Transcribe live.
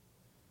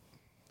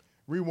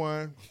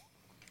Rewind.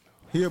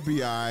 He'll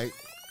be all right.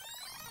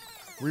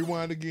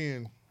 Rewind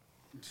again.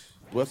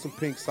 Wear some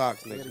pink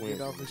socks Gotta next get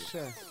Wednesday. off his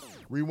chest.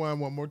 Rewind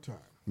one more time.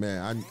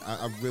 Man,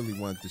 I really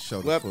wanted to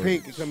show the Wear footage.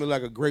 pink and coming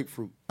like a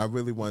grapefruit. I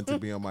really wanted to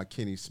be on my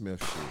Kenny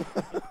Smith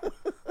shit.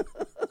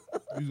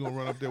 You gonna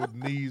run up there with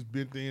knees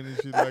bent in and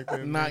shit like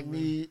that? Knock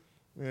me.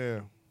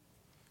 Yeah.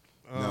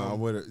 No, I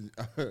would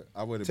have.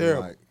 I would have been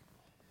Terrible.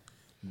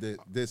 like,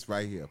 this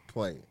right here,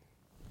 play it.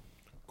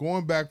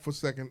 Going back for a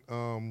second.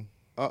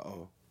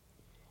 Uh-oh.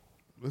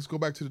 Let's go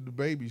back to the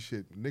baby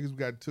shit. Niggas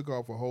got took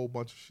off a whole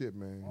bunch of shit,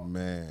 man.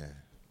 Man,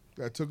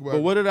 Got took about.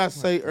 But what did I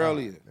say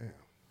earlier? Damn.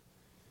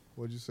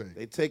 What'd you say?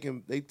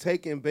 They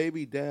taking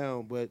baby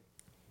down, but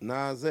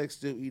Nas X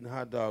still eating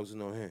hot dogs in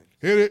no hands.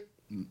 Hit it.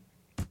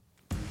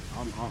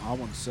 I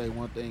want to say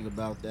one thing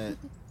about that.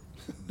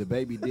 The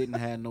baby didn't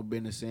have no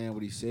business saying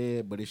what he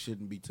said, but it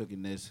shouldn't be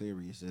taken that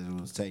serious as it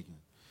was taken.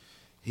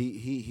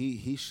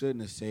 He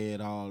shouldn't have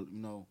said all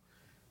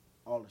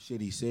the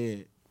shit he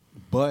said.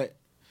 But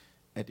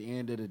at the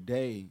end of the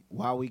day,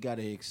 why we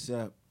gotta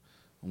accept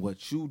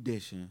what you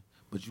dishing,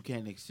 but you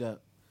can't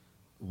accept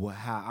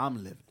how I'm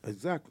living?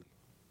 Exactly.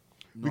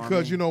 You know what I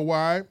Because mean? you know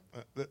why?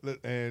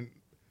 And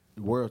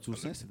The world too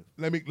sensitive.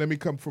 let me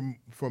come from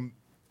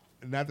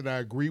not that I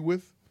agree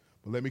with,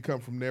 but let me come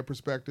from their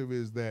perspective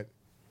is that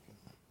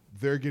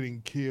they're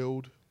getting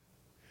killed.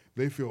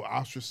 They feel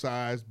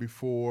ostracized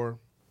before.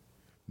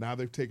 Now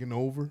they've taken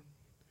over.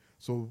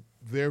 So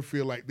they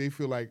feel like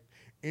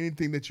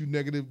anything that you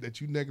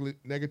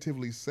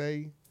negatively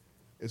say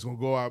is gonna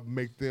go out and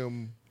make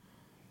them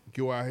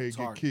go out here and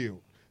get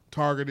killed.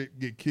 Targeted,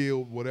 get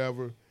killed,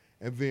 whatever.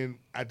 And then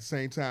at the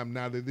same time,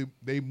 now that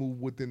they move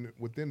within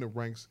the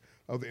ranks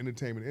of the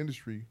entertainment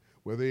industry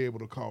where they're able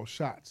to call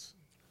shots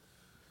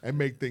and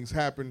make things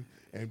happen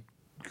and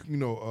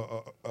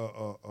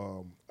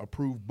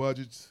approve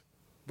budgets,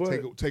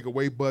 But- take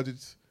away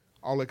budgets,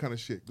 all that kind of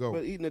shit. Go.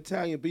 But eating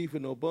Italian beef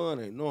with no bun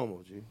ain't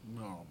normal, G.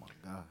 Oh my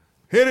God.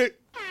 Hit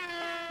it.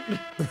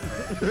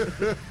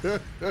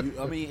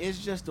 I mean, it's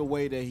just the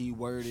way that he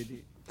worded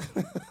it.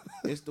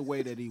 It's the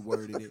way that he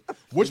worded it.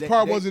 Which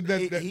part was it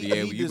that-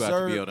 Yeah, you about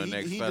to be on the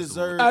next festival.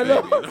 deserved. I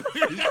know.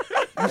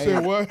 You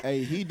said what?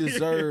 Hey, he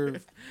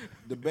deserved.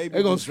 The baby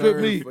They gonna strip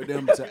deserved me. for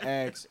them to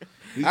ask.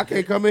 I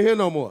can't come in here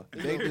no more.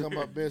 They, Come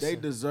up they missing.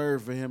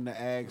 deserve for him to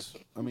ask.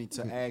 I mean,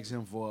 to ask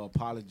him for an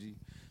apology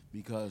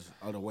because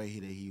of the way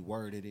that he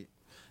worded it.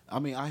 I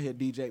mean, I hear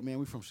DJ. Man,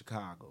 we from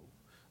Chicago.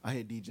 I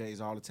hear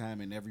DJs all the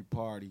time in every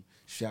party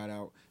shout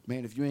out,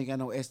 man, if you ain't got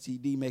no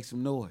STD, make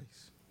some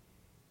noise.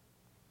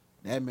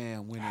 That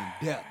man went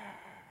in depth.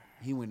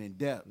 He went in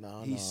depth.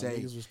 He say,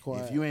 niggas was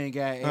quiet. if you ain't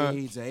got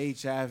AIDS or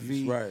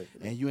HIV right.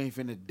 and you ain't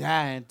finna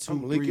die in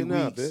I'm 2-3 leaking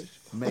out, weeks,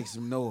 bitch. make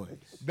some noise.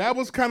 That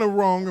was kind of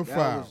wrong and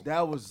foul.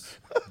 That was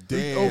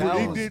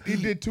damn. He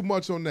did too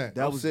much on that.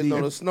 that I'm was sitting deep.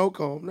 on a snow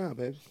cone now,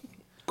 baby.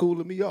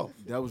 Cooling me off.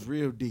 That was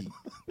real deep.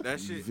 That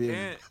You shit, feel me?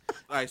 and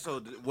like so.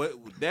 What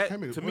that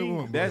Hand me the- to wait, me?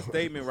 wait, That wait.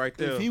 statement right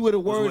there. If he would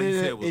have was what worded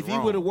said it, was if he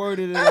wrong. would have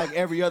worded it like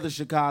every other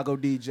Chicago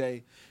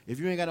DJ, if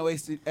you ain't got no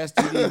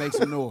STD, make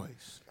some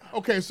noise.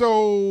 Okay,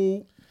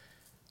 so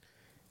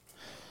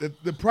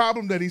the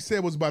problem that he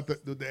said was about the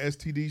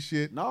STD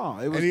shit. No,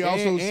 it was. And he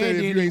also said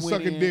if then you he ain't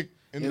went sucking dick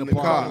in the the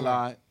car. parking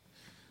lot,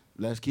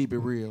 let's keep it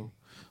real.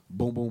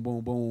 Boom, boom,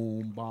 boom,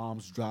 boom.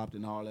 Bombs dropped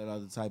and all that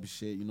other type of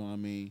shit. You know what I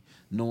mean?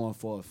 Knowing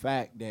for a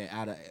fact that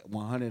out of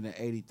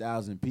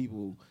 180,000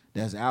 people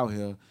that's out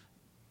here,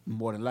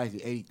 more than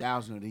likely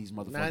 80,000 of these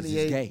motherfuckers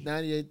is gay.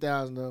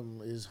 98,000 of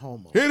them is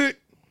homo. Hit it.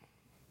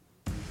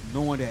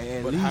 Knowing that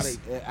at But how least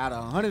out of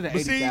But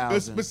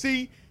 180,000.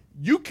 see,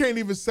 you can't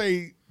even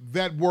say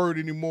that word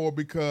anymore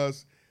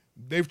because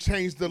they've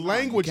changed the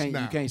language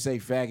now. You can't say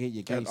faggot.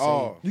 You can't At say.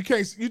 all. They've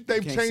can't changed say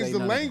the none of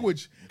that.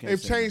 language. You can't They've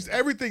say changed none of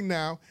everything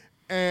now.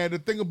 And the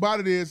thing about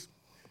it is,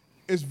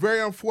 it's very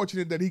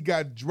unfortunate that he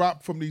got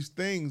dropped from these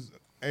things.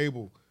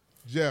 Abel,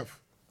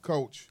 Jeff,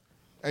 Coach,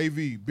 AV,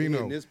 In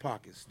Bino. this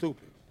pocket,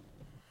 stupid.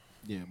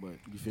 Yeah, but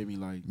you feel me?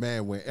 Like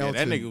Man, when Yeah,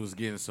 Elton, that nigga was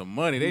getting some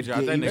money. They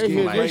dropped he that was nigga getting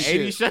for like crazy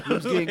 80 shit. He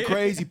was shows. getting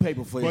crazy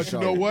paper for his But you show.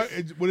 know what?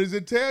 What does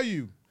it tell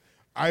you?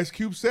 Ice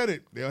Cube said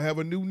it. They'll have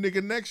a new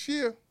nigga next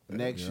year.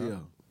 Next year.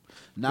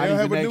 Not They'll even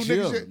have a new next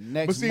year. nigga shit.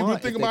 Next But see,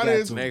 month. the thing if they about got it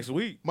is- to. Next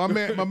week. My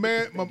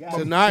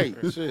Tonight,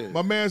 shit.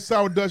 my man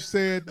Sour Dutch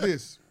said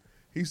this.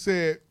 He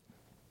said,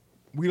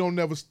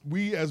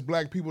 we as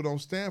black people don't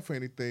stand for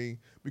anything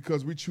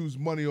because we choose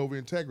money over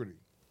integrity.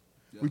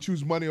 We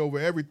choose money over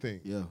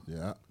everything. Yeah.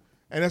 yeah,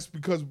 And that's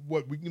because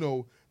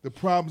the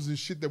problems and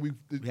shit that We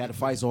had to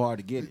fight so hard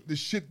to get it. the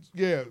shit,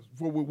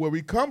 where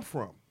we come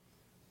from.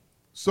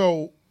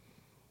 So,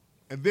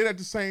 and then at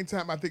the same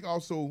time, I think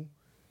also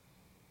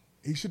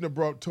he shouldn't have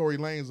brought Tory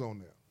Lanez on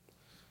there.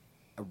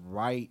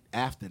 Right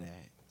after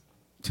that.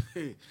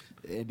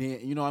 And then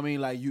you know what I mean,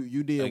 like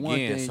you did one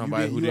Again, thing.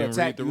 somebody who didn't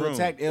read the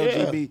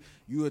room.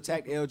 You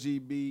attacked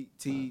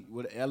LGBT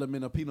with an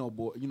element of Pinot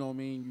boy. You know what I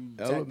mean?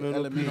 You attacked the Elemental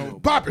element Pinot.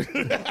 of- Pop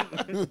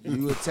it.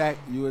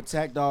 you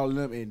attacked all of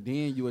them, and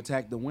then you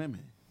attacked the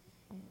women.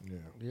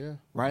 Yeah.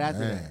 Right after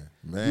Man,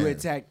 that, man. you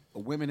attack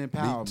women Me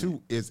empowerment.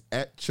 Too is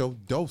at your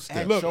doorstep.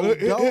 At Look,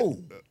 your door.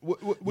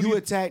 what do You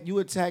attacked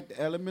the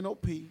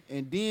LMNOP,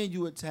 and then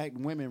you attacked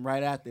women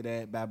right after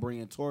that by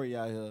bringing Tori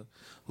out here,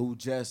 who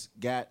just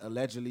got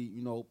allegedly,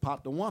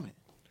 popped a woman.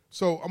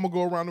 So I'm gonna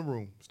go around the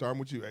room, starting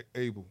with you,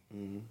 Abel.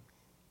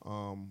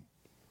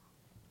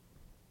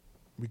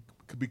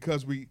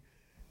 Because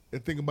the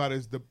thing about it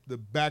is the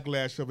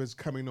backlash of it's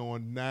coming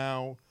on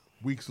now,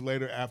 weeks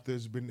later after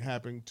it's been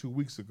happening 2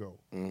 weeks ago.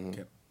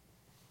 Okay.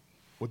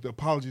 With the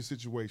apology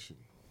situation,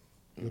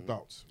 your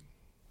thoughts?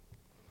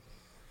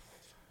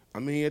 I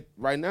mean,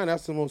 right now,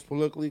 that's the most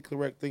politically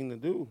correct thing to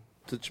do,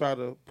 to try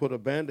to put a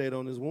Band-Aid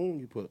on this wound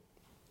you put.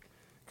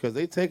 Because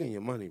they taking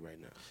your money right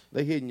now.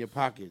 They hitting your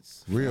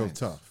pockets. Real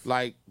tough.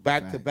 Like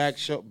back-to-back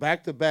show,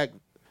 back-to-back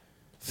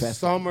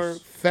summer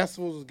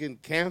festivals is getting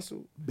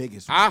canceled.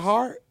 Biggest ones.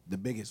 iHeart? The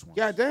biggest one.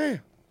 Goddamn.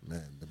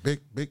 Man, the big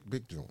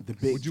joint. The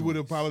big Would you would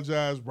joints.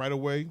 apologize right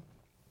away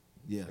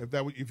Yeah.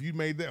 if you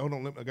made that? Hold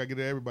on, I gotta get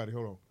to everybody.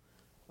 Hold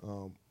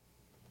on.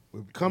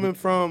 Coming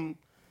from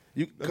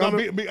you,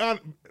 Be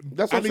honest.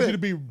 That's I what I'm need you saying. to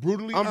be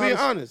brutally I'm honest. being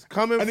honest.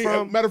 Coming I need,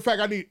 from matter of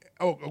fact, I need.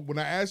 When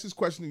I ask this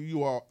question to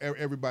you all,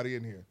 everybody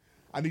in here,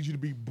 I need you to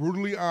be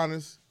brutally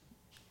honest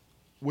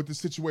with the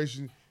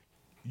situation.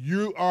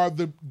 You are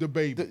the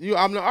baby.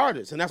 I'm the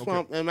artist, and that's Okay.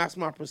 why and that's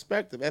my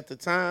perspective. At the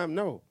time,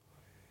 no,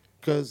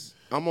 because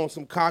I'm on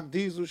some cock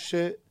diesel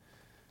shit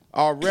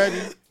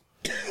already.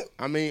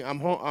 I mean, I'm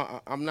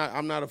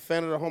not a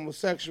fan of the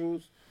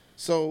homosexuals,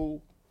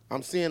 so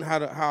I'm seeing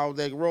how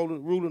they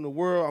ruling the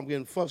world. I'm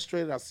getting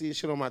frustrated. I see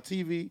shit on my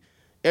TV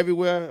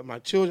everywhere. My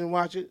children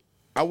watch it.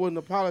 I wouldn't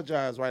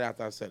apologize right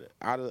after I said it.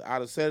 I'd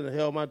have said it and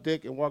held my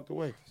dick and walked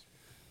away.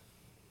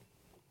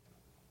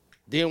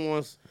 Then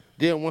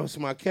once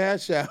my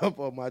cash app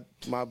or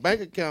my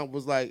bank account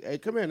was like, hey,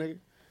 come here, nigga.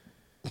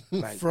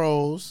 Like,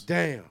 Froze.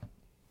 damn.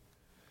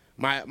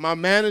 My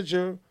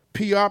manager,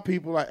 PR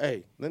people, like,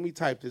 hey, let me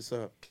type this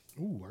up.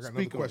 Ooh, I got Speak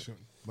another on question.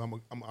 I'm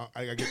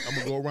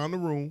gonna go around the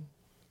room.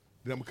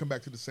 Then I'm gonna come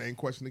back to the same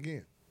question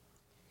again.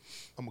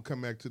 I'm gonna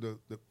come back to the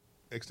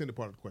extended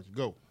part of the question.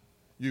 Go.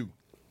 You.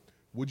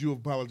 Would you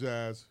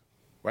apologize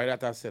Right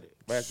after I said it.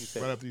 Right after you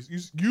said right it. after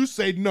you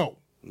say no?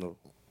 No.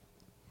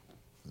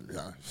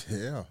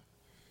 Yeah.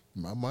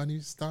 My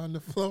money's starting to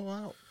flow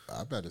out.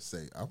 I better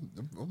say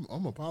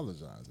I'm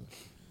apologizing.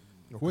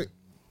 Quick.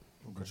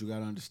 But you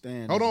gotta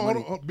understand. Hold this on,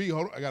 money- hold on. B,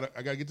 hold on. I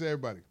gotta get to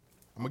everybody.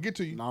 I'm gonna get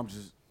to you. No, I'm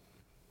just.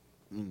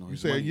 You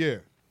his said money- yeah.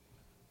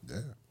 Yeah.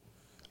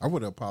 I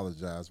would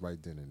apologize right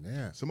then and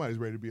there. Somebody's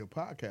ready to be a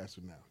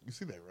podcaster now. You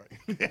see that,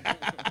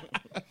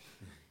 right?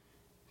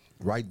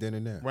 Right then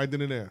and there. Right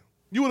then and there.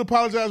 You would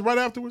apologize right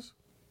afterwards?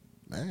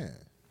 Man.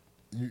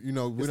 You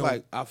know, we It's don't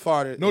like I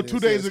farted. No, and 2 it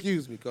said, days.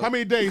 Excuse me. How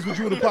many days would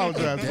you would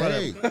apologize right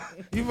day.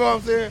 after? You know what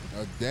I'm saying?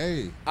 A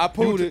day. I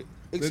pulled it.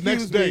 The Excuse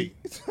next day.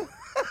 me.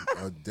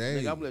 A day. Nigga,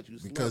 I'm gonna let you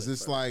smell because it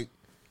it's first. like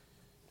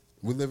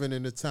we're living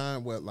in a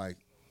time where like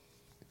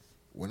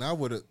when I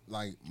would have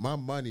like my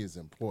money is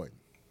important.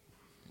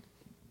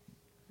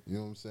 You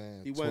know what I'm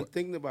saying? He wasn't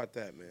thinking about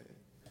that, man.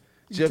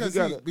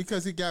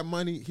 Because he got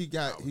money. He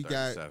got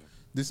 37.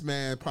 this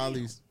man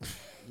probably.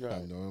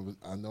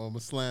 I know I'm a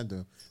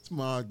slander.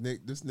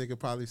 This nigga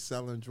probably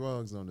selling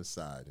drugs on the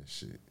side and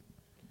shit.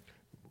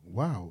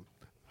 Wow.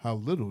 How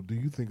little do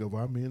you think of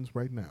our men's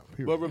right now?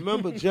 Period. But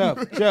remember, Jeff,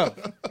 you got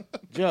to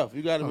How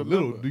remember.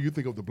 little do you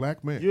think of the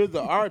black man? You're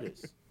the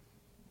artist.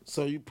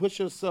 So you put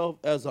yourself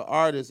as an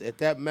artist at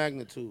that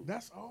magnitude.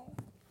 That's all.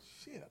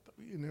 Shit, I thought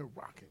we in there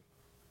rocking.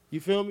 You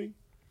feel me?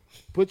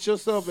 Put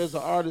yourself as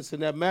an artist in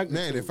that Man,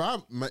 magnitude.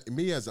 if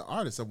me as an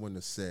artist, I wouldn't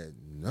have said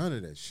none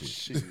of that shit.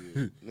 Shit,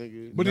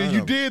 nigga. But then None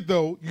you of it. did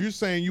though. You're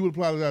saying you would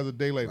apologize a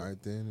day later.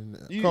 Right then and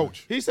there. You-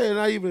 Coach. He said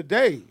not even a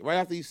day. Right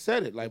after he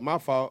said it, like my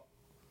fault.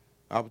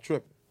 I was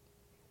tripping.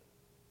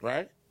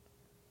 Right?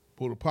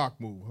 Pull the Pac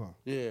move, huh?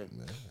 Yeah.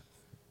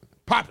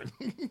 Pop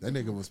it. That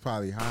nigga was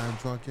probably high and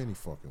drunk any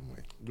fucking way.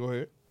 Go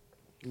ahead.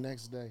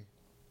 Next day.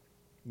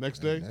 Next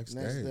day. Next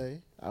Next day.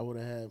 day, I would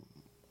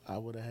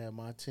have had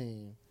my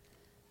team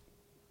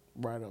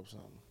write up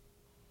something.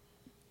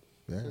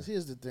 Yeah. Because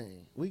here's the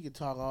thing. We could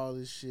talk all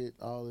this shit,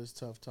 all this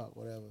tough talk,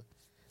 whatever.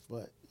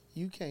 But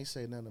you can't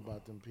say nothing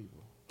about them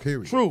people.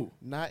 Period. True.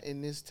 Not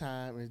in this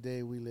time and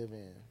day we live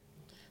in.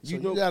 So You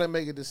know- you got to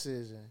make a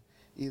decision.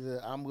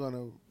 Either I'm going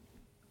to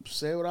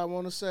say what I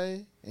want to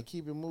say and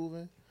keep it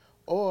moving,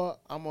 or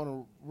I'm going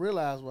to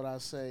realize what I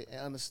say and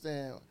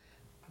understand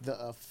the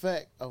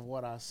effect of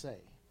what I say.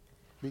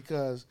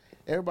 Because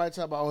everybody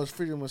talk about, it's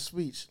freedom of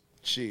speech.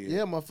 Shit.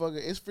 Yeah, motherfucker,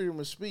 it's freedom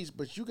of speech,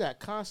 but you got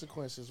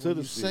consequences To when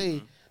the you speech.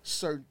 say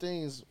certain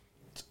things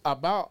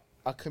about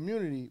a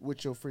community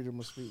with your freedom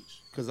of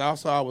speech. Because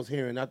also I was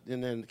hearing, and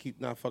then to keep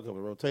not fucking up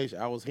the rotation,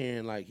 I was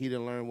hearing like he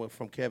didn't learn what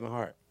from Kevin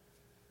Hart.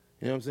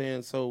 You know what I'm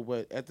saying? So,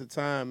 but at the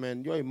time,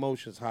 man, your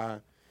emotions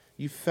high.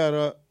 You fed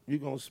up. You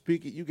gonna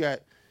speak it. You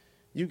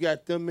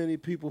got them many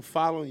people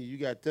following you. You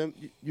got them.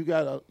 You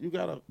got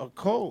a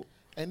code.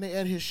 And they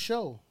at his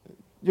show.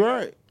 You're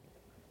right.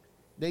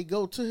 They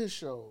go to his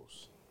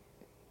shows.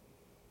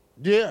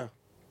 Yeah.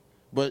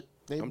 But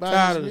They I'm buy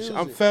tired of his this shit.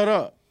 I'm music. fed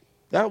up.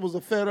 That was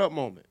a fed up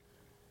moment.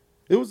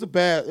 It was a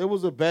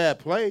bad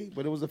play,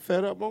 but it was a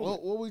fed up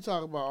moment. What we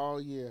talking about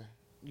all year?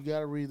 You got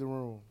to read the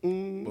room.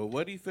 But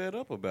what he fed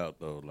up about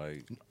though?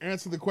 Like,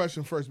 Answer the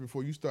question first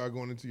before you start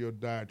going into your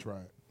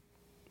diatribe.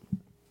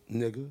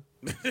 Nigga.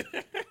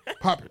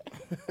 Pop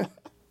it.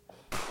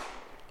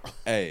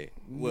 hey,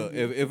 well,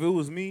 if it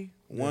was me,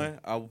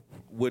 I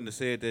wouldn't have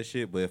said that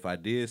shit. But if I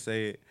did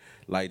say it,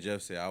 like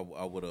Jeff said, I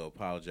would have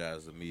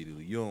apologized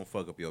immediately. You don't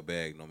fuck up your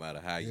bag no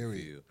matter how you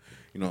feel.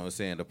 You know what I'm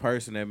saying? The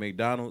person at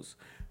McDonald's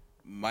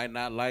might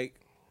not like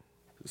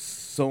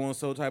so and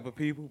so type of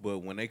people, but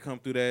when they come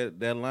through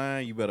that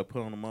line, you better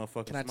put on a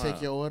motherfucking Can I smile.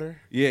 take your order?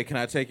 Yeah, can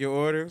I take your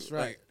order? That's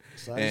right.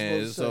 So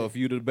And so if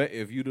you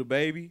the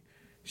baby,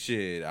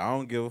 shit, I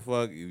don't give a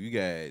fuck if you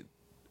got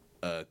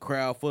a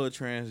crowd full of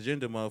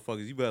transgender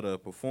motherfuckers. You better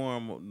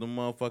perform the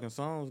motherfucking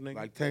songs, nigga.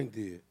 Like Tank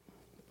did.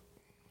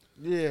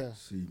 Yeah.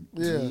 See,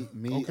 Yeah.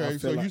 me, Okay, I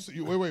so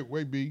feel like,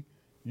 wait, B.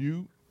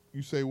 You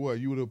say what?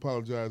 You would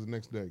apologize the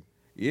next day.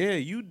 Yeah,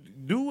 you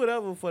do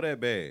whatever for that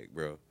bag,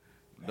 bro.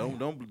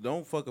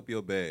 Don't fuck up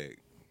your bag.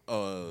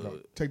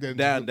 Take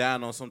that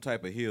down on some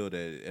type of hill that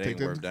it ain't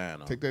worth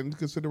dying on. Take that into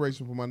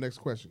consideration for my next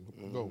question.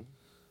 Go.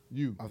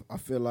 You. I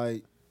feel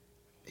like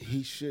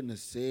he shouldn't have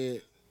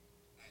said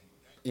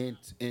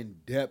in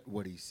depth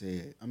what he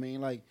said. I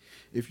mean, like,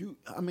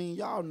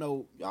 y'all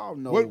know.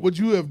 What would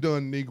you have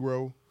done,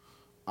 Negro?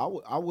 I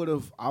would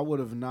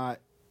have not.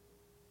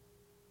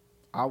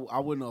 I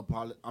wouldn't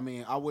apologize. I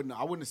mean, I wouldn't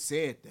have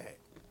said that.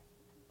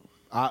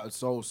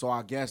 So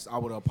I guess I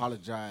would have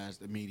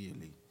apologized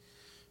immediately.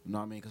 You know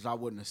what I mean? Because I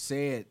wouldn't have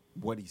said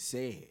what he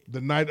said.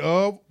 The night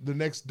of, the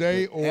next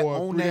day, or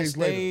on 3 that days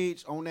later?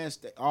 stage, on that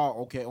stage.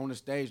 Oh, okay, on the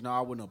stage. No, I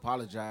wouldn't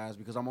apologize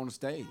because I'm on the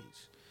stage.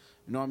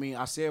 You know what I mean?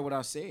 I said what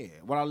I said.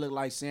 What I look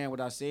like saying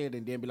what I said,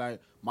 and then be like,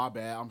 "My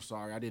bad. I'm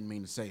sorry. I didn't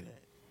mean to say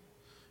that."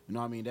 You know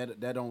what I mean?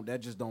 That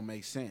just don't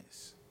make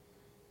sense.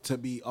 To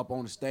be up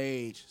on the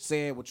stage,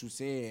 said what you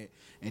said,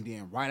 and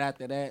then right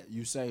after that,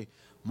 you say,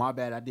 "My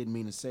bad, I didn't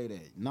mean to say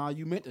that." Nah,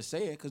 you meant to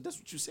say it because that's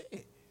what you said.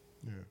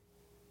 Yeah.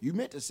 You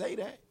meant to say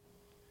that.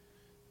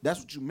 That's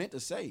what you meant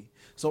to say.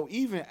 So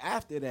even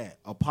after that,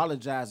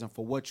 apologizing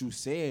for what you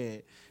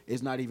said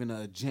is not even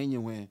a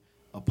genuine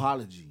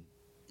apology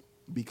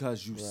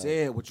because you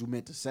said what you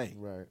meant to say.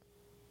 Right.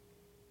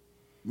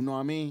 You know what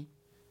I mean?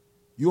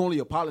 You only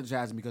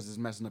apologizing because it's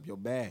messing up your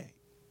bag.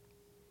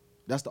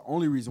 That's the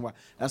only reason why.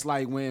 That's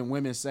like when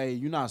women say,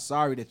 you're not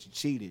sorry that you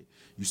cheated.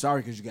 You're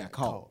sorry because you got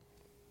caught.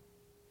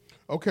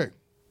 Okay.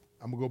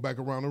 I'm going to go back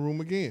around the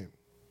room again.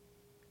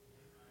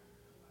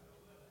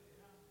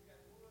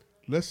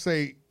 Let's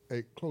say,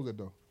 hey, close that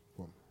door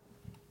for me.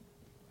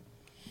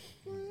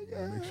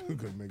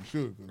 Make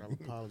sure. That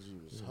apology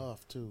was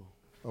huff, too.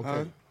 Okay.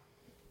 Huh?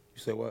 You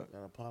say what?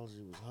 That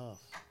apology was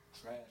huff.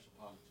 Trash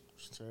apology.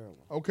 It was terrible.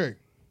 Okay.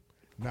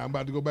 Now I'm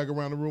about to go back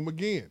around the room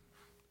again.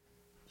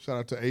 Shout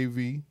out to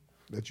AV.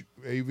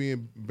 AV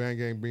and Bang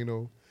Gang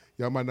Bino.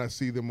 Y'all might not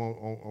see them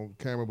on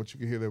camera, but you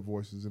can hear their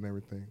voices and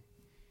everything.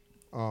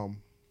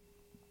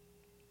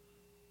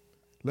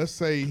 Let's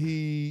say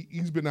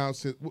he's been out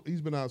since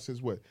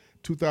what?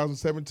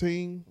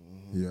 2017?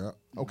 Yeah.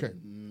 Okay.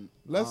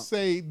 Let's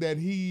say that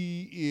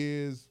he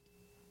is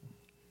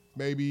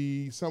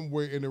maybe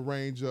somewhere in the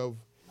range of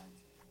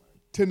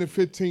 10 to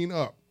 15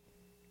 up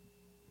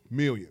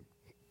million.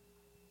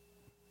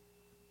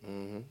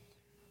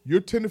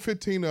 You're 10 to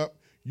 15 up.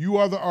 You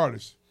are the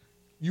artist.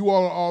 You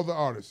all are all the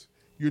artists.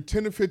 You're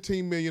 10 to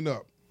 15 million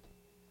up.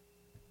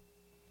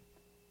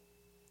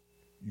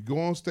 You go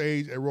on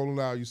stage at Rolling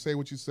Loud. You say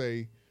what you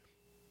say.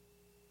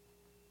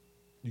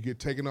 You get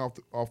taken off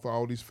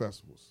all these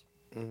festivals.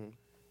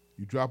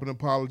 You drop an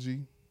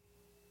apology.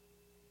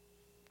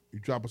 You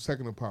drop a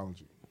second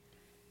apology.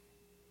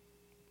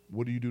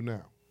 What do you do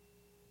now?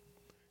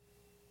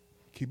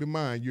 Keep in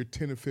mind, you're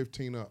 10 to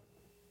 15 up.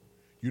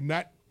 You're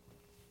not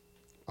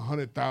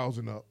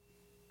 100,000 up.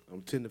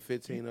 I'm 10 to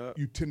 15 up.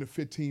 You 10 to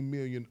 15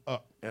 million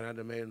up. And I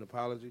done made an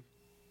apology.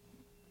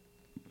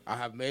 I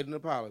have made an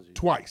apology.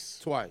 Twice.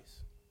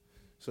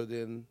 So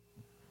then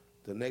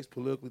the next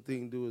political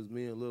thing to do is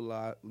me and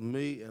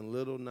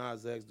Lil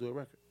Nas X do a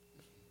record.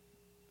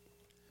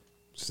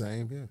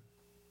 Same here.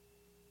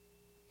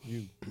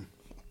 You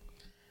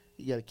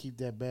You got to keep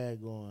that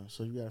bag going.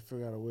 So you got to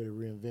figure out a way to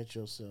reinvent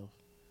yourself.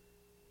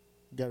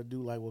 You got to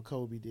do like what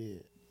Kobe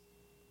did.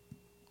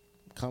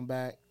 Come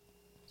back,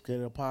 get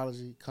an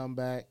apology, come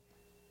back,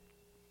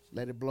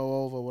 let it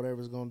blow over, whatever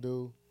it's going to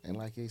do. And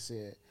like he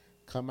said,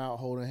 come out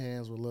holding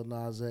hands with Lil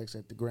Nas X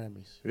at the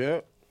Grammys.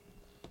 Yep.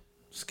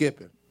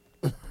 Skipping.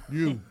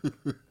 You.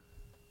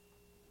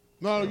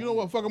 No, you know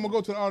what? Fuck, I'm going to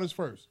go to the artist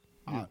first.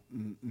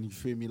 You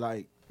feel me?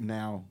 Like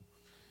now,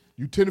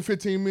 You 10 to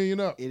 15 million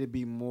up. it'd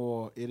be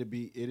more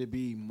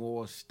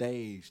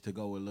staged to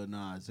go with Lil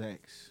Nas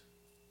X.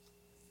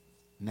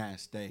 Not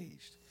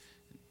staged.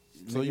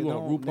 So Nigga you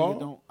want don't- RuPaul? nigga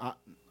don't-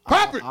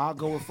 Pop it! I'll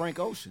go with Frank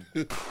Ocean.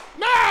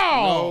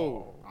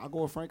 No! I'll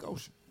go with Frank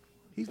Ocean.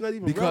 He's not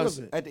even Because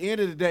relevant. at the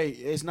end of the day,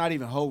 it's not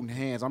even holding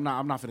hands. I'm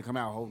not finna come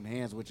out holding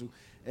hands with you.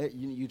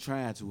 You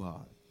trying too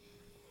hard.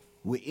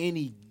 With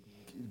any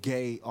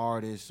gay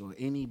artist or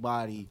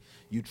anybody,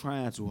 you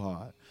trying too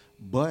hard.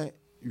 But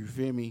you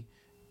feel me?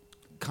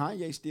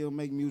 Kanye still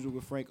make music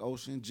with Frank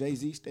Ocean.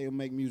 Jay-Z still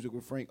make music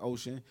with Frank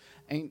Ocean.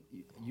 Ain't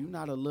you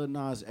not a Lil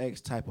Nas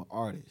X type of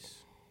artist?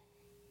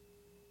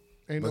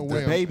 Ain't But no the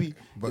way. Baby,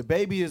 But-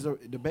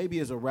 the baby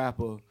is a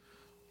rapper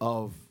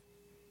of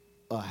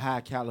a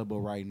high caliber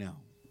right now.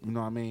 You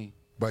know what I mean?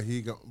 But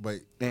he go. But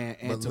And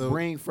to Lil-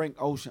 bring Frank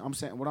Ocean,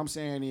 what I'm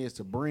saying is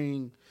to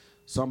bring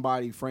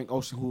somebody Frank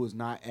Ocean who is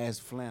not as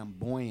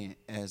flamboyant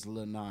as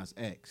Lil Nas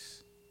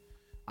X.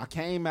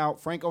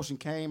 Frank Ocean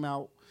came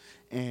out,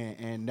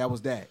 and that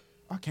was that.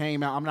 I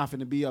came out. I'm not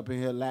finna be up in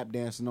here lap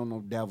dancing on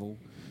no devil.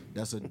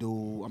 That's a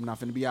dude. I'm not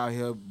finna be out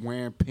here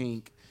wearing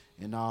pink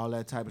and all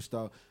that type of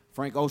stuff.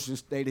 Frank Ocean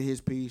stated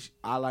his piece.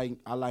 I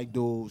like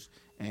dudes,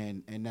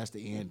 and that's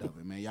the end of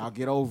it, man. Y'all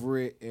get over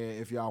it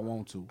if y'all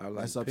want to. I like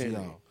That's up Penny.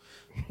 to y'all.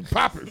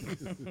 Pop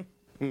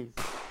it.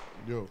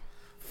 Yo.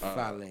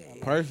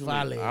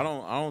 Personally, I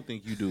don't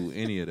think you do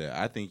any of that.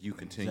 I think you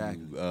continue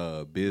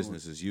Exactly.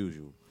 business as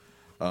usual.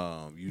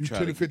 You try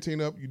 10 to to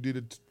 15 up, you did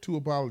it 2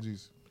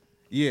 apologies.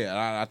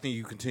 Yeah, I think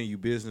you continue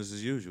business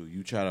as usual.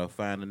 You try to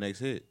find the next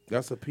hit.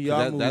 That's a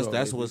PR move. That's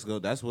though,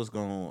 that's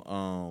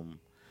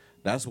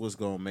what's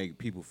gonna make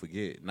people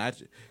forget.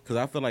 Not because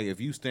I feel like if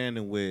you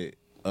standing with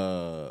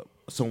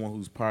someone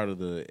who's part of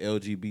the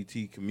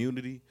LGBT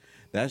community,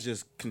 that's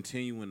just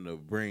continuing to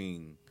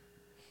bring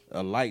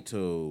a light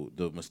to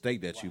the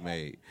mistake that you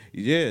made.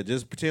 Yeah,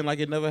 just pretend like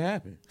it never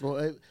happened.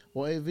 Well,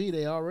 AV,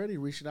 they already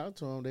reached out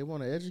to him. They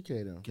want to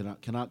educate him.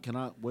 Can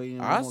I weigh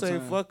in? I one more say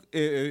time? fuck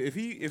if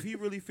he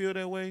really feel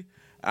that way.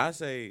 I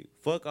say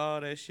fuck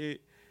all that shit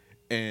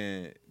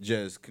and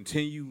just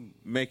continue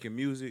making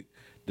music.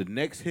 The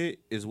next hit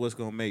is what's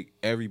gonna make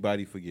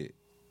everybody forget.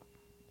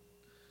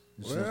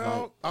 It's just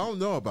Well, I don't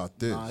know about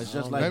this. like, it's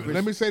just like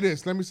Let me say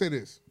this.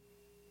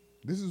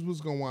 This is what's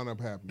going to wind up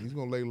happening. He's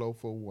going to lay low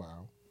for a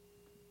while.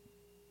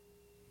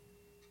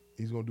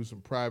 He's going to do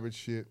some private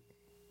shit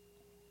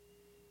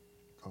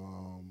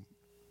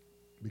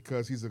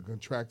because he's a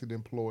contracted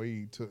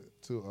employee to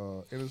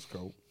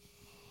Interscope.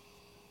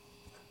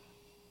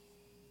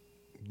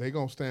 They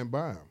going to stand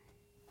by him.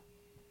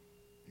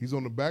 He's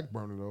on the back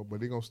burner, though, but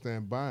they're going to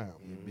stand by him.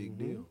 big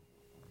deal.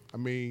 I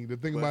mean, the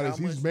thing But about it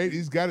how is much-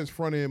 he's got his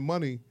front end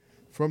money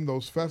from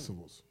those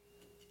festivals.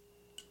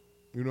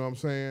 You know what I'm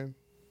saying?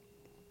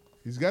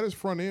 He's got his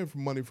front end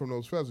from money from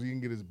those festivals. He can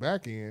get his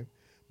back end,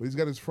 but he's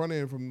got his front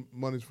end from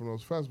monies from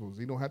those festivals.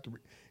 He don't have to.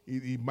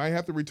 He might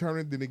have to return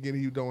it. Then again,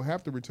 he don't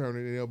have to return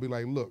it, and they'll be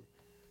like, "Look,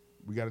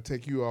 we got to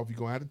take you off. You're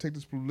gonna have to take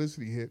this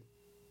publicity hit,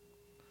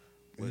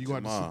 and But you're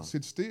gonna have Jamal- to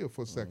sit still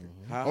for a second.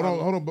 How- Hold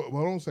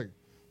on a second.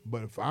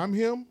 But if I'm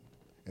him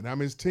and I'm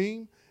his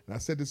team, and I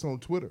said this on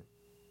Twitter,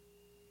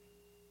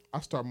 I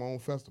start my own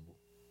festival.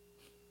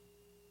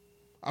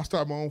 I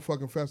start my own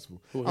fucking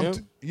festival. Who, I'm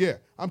him? yeah,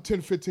 I'm 10,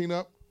 15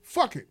 up.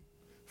 Fuck it.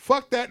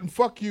 Fuck that and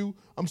fuck you.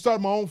 I'm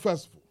starting my own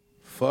festival.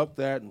 Fuck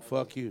that and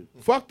fuck you.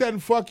 Fuck that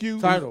and fuck you.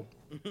 Title.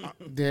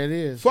 There it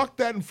is. Fuck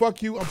that and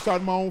fuck you. I'm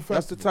starting my own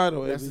That's the festival.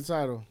 title. That's AV. the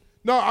title.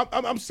 No,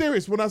 I'm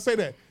serious when I say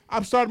that.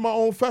 I'm starting my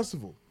own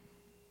festival.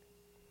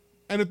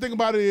 And the thing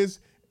about it is,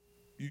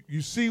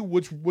 you see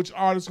which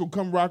artists gonna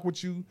come rock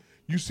with you.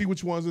 You see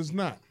which ones is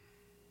not.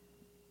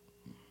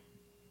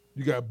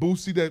 You got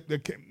Boosie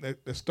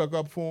that stuck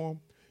up for him.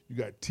 You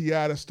got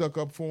T.I. that stuck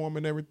up for him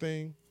and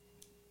everything.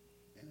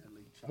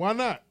 Why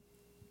not?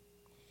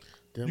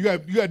 Them- You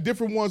got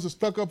different ones that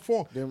stuck up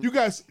for him. Them- You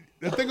guys,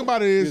 the thing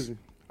about it is, Excuse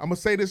me. I'm gonna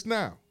say this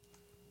now.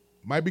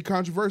 Might be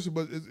controversial,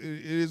 but it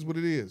is what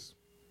it is.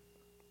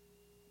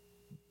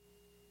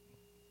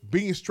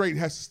 Being straight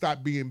has to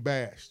stop being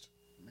bashed.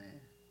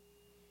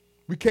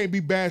 We can't be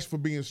bashed for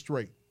being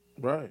straight.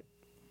 Right.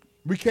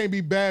 We can't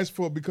be bashed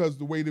for because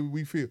the way that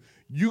we feel.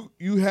 You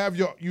have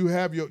your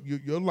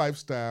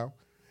lifestyle,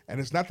 and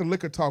it's not the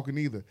liquor talking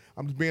either.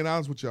 I'm just being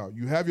honest with y'all.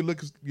 You have your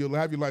liquor, you'll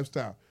have your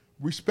lifestyle.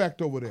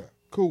 Respect over there,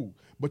 cool.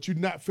 But you're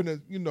not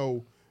finna,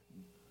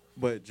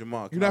 But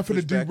Jamal, you're not finna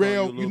push back on you a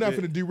derail. little You're not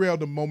bit? finna derail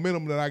the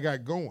momentum that I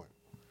got going.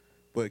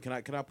 But can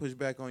I push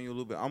back on you a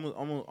little bit? I'm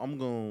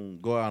gonna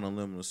go out on a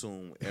limb and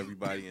assume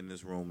everybody in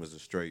this room is a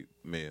straight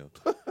male.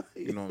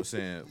 You know what I'm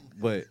saying?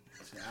 But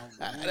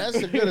That's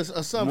a good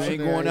assumption. ain't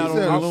there. going He out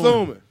said- on I'm a limb.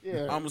 assuming.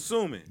 Yeah. I'm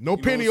assuming No you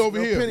know penny what I'm over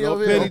No here. penny No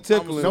over penny here.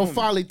 tickling. No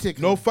folly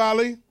tickling. No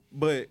folly.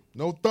 But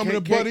No thumb in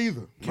the butt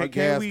either. My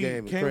gas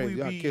game is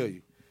crazy. I'll kill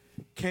you.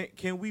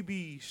 Can we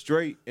be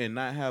straight and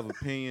not have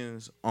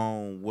opinions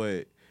on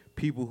what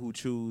people who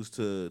choose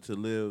to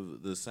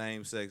live the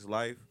same sex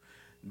life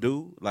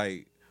do?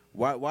 Like,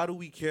 why do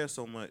we care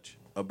so much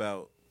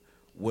about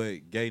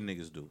what gay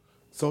niggas do?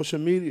 Social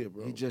media,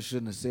 bro. He just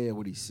shouldn't have said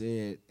what he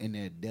said in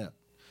that depth.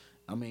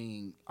 I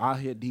mean, I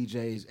hear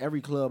DJs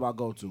every club I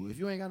go to. If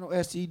you ain't got no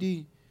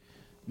STD,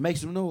 make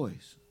some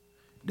noise.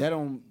 That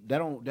don't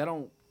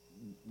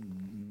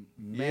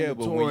Yeah,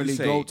 but when you mandatorily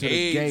say go to the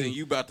AIDS gay. and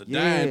you about to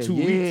die in 2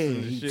 weeks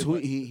and shit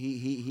like-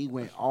 He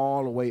went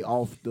all the way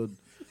off the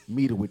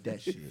meter with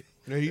that shit.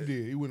 Yeah, he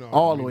did. He went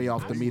all the way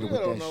off the meter I with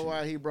don't that know shit.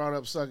 why he brought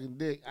up sucking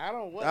dick. I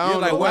don't. What, I don't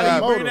You're like, know why what do you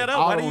bring happened. that up? I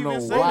Why do don't you even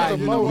know say why that?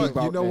 he You know brought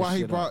what? You know that why he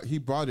shit brought up. he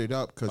brought it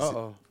up because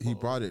Uh-oh. he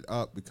brought it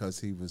up because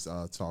he was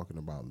talking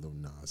about Lil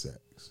Nas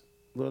X.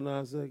 Lil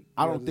Nas X.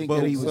 I don't think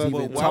But- that he was but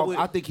even why talking. would-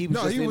 I think he was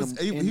No, just he in was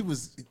the- in- he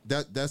was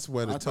that's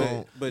where the I think-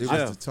 tone. but It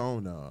Jeff- was the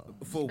tone.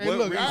 For Hey, what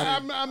look, reason?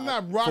 I'm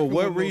not rocking For with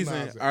what Lil reason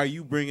Nas X. are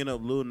you bringing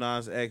up Lil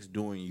Nas X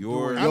during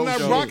your I'm not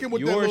show? rocking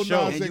with that your Lil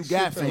show. Nas And X you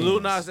got shit, though. fans. Lil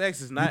Nas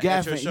X is You not got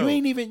at your fan- show.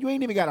 you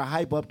ain't even got to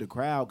hype up the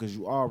crowd because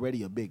you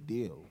already a big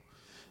deal.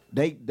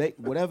 They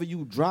whatever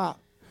you drop,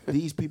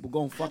 these people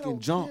gonna I fucking don't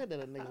jump. care that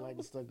a nigga like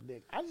to suck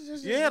dick. I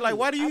just Yeah, like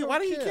why do I you don't care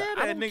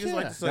I that don't niggas care.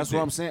 like to suck That's what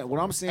dick? I'm saying. What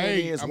I'm saying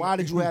Hey, is, I'm- why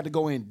did you have to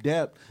go in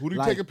depth? Who did you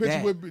like take a picture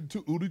that? with?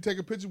 Who did you take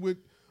a picture with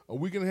a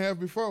week and a half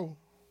before?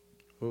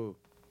 Who?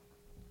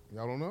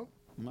 Y'all don't know?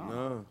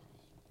 Nah.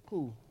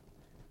 Who?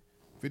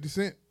 50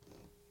 Cent.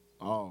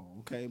 Oh,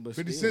 okay, but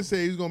 50 still. Cent said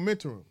he's gonna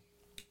mentor him.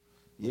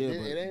 Yeah,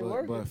 It ain't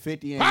working. but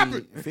 50 Pop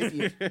ain't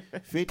 50 ain't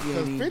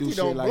Because even 50 do shit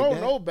don't like blow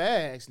that. no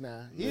bags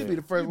now. He'll be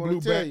the first He one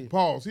blew to tell back. you.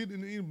 Pause. He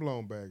didn't eat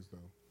blown bags though.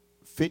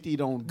 50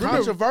 don't do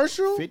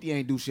Controversial? 50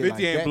 ain't do shit 50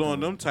 like ain't that. blowing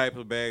though. them type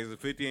of bags.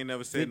 50 ain't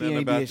never said 50 nothing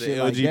ain't about did the shit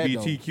like that,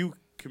 LGBTQ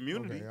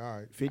community. Okay, all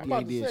right. 50 I'm about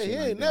ain't to did say, shit he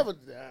like ain't that.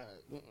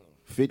 never.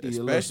 50 a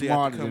little Especially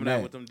smarter after than coming out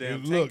that. with them damn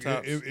If, tank look,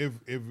 tops.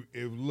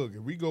 if look,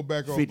 if we go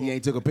back on 50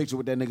 ain't took a picture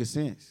with that nigga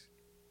since.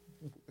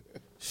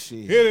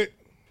 Shit. hit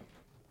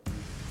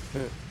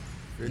it.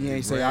 He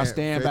ain't say I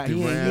stand by. 50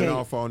 He ran ain't,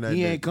 off on that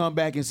he nigga. ain't come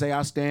back and say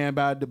I stand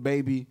by the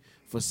baby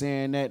for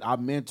saying that. I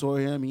mentor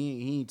him.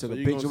 He ain't took So a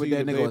you picture gonna with see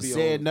that the nigga or baby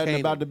said on nothing Kanan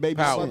about the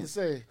baby I Power. was about to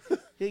since. say,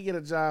 he get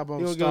a job on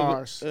He don't get a-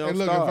 Stars. Hey,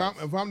 look, Stars.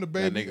 if I'm the That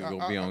baby, nigga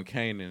gonna be on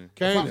Kanan.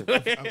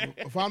 Kanan.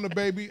 if I'm the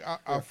baby,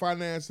 I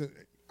finance it.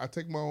 I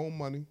take my own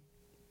money.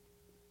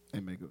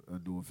 And make a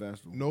do a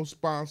festival. No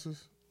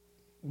sponsors.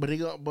 But he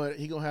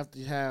gonna have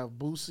to have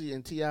Boosie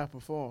and T.I.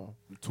 perform.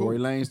 Tory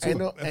Lanez Ain't too.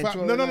 no, If and I,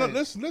 Tory no, Lanez.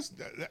 listen.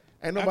 Ain't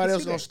I nobody can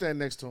else see gonna that. stand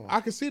next to him.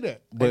 I can see that.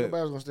 Ain't But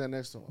nobody else gonna stand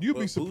next to him. You'd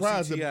be But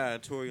surprised. Boosie, T.I. At,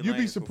 and Tory you'd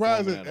be Lanez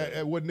surprised performing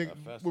at what nigga.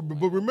 festival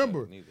But like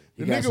remember, that neither.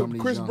 He the got some of nigga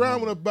these Chris young Brown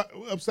homies.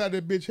 went upside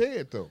that bitch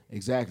head though.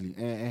 Exactly,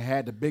 and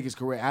had the biggest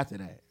career after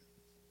that.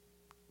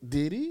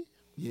 Did he?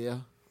 Yeah,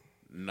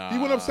 Nah, He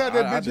went upside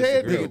that I bitch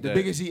head, disagree though. with the that.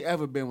 biggest he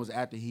ever been was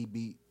after he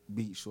beat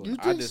Shorty. You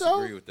I think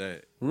disagree so? with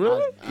that.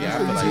 Really? Yeah, I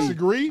You feel like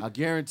disagree I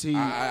guarantee.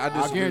 I I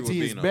disagree guarantee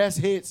with his Bino.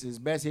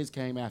 best hits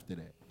came after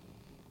that.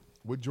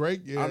 with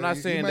Drake? Yeah, I'm not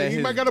he saying might, that he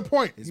his- might got a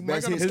point. his He might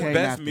best got a hits His point.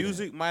 came best after that.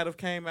 music might have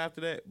came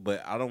after that,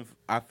 but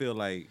I feel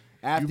like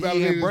After he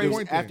validated his embraced,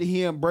 point then. after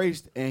he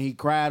embraced, and he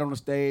cried on the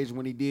stage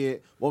when he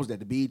did. What was that?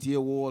 The BET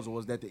Awards, or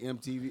was that the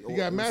MTV? He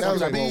got or mad That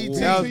was at something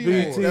BET. like BET. award? That was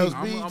BET. That was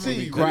I'm gonna BET.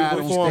 be cried on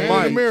Before stage. Stand in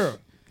Mike. the mirror.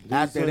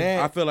 After that,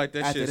 I feel like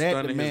that after shit that,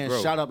 stunted the his man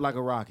growth. shot up like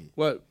a rocket.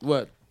 What?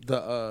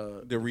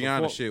 The Rihanna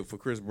before- shit for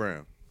Chris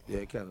Brown.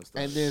 Yeah, kind of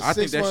stuff. And then I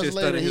think 6 that months shit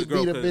later, stunted he his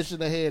growth beat a 'cause bitch in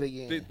the head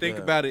again. Think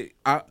Yeah. about it.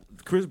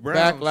 Chris Brown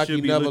Back like should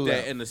he be never looked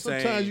left. at in the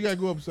Sometimes same you gotta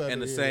go upside in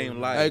the head. same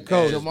light. Hey,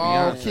 Coach. as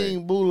Jamal Beyonce.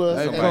 King Bula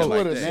Hey, and Coach.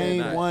 Twitter Like that. said, Name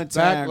Nah. one Back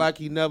time. like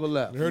he never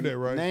left. You heard that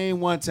right? Name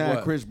one time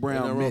What? Chris Ain't Brown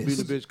nothing wrong with missed.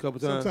 beating a bitch a couple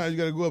times. Sometimes you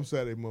gotta go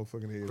upside that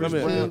motherfucking head. Come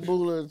here. King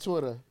Bula and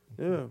Twitter.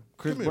 Yeah.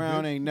 Chris Come here,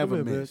 Brown bitch. ain't never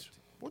Come here, missed.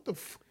 What the?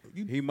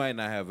 You He might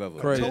not have ever.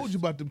 Crazy. I told you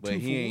about them but two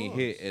he for ain't ones.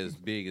 hit as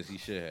big as he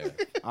should have.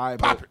 All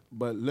right,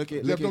 but look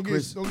at Jeff, don't get-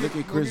 Chris don't get- look at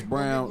don't Chris get-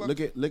 Brown. don't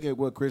get- Look at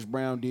what Chris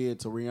Brown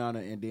did to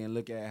Rihanna, and then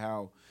look at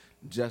how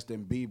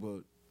Justin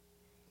Bieber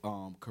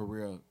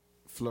career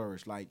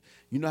flourished. Like,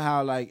 you know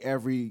how like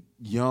every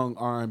young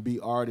R&B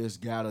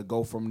artist gotta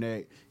go from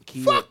that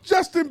kid. Fuck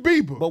Justin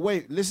Bieber. But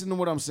wait, listen to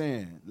what I'm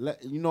saying.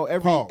 You know,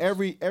 Pause.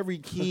 every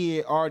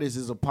kid artist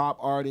is a pop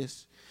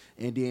artist,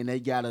 and then they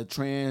gotta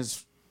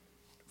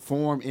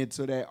transform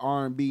into that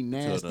R&B To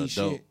nasty an adult.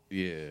 shit.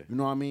 Yeah. You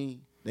know what I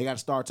mean? They got to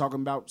start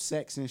talking about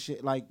sex and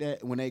shit like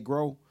that when they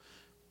grow.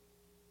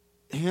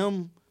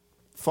 Him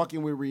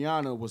fucking with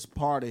Rihanna was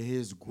part of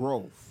his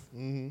growth.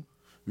 Mm-hmm.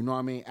 You know what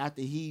I mean?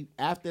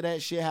 After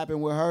that shit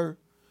happened with her,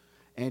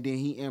 and then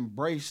he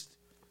embraced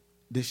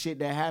the shit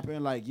that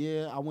happened. Like,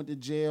 yeah, I went to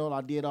jail.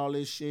 I did all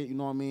this shit. You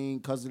know what I mean?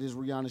 Because of this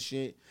Rihanna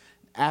shit.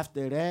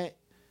 After that,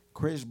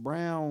 Chris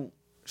Brown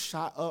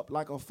shot up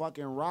like a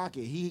fucking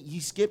rocket. He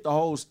skipped the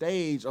whole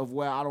stage of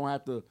where I don't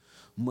have to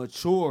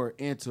mature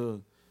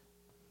into.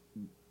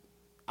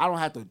 I don't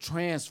have to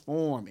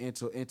transform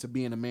into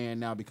being a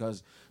man now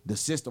because the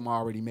system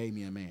already made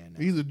me a man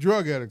now. He's a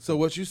drug addict. So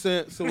what you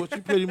saying? So what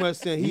you pretty much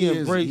saying? He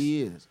embraced.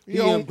 He is. He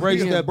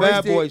embraced that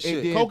bad boy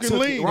shit. Coke and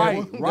lean.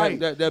 Right.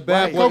 That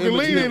bad boy Coke and image,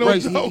 lean he ain't no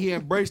embraced. joke. He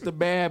embraced the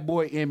bad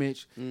boy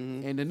image,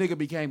 and the nigga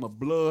became a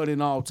blood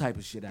and all type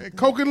of shit. After that.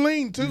 Coke and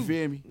lean too. You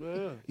feel me?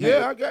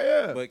 Yeah, I got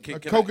yeah. But can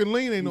Coke and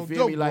lean ain't You no feel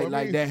joke. me? bro. I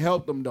Like mean, that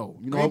helped them though.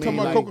 You know Ain't what I mean?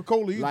 talking about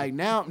Coca-Cola either. Like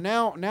now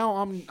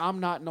I'm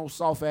not no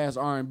soft ass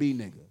R&B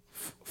nigga.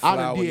 I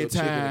done Flour, your did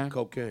chicken, time. and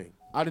cocaine.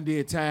 I done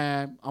did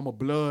time. I'm a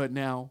blood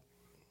now.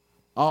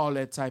 All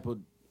that type of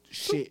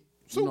shit.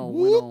 so went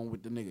whoop. on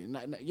with the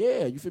nigga.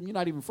 Yeah, you feel me? You're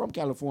not even from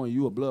California.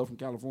 You a blood from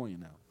California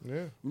now.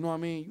 Yeah. You know what I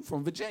mean? You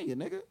from Virginia,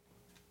 nigga.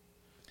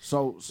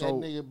 So that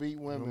nigga beat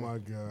Oh women. my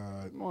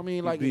God. you know what I mean?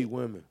 He Like beat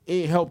women.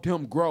 it helped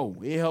him grow.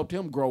 It helped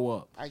him grow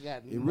up. I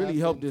got It really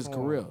helped nothing his for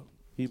career. him.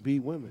 He beat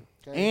women.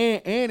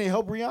 Okay? And it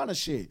helped Rihanna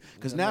shit.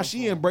 Because now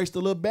she embraced the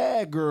little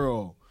bad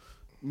girl.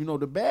 You know,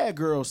 the bad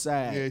girl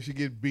side. Yeah, she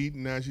get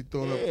beaten. Now she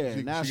throwing Yeah,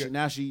 up.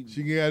 now she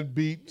She got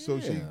beat, so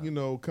she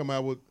Yeah. come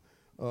out with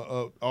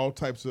all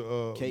types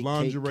of Cake-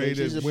 lingerie cake-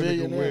 She's that a women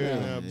can billionaire wear.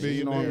 now. And Yeah,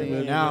 you know what I billionaire.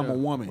 mean? Now I'm a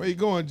woman. Where you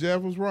going,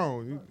 Jeff? What's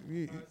wrong?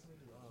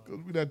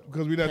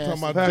 Because we not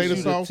talking about Pass Jada you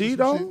sauce. the or some shit?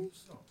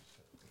 Tito's?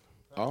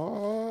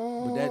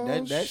 Oh,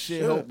 But that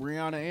shit helped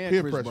Rihanna and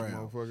Peer Chris pressure,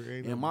 Brown. motherfucker.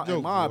 Ain't In no my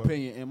joke, boy.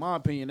 in my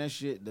opinion, that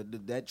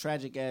shit, that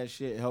tragic ass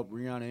shit helped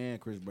Rihanna and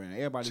Chris Brown.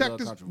 Everybody Check love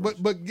this, controversy.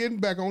 but getting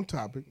back on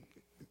topic,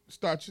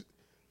 start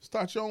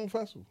your own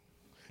festival.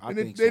 I And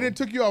think they so. didn't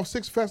took you off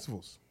 6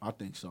 festivals. I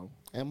think so.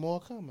 And more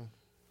coming.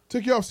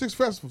 Took you off 6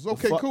 festivals.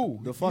 Okay, fu- cool.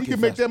 the He fucking can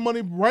make that festival.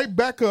 money right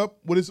back up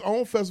with his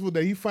own festival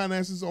that he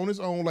finances on his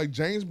own, like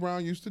James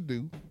Brown used to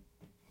do,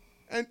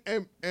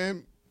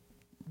 and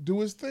do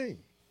his thing.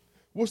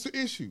 What's the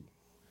issue?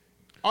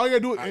 All you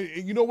gotta do,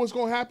 and you know what's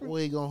gonna happen?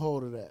 Where you gonna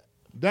hold it at?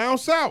 Down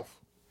south,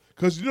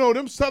 because you know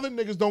them Southern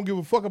niggas don't give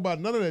a fuck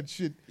about none of that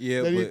shit.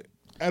 Yeah, that but-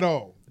 at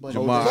all. But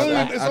Jamal, It's only,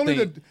 I- it's I only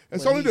think- the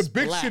it's but only the he's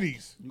big black.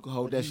 cities. You can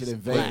hold that shit in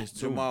black. Vegas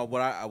too. Jamal,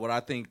 what I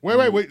think.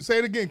 Wait. Say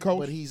it again, Coach.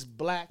 But he's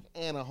black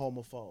and a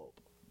homophobe.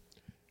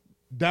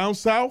 Down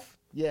south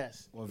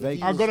Yes. Well, If Vegas-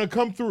 he are was- gonna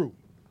come through.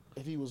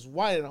 If he was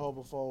white and a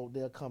homophobe,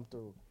 they'll come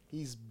through.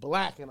 He's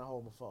black and a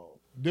homophobe.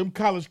 Them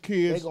college They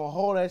kids, gonna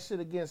hold that shit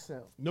against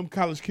him. them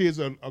college kids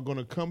are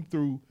gonna come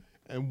through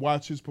and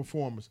watch his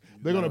performance.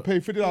 They're gonna pay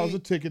 $50 a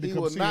ticket to He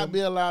come will see not him. be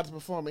allowed to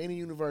perform at any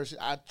university.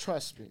 I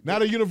trust me.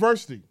 Not a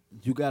university.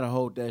 You gotta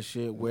hold that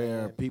shit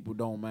where people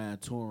don't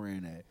mind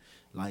touring at,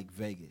 like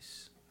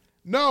Vegas.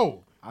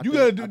 No, I you think-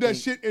 gotta do I that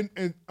think- shit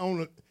in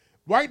on a,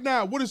 right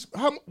now. Where does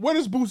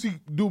Boosie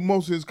do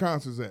most of his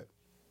concerts at?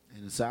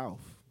 In the South.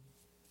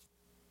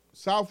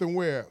 South and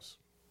where else?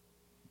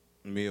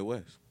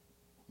 Midwest.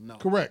 No.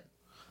 Correct.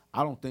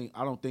 I don't think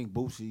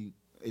Boosie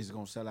is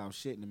gonna sell out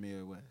shit in the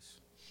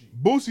Midwest.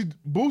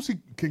 Boosie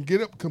can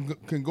get up,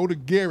 can go to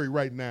Gary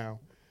right now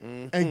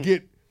and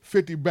get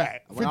 50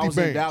 back, 50 When I was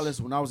in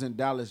bands.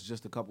 Dallas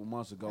just a couple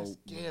months ago, That's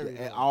scary, and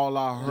though. all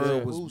I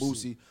heard was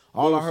Boosie.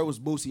 All I heard was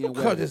Boosie and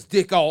Cut Webbie. his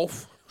dick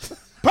off.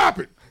 Pop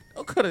it.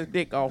 Don't cut his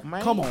dick off,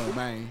 man. Come on,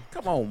 man.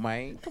 Come on,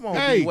 man. Come on,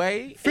 Hey,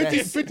 D-Wade. 50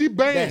 That's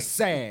bands.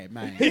 sad,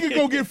 man. He can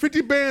go get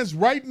 50 bands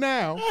right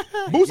now.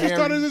 Boosie Gary.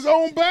 started his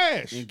own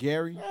bash. And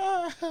Gary,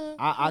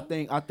 I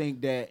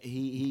think that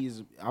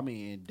he's. I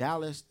mean, in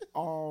Dallas,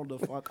 all the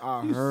fuck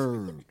I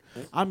heard.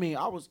 I mean,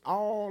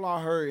 all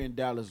I heard in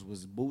Dallas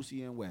was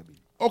Boosie and Webbie.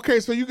 Okay,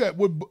 so you got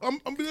Hey,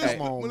 come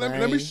on, let me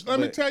man. let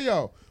me But- tell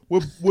y'all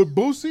with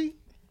Boosie,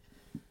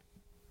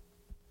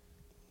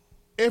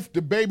 if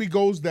the baby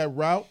goes that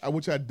route,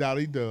 which I doubt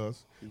he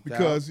does,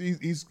 because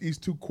he's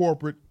too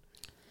corporate.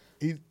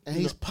 And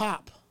he's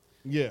pop.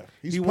 Yeah,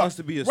 He wants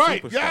to be a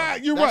right. superstar. Yeah,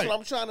 you're That's right. what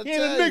I'm trying to he ain't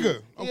tell a nigga.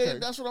 you. Okay, Yeah,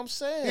 that's what I'm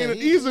saying.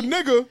 he's a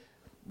nigga.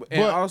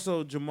 And But-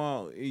 also,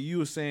 Jamal, you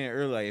were saying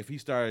earlier, like, if he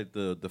started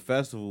the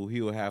festival, he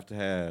would have to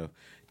have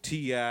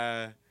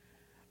T.I.,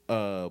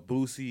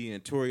 Boosie,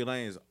 and Tory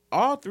Lanez.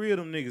 All three of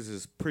them niggas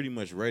is pretty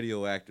much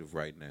radioactive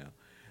right now.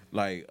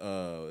 Like,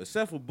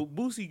 except for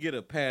Boosie get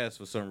a pass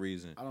for some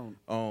reason. I don't-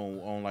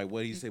 on like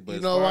what he said, but You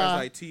as know far why? as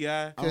like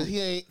T.I.,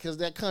 Cause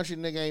that country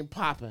nigga ain't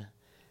popping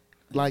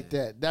like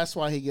that. That's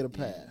why he get a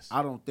pass.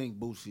 I don't think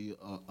Boosie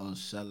a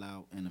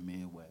sellout in the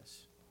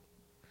Midwest.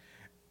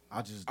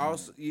 I just don't.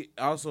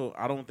 also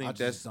I don't I think just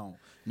that's don't.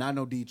 Not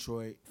no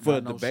Detroit. for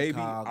not the no baby.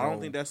 Chicago. I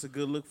don't think that's a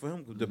good look for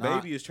him. The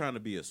Not- baby is trying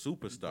to be a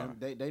superstar.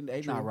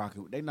 They not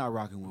rocking. They not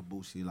rocking with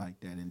Boosie like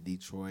that in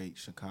Detroit,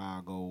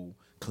 Chicago,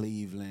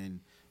 Cleveland,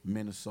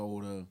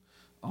 Minnesota.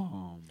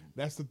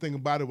 That's the thing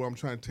about it. What I'm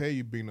trying to tell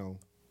you, Bino.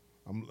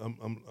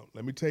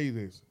 Let me tell you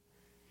this.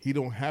 He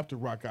don't have to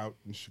rock out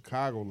in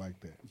Chicago like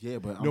that. Yeah,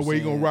 but You know where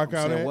he gonna rock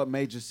out at? What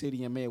major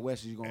city in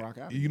Midwest is you gonna rock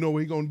out? You know what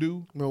he gonna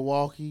do?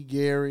 Milwaukee,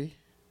 Gary.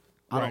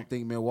 I Right. don't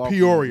think Milwaukee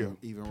Peoria.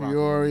 even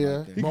Peoria.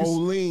 rock with He him like can-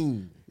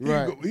 Moline. He can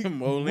Right. go- he-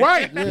 Moline.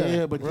 right. that.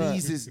 Yeah, but Right.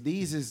 these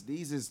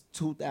is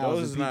 2,000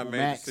 Those is people not major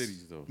max.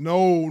 cities though.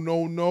 No,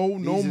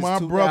 These is my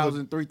 2,000,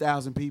 brother.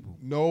 3,000 people.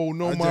 No,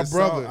 I my just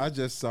brother. I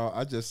just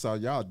saw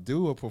y'all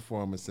do a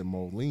performance in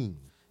Moline.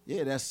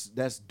 Yeah,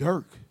 that's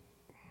Dirk.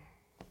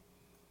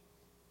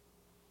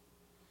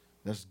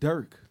 That's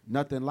Dirk.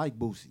 Nothing like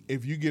Boosie.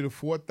 If you get a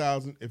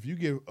 4,000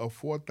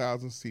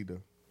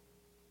 seater,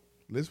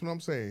 listen what I'm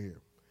saying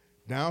here.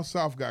 Down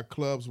south got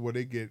clubs where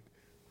they get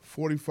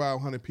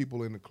 4,500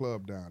 people in the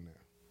club down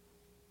there.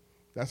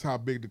 That's how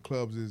big the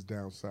clubs is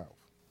down south.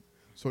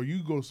 So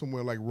you go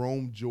somewhere like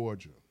Rome,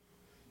 Georgia.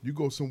 You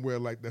go somewhere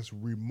like that's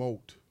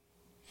remote,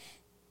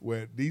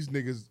 where these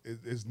niggas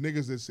is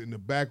niggas that's in the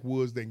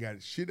backwoods. They ain't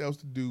got shit else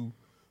to do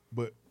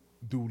but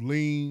do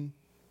lean,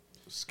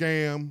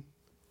 scam,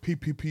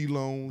 PPP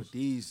loans.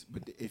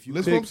 But if you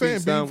Listen what I'm Big saying,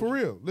 feet being sound- for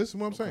real.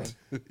 Listen what I'm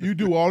saying. You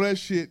do all that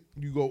shit.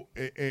 You go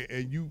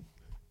and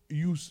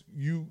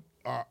you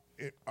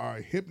are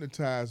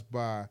hypnotized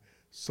by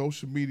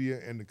social media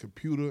and the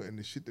computer and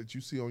the shit that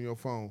you see on your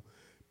phone.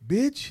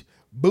 Bitch,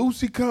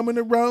 Boosie coming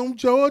to Rome,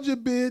 Georgia,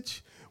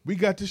 bitch. We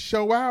got to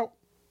show out.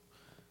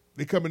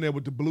 They coming there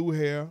with the blue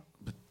hair.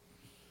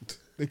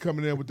 They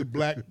coming there with the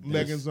black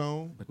leggings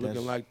on. But Looking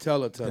that's, like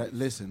Teletubbies.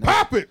 listen,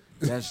 Pop it!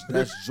 that's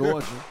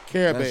Georgia.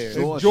 Care That's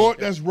Bears.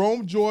 Georgia. That's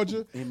Rome,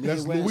 Georgia. In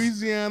That's Midwest.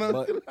 Louisiana,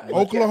 But-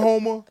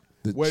 Oklahoma.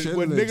 The Where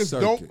chitlin niggas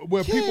circuit. don't,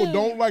 where people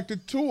don't like to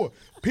tour.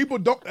 People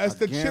don't. That's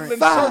the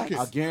chitlin I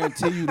circuit.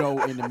 guarantee you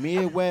though, in the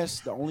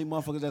Midwest, the only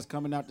motherfuckers that's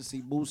coming out to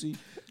see Boosie,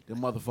 them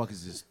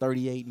motherfuckers is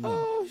 38 and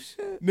up.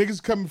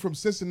 Niggas coming from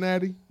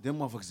Cincinnati. Them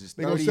motherfuckers is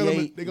They gonna sell 'em in-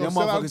 38. they gonna Them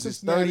sell out in motherfuckers is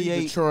Cincinnati, 38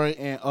 Detroit.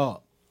 and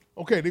up.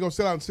 Okay, they gonna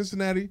sell out in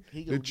Cincinnati,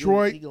 He gonna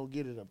Detroit, he gonna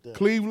get it up there.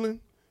 Cleveland.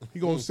 He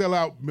gonna sell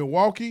out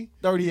Milwaukee. He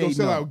 38 gonna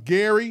sell and out up.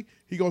 Gary.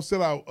 He gonna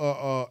sell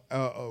out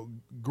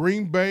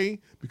Green Bay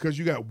because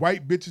you got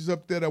white bitches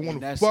up there that want to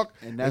that's- fuck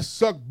and and that's-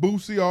 suck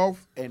Boosie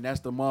off. And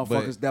that's the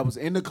motherfuckers that was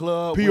in the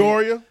club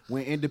Peoria.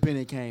 when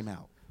Independent came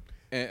out.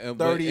 And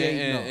 38 and,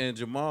 and up. and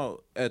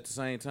Jamal at the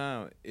same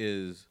time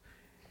is,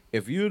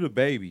 if you're the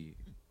baby,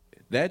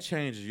 that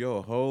changes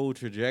your whole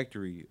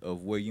trajectory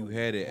of where you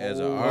headed as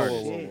an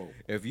artist.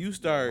 If you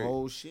start,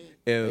 Oh shit.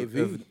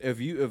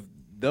 if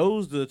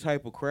those the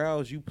type of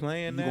crowds you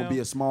playing You now, gonna be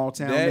a small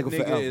town that nigga nigga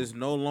forever. is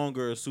no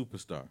longer a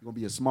superstar. You gonna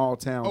be a small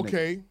town nigga.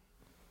 Okay,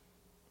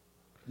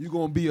 You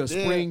gonna be a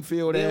Then-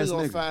 Springfield then ass we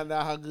gonna nigga. find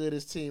out how good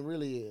his team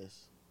really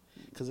is.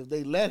 Because if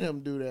they let him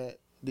do that,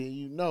 then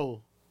you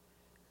know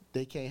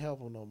they can't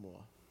help him no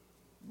more.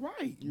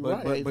 Right. You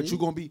but, right, but AV. you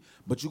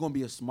gonna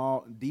be a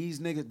small. These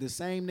niggas, the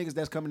same niggas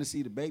that's coming to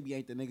see the baby,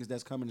 ain't the niggas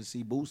that's coming to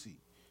see Boosie.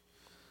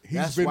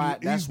 he's been why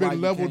you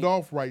leveled can't-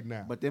 off right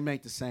now. But them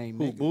ain't the same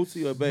Who, niggas.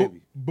 Boosie or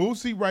Baby?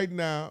 Boosie right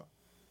now.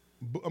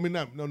 I mean,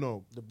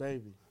 no. The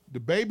baby. The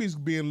baby's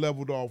being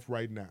leveled off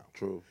right now.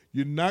 True.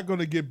 You're not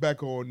gonna get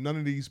back on none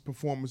of these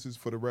performances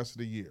for the rest of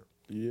the year.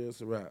 Yeah,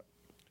 it's a wrap.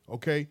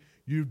 Okay,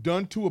 you've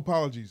done 2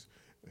 apologies.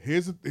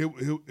 This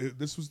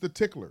was the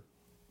tickler.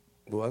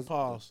 Well, that's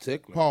Pause.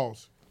 Tickler.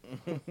 Pause.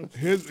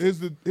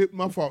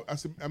 My fault.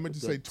 I meant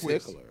to say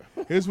twist.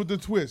 tickler. Here's what the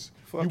twist.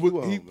 Fuck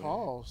you on, man.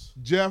 Pause.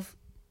 Jeff,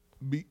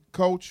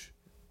 Coach,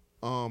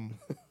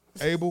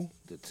 Abel,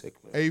 The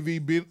Tickler. AV,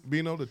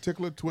 Bino, the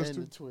tickler, And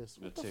twister. the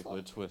twist. The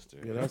tickler twister.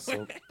 Yeah, that's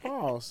so.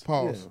 Pause.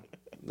 Pause.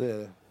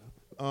 Yeah.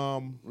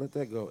 Let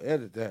that go.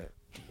 Edit that.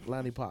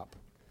 Lonnie Pop.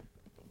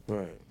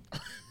 Right.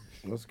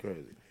 That's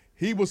crazy.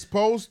 He was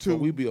supposed So to.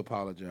 we be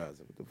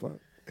apologizing. What the fuck?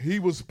 He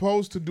was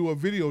supposed to do a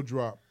video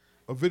drop,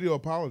 a video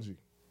apology.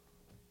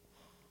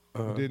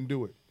 Didn't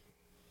do it.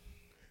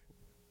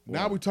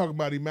 Now we talking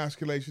about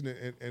emasculation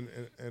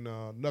and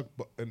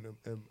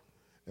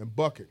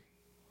bucket.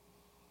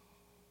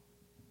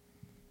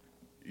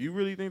 You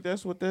really think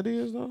that's what that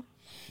is, though?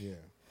 Yeah.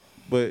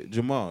 But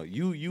Jamal,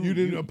 you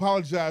You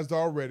apologized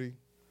already.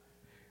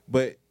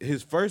 But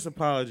his first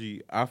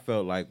apology, I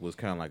felt like was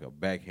kind of like a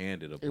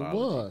backhanded It apology.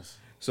 was.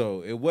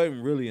 So it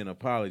wasn't really an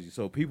apology.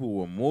 So people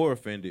were more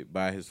offended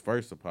by his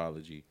first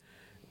apology.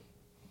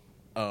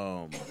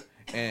 And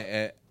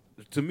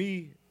to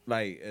me,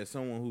 like as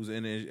someone who's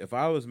in it, if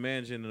I was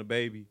managing the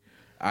baby,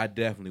 I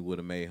definitely would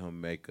have made him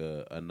make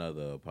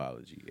another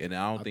apology. And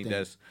I don't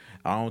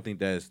think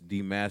that's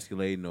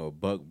demasculating or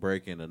buck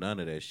breaking or none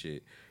of that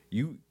shit.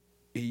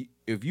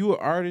 If you an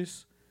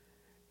artist,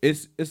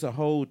 it's a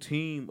whole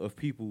team of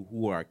people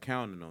who are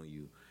counting on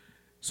you.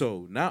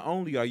 So not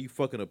only are you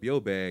fucking up your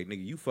bag,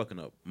 nigga, you fucking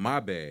up my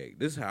bag.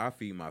 This is how I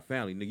feed my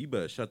family, nigga. You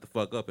better shut the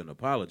fuck up and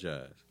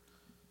apologize.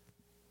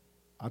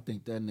 I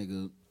think that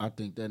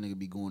nigga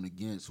be going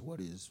against what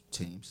his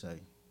team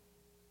say.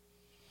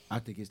 I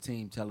think his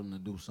team tell him to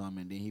do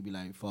something, and then he be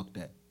like, "Fuck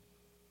that,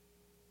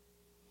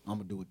 I'm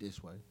gonna do it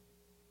this way."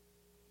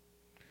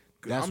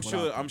 That's I'm what I sure.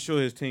 think. I'm sure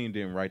his team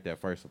didn't write that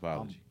first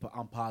apology.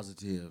 I'm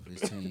positive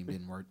his team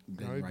didn't No,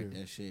 he write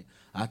did. that shit.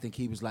 I think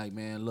he was like,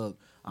 "Man, look,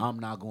 I'm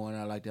not going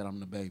out like that. I'm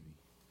the baby.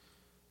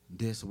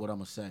 This is what I'm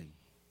gonna say."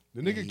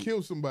 The nigga he-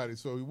 killed somebody,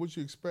 so what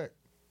you expect?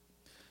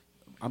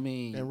 I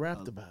mean, And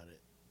rapped about it.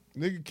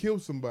 Nigga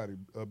killed somebody,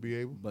 be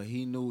able. but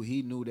he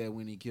knew that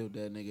when he killed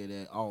that nigga,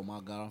 that oh my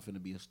god, I'm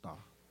finna be a star.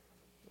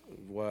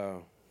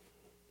 Wow.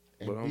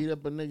 And But I'm- beat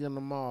up a nigga in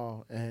the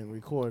mall and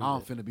recorded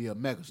I'm it. finna be a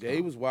mega star. Yeah,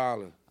 he was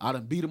wilding. I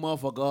done beat a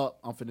motherfucker up.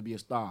 I'm finna be a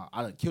star.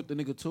 I done killed the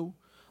nigga too.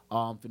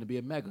 I'm finna be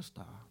a mega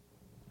star.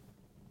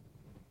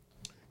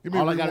 Give me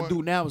All a I gotta rewind.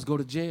 do now is go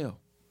to jail.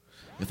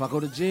 If I go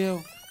to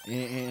jail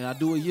and I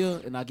do a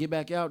year and I get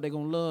back out, they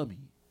gonna love me.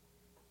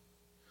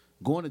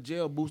 Going to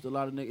jail boosts a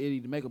lot of niggas. It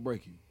either make or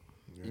break you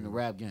in the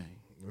rap game.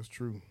 That's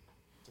true.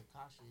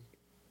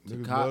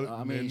 Niggas, Taka-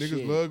 love, I mean, niggas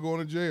shit. love going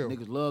to jail.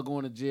 Niggas love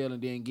going to jail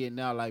and then getting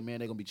out like, man,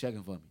 they gonna be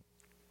checking for me.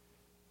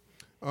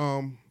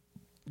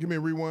 Give me a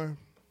rewind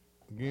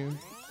again.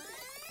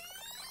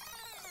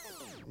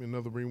 Give me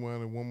another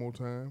rewind and one more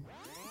time.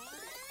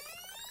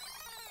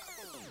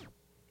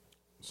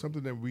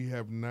 Something that we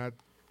have not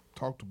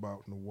talked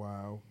about in a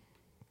while.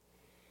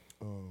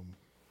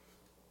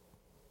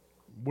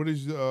 What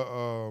is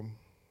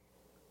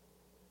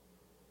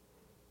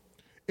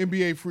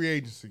NBA free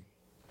agency?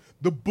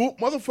 The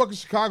motherfucking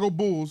Chicago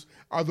Bulls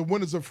are the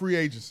winners of free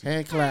agency.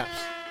 Hand claps.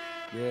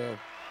 Yeah,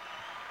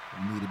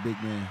 We need a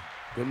big man.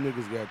 them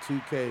niggas got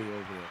 2K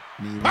over there.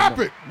 Need Pop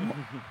one it.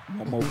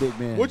 One more big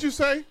man. What'd you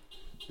say?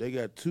 They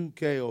got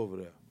 2K over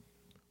there.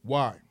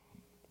 Why?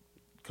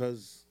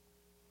 Because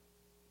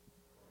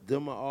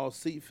them are all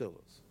seat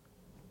fillers.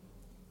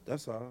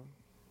 That's all.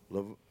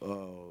 gonna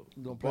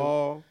play-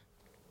 Ball.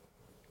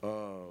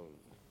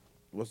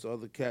 What's the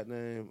other cat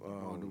name?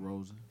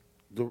 DeRozan.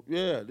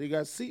 Yeah, they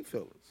got seat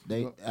fillers.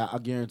 I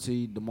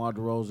guarantee DeMar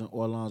DeRozan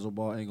or Alonzo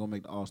Ball ain't gonna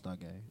make the All-Star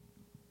game.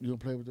 You gonna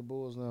play with the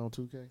Bulls now on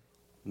 2K?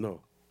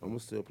 No, I'm gonna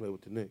still play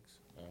with the Knicks.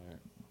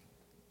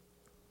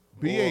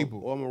 Be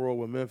able. Or I'm gonna roll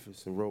with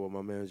Memphis and roll with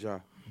my man Ja.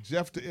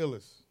 Jeff the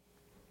Illis,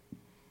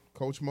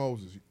 Coach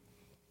Moses,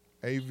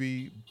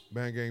 AV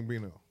Bang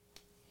Bino.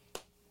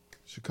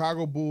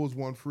 Chicago Bulls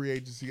won free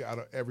agency out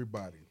of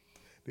everybody.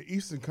 The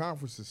Eastern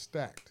Conference is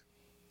stacked.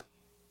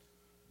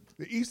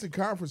 The Eastern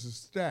Conference is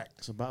stacked.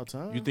 It's about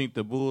time. You think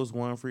the Bulls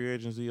won free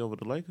agency over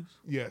the Lakers?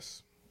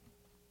 Yes.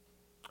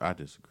 I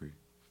disagree.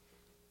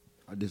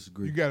 I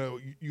disagree. You got a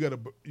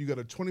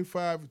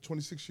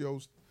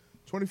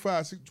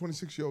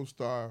 26-year-old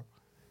star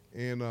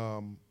and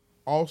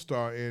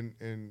all-star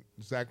in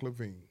Zach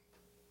LaVine.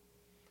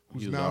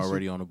 He was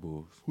already on the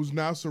Bulls. Who's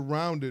now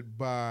surrounded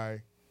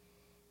by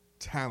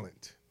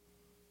talent.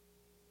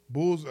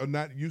 Bulls are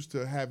not used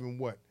to having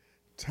what?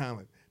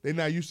 Talent. They're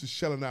not used to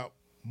shelling out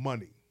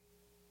money.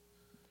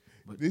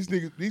 But these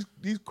niggas,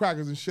 these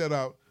crackers and shut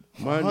out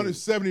Money.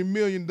 $170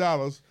 million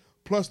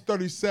plus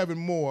 37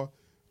 more,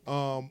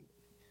 $200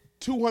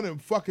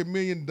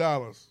 million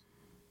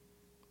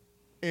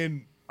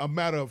in a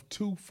matter of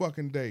 2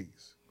 fucking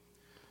days.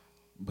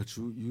 But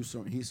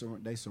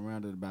they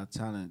surrounded by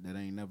talent that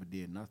ain't never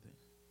did nothing.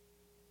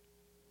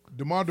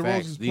 DeMar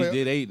Facts. DeRozan's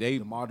player.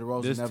 DeMar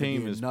DeRozan This never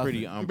team did is nothing. pretty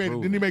Didn't he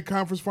unproven. make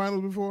conference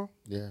finals before?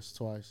 Yes,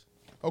 twice.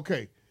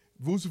 Okay.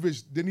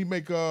 Vucevic, didn't he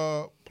make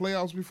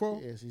playoffs before?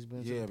 Yes, he's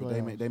been to Yeah, the but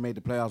playoffs. they made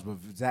the playoffs. But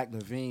Zach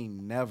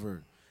LaVine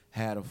never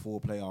had a full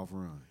playoff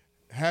run.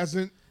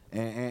 Hasn't.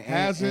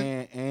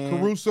 And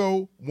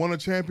Caruso won a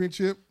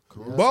championship.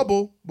 Caruso.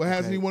 Bubble, but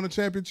hasn't Okay. he won a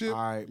championship?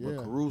 All right, Yeah.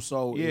 but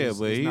Caruso Yeah, is,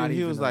 but is not he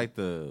even was a- like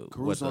the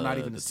Caruso not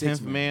even the the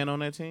sixth 10th man. man on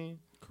that team.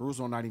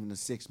 Caruso not even the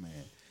sixth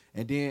man.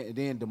 And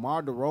then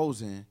DeMar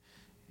DeRozan,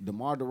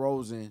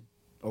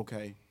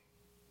 okay.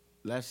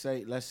 Let's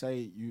say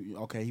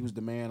he was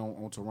the man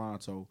on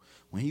Toronto.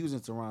 When he was in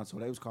Toronto,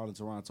 they was calling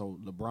Toronto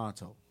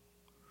LeBronto.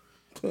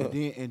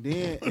 and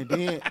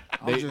then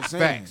I'm just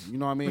saying, facts. you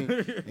know what I mean?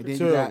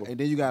 Terrible. And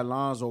then you got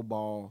Lonzo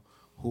Ball,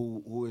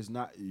 who is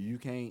not, you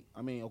can't,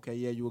 I mean, okay,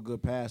 yeah, you a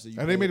good passer.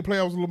 And they made the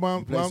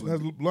playoffs. plays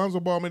Has Lonzo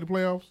Ball made the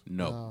playoffs?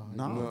 No.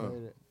 No. he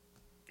played it.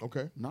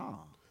 Okay. Nah.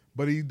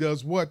 But he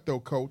does what,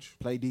 though, Coach?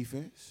 Play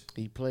defense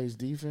He plays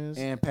defense.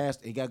 and pass.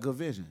 He got good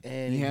vision.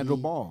 And he handled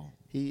he- ball.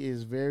 He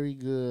is very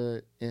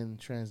good in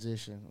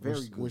transition,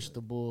 Very which good.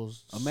 the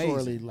Bulls Amazing.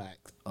 sorely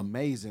lacked.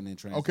 Amazing in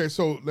transition. Okay,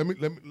 so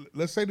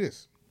let's say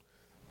this.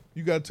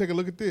 You got to take a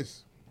look at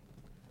this.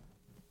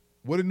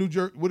 What did New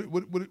Jersey?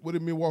 What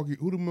did Milwaukee?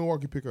 Who did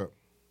Milwaukee pick up?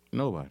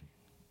 Nobody.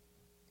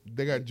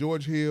 They got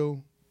George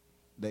Hill.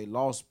 They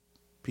lost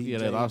PJ. Yeah,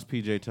 they lost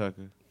PJ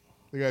Tucker.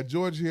 They got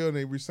George Hill, and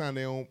they re-signed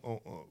their own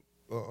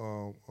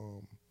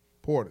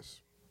Portis.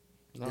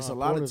 It's a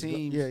lot of Porter's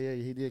teams. Yeah,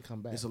 he did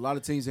come back. It's a lot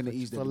of teams in the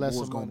East that For the lesser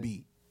Bulls gonna money.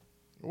 beat.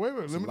 Wait a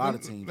minute. It's Let a me, lot let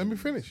of me- teams let me in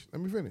the finish.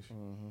 Let me finish.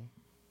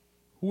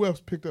 Who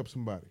else picked up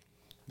somebody?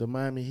 The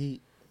Miami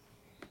Heat.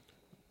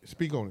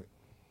 Speak on it.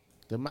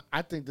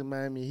 I think the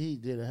Miami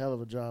Heat did a hell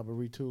of a job of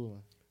retooling.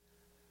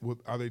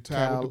 Are they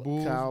tied with the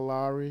Bulls? Kyle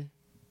Lowry.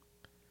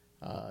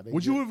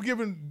 Would you have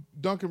given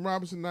Duncan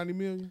Robinson $90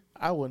 million?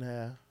 I wouldn't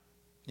have.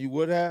 You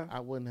would have? I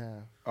wouldn't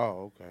have.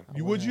 Oh,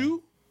 okay. Would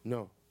you?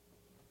 No.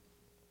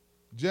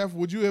 Jeff,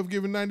 would you have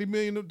given $90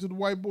 million to the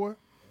white boy?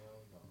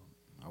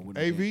 I wouldn't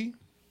have been. AV?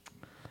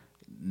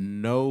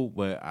 No,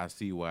 but I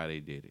see why they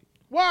did it.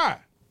 Why?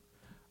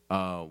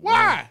 Why?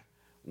 Why?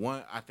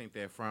 One, I think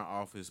that front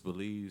office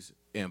believes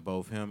in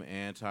both him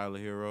and Tyler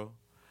Hero.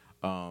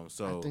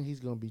 So I think he's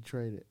gonna be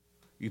traded.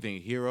 you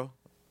think Hero?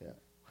 Yeah.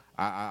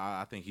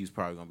 I think he's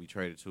probably gonna be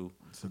traded too.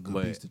 It's a good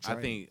But piece to I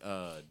trade. think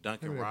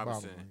Duncan Give me that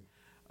Robinson.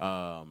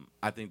 bottle,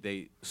 I think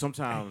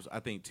I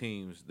think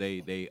teams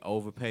they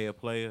overpay a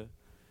player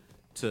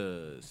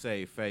to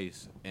save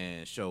face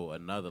and show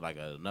another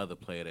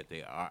player that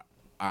they are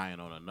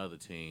eyeing on another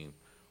team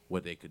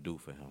what they could do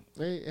for him.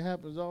 It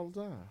happens all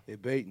the time. They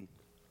baiting.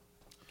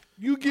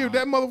 You give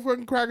that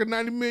motherfucking cracker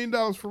 $90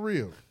 million for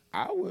real.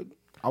 I would.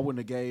 I wouldn't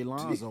have gave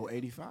Lonzo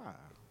 85.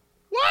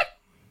 What?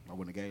 I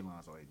wouldn't have gave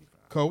Lonzo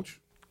 85. Coach,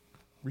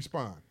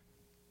 respond.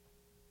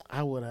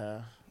 I would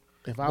have.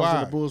 If I was Why?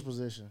 in the Bulls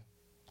position.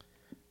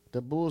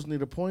 The Bulls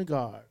need a point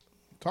guard.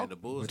 Talk, And the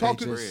Bulls talk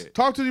need to bread.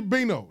 talk to the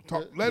Bino.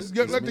 Let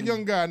the me.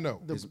 young guy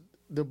know.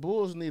 The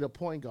Bulls need a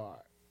point guard.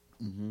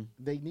 Mm-hmm.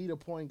 They need a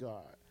point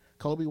guard.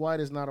 Kobe White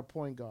is not a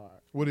point guard.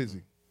 What is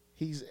he?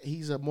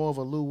 He's a more of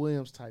a Lou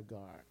Williams type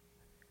guard.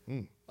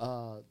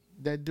 Mm.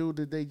 That dude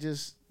that they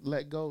just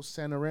let go,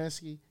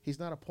 Satoransky, he's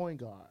not a point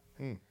guard.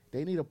 Mm.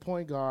 They need a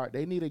point guard.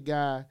 They need a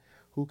guy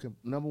who can,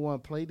 number one,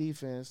 play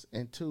defense,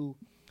 and two,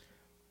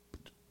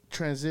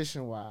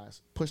 transition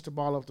wise, push the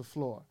ball up the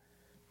floor,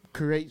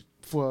 create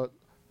for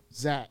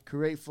Zach,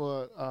 create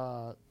for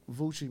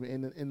Vucci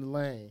in the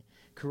lane,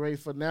 create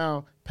for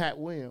now Pat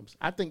Williams.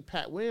 I think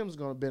Pat Williams is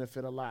going to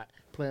benefit a lot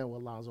playing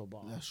with Lonzo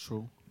Ball. That's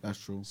true. That's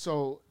true.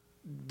 So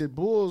the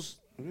Bulls,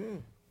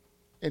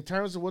 in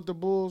terms of what the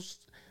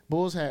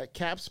Bulls had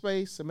cap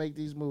space to make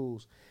these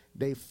moves.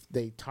 They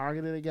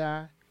targeted a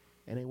guy,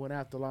 and they went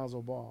after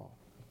Lonzo Ball.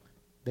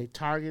 They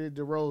targeted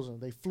DeRozan.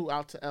 They flew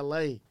out to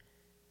L.A.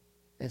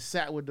 and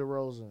sat with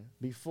DeRozan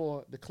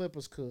before the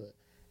Clippers could,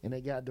 and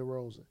they got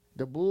DeRozan.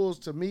 The Bulls,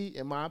 to me,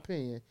 in my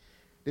opinion,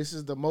 this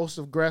is the most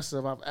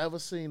aggressive I've ever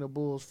seen the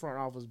Bulls front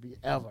office be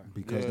ever.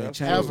 Because they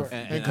changed. Ever.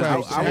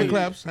 Hand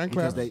claps.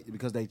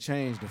 Because they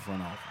changed the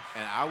front office.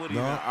 And I would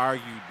even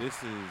argue this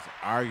is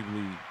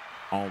arguably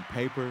on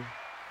paper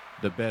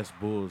the best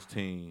Bulls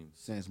team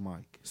Since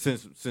Mike.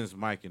 since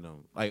Mike and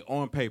them. Like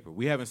on paper,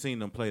 we haven't seen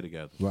them play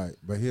together. Right,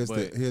 but here's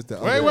the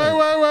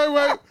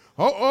Wait.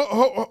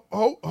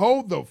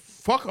 Hold the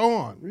fuck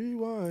on.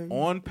 Rewind.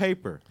 On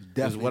paper, is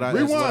Definitely. what I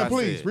that's what I Rewind,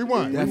 please. said.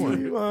 Rewind.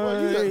 Definitely.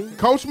 Rewind.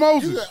 Coach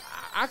Moses.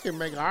 I can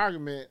make an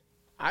argument.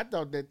 I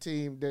thought that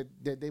team that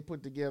they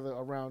put together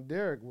around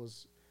Derek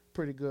was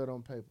pretty good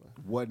on paper.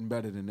 Wasn't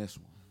better than this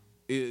one.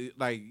 If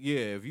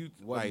you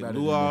Wasn't like better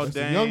Luol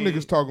than Deng, Young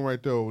niggas talking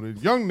right there over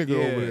there. Young nigga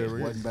over there.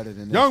 Right? Wasn't better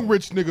than this Young one.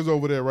 rich niggas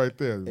over there right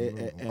there.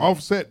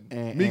 Offset,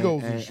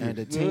 Migos and shit. And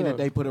the team that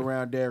they put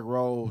around Derrick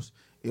Rose,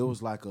 it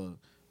was like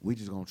we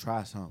just gonna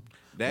try something.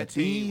 that But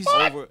team these-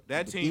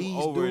 team these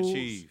overachieved.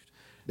 dudes,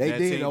 they That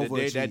did team,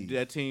 overachieve.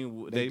 That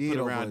team They they did put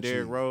around overachieve.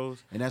 Derrick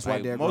Rose, And that's why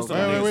like, Derrick most Rose- of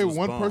them Wait, niggas was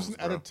one bums, person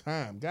at bro. a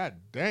time. God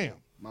damn.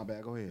 My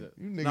bad. Go ahead.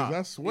 You niggas, Nah,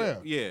 I swear.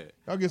 Yeah.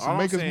 Y'all get All some I'm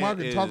Makers saying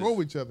Market talk is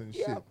over each other and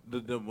shit.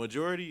 The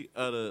majority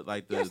of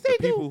the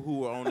people who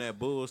were on that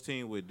Bulls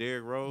team with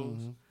Derrick Rose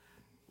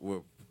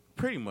were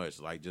pretty much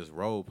like just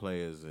role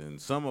players,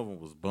 and some of them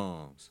was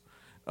bums.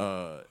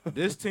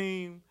 This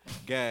team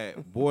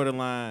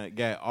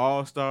got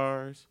all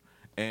stars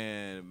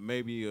and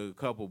maybe a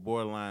couple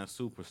borderline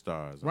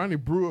superstars. Ronnie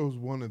Brewer was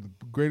one of the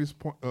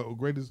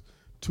greatest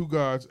two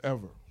guards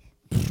ever.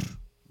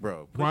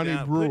 Bro, Ronnie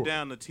Brewer. put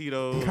down the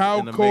Tito's Kyle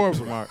and the Korver.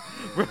 Makers Mark.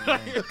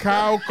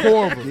 Kyle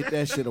Korver. Get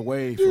that shit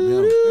away from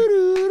him.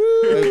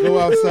 Let's go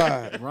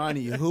outside.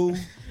 Ronnie who?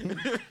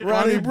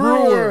 Ronnie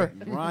Brewer.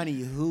 Ronnie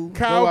who?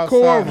 Kyle outside.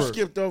 You Korver.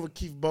 skipped over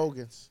Keith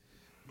Bogans.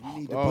 You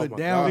need to Oh put my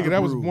down. God. Nigga,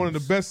 that was Bruce. one of the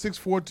best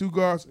 6'4" two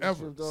guards ever.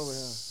 Skipped over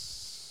him.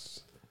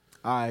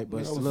 All right,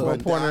 but That was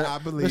look, I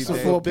believe Mr.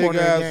 that. Four Big pointer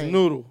ass game.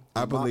 noodle.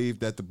 I believe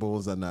that the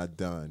Bulls are not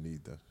done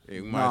either.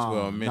 You might as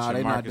well mention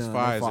they not Marcus done.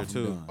 They far Pfizer from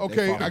too. done. They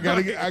Okay, far from I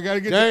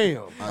gotta get.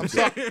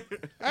 Damn.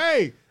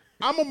 Hey,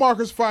 I'm a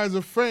Marcus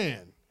Pfizer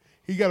fan.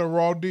 He got a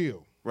raw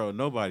deal. Bro,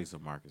 nobody's a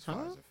Marcus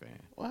Pfizer fan.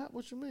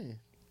 What you mean?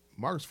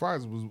 Marcus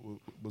Pfizer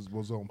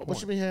was on point.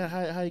 What you mean?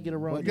 How you get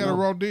around? He got a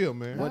raw deal,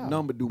 man. what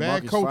number do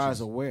Bad Marcus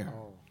coaches. Pfizer wear?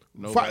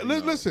 Nobody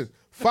knows. Listen,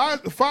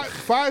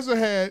 Pfizer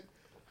had.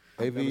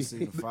 Never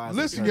seen a Pfizer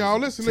Listen, jersey. y'all.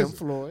 Listen. Tim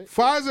Floyd.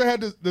 Pfizer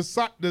had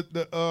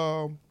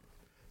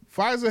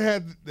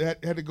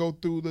Pfizer had to go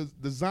through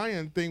the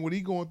Zion thing. What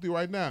he going through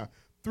right now?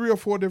 3 or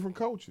 4 different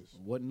coaches.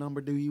 What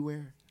number do you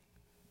wear?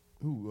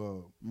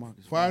 Who?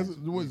 Marcus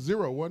Pfizer was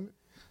 0, wasn't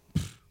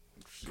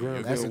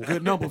it? That's a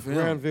good number for him.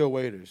 Granville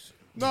Waiters.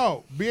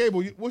 No, be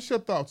able. What's your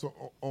thoughts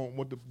on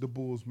what the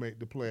Bulls make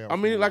the playoffs? I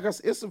mean, like I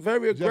said, it's a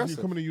very Jeff, you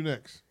aggressive. coming to you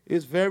next.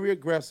 It's very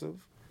aggressive.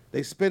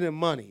 They spending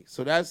money,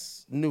 so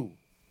that's new.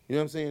 You know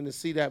what I'm saying? To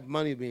see that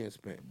money being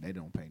spent, They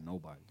don't pay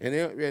nobody. and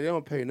they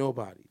don't pay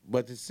nobody.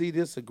 But to see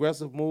this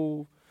aggressive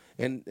move,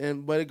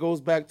 but it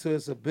goes back to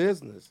it's a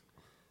business.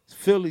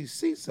 Fill these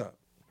seats up.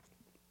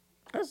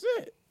 That's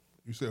it.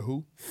 You said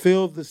who?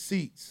 Fill the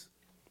seats.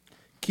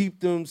 Keep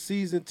them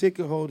season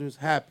ticket holders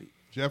happy.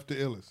 Jeff the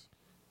illest.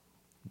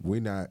 We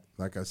not,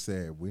 like I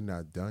said, we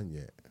not done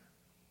yet.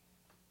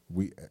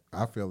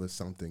 I feel it's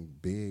something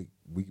big.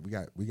 We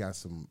got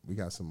some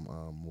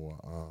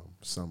more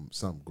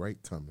some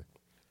great coming.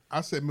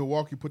 I said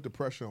Milwaukee put the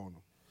pressure on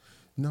them.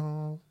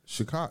 No,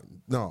 Chicago.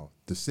 No,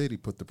 the city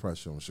put the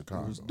pressure on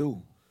Chicago. It was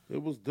due.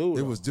 It was due.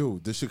 It was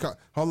due. The Chicago.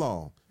 Hold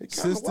on. It kinda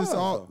Since this was,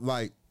 all though.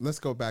 like, let's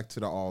go back to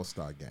the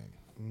All-Star game.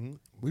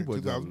 We In were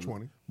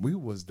 2020. We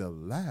was the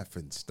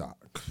laughing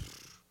stock.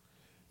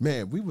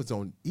 Man, we was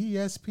on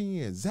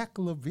ESPN. Zach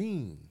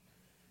LaVine.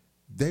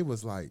 They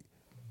was like,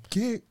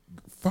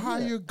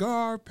 fire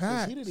guard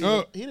 'Cause Pax. He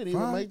didn't even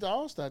fire- make the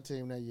All-Star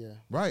team that year.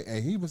 Right,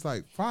 and he was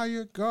like,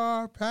 fire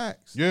guard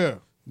Pax. Yeah.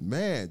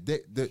 Man,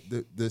 the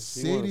He wanna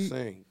city,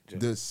 sing, Jeff.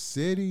 the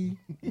city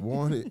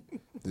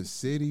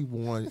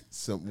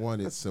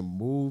wanted some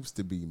moves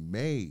to be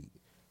made,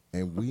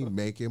 and we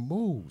making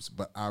moves.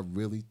 But I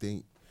really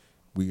think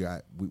we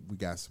got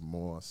some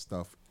more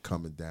stuff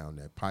coming down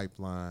that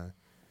pipeline.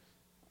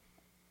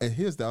 And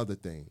here's the other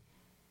thing,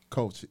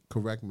 Coach.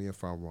 Correct me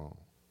if I'm wrong.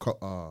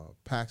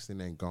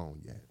 Paxton ain't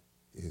gone yet,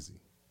 is he?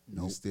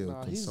 Nope. He's still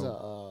No, he's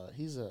consultant.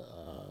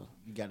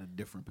 You got a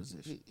different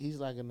position. he's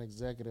like an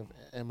executive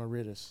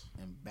emeritus.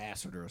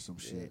 Ambassador or some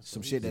shit. Yeah,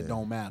 some so shit that Yeah.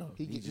 don't matter.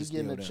 He just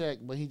getting a still there. check,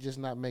 but he just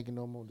not making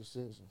no more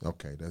decisions.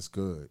 Okay, that's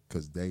good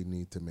because they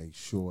need to make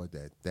sure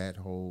that that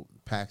whole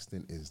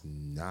Paxton is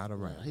not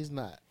around. He's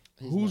not.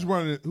 He's Who's not.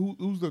 running?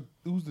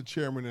 Who's the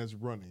chairman that's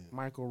running?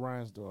 Michael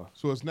Reinsdorf.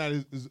 So it's not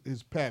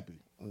his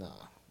pappy. Nah.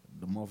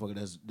 The motherfucker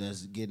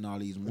that's getting all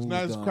these moves It's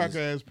not his done. cracker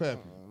is- ass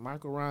pappy.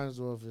 Michael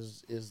Reinsdorf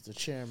is the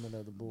chairman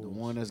of the board. the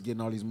one that's getting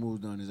all these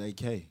moves done is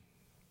AK.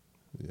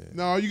 Yeah.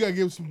 No, you gotta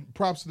give some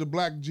props to the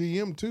black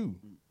GM too.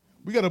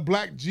 We got a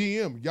black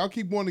GM. Y'all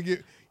keep wanting to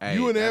get Hey,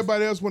 you and that's-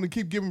 everybody else want to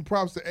keep giving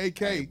props to AK.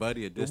 Hey,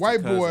 buddy, a the distant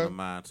white cousin boy, of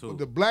mine, too.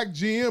 the black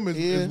GM is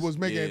Is? what's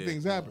making Yeah.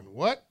 things happen.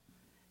 What?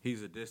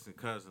 He's a distant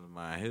cousin of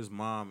mine. His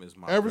mom is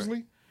my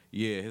Eversley?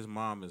 Yeah, his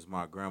mom is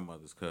my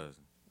grandmother's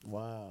cousin.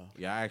 Wow.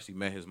 Yeah, I actually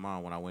met his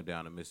mom when I went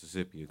down to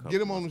Mississippi a couple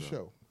Get him on the months ago.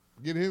 show.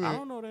 Get him. I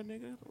don't know that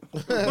nigga.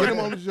 Get him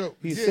on the show.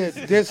 He Get-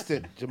 said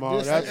distant,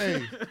 Jamal. That's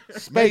Hey,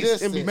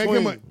 space in distant.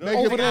 between. make him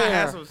Over a,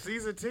 there.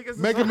 season tickets.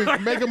 make him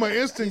an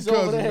instant He's over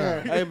cousin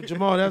there. now. Hey,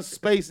 Jamal, that's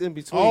space in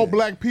between. All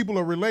black people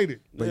are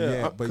related. But yeah,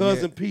 yeah, but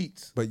cousin yeah,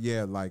 Pete's. But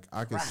yeah, like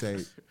I can say,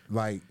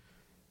 like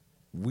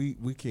we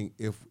can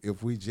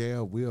if we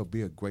jail, we'll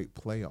be a great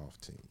playoff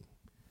team.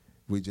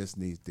 We just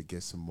need to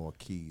get some more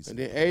keys. And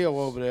then Ayo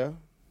over there.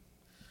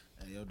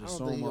 Hey, yo, I don't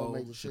think he gonna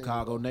make DeSomo, the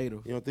Chicago team.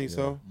 native, You don't think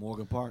so?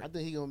 Morgan Park. I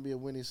think he gonna be a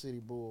Windy City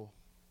Bull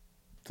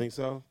Think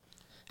so?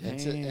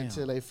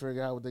 until they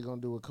figure out what they're gonna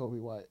do with Kobe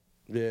White.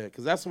 Yeah,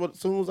 because that's what. As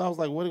soon as I was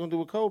like, what are they gonna do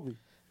with Kobe?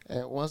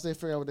 And once they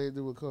figure out what they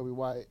do with Kobe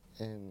White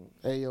and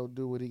Ayo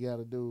do what he got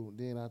to do,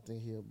 then I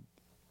think he'll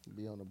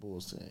be on the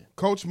Bulls team.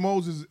 Coach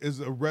Moses is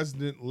a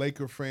resident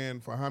Laker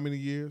fan for how many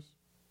years?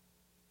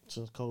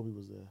 Since Kobe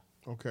was there.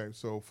 Okay,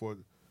 so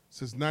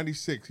since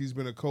 '96, he's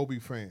been a Kobe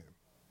fan.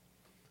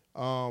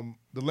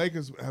 The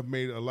Lakers have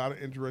made a lot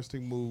of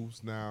interesting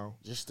moves now.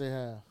 Just they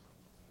have.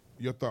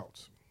 Your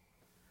thoughts?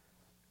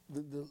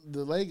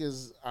 The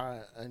Lakers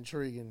are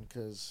intriguing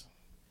because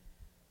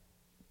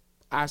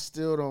I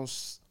still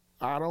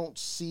don't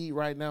see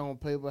right now on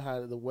paper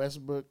how the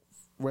Westbrook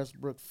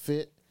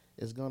fit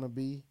is gonna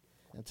be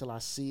until I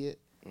see it.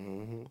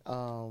 And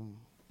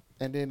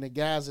then the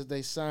guys that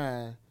they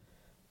sign,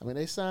 I mean,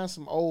 they signed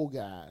some old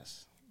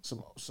guys,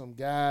 some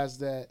guys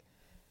that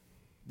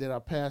are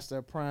past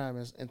their prime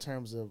in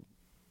terms of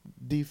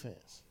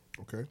defense.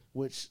 Okay.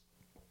 Which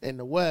in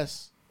the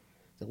West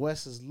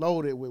is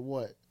loaded with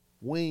what?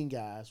 Wing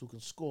guys who can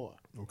score.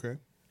 Okay.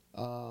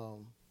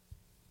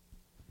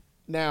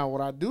 Now,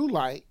 what I do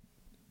like,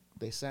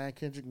 they signed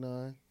Kendrick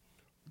Nunn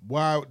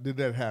Why did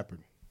that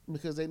happen?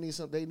 because they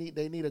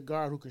need a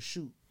guard who can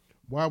shoot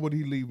Why would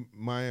he leave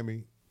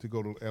Miami to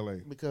go to L.A.?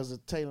 because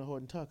of Taylor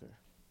Horton Tucker.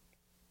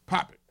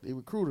 Pop it. They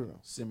recruited him.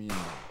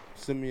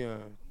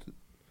 Simeon.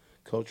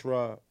 Coach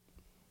Rob.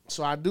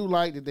 So I do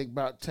like that they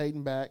brought Taylor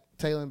back.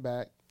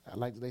 I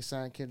like that they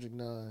signed Kendrick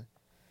Nunn.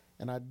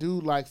 And I do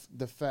like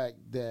the fact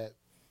that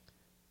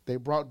they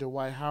brought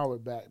Dwight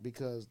Howard back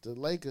because the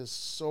Lakers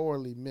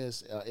sorely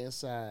miss an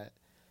inside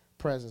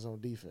presence on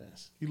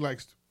defense. He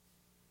likes.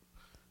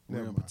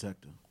 Never Rim mind.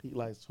 protector. He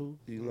likes who?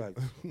 He like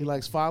He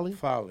likes Folly?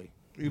 Folly.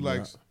 He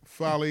likes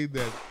Folly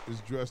that is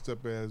dressed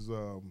up as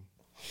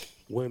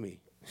Wimmy.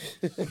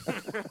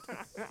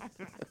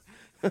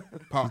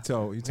 Pop.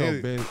 He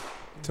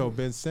told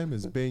Ben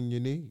Simmons, bend your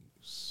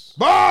knees.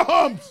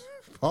 Bombs.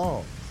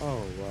 Paul.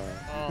 Oh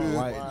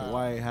wow.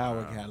 Dwight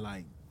Howard got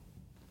like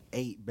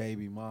 8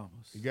 baby mamas,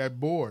 He got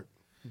bored.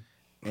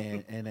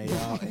 and they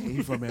all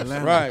he from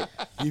Atlanta. Right.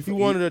 He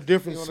wanted a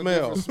different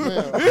smell.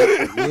 Yeah.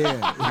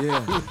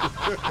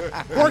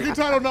 Working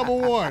title number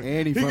one.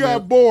 And he from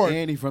got bored.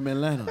 And he from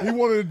Atlanta. He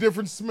wanted a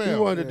different smell. He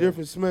wanted a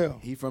different smell.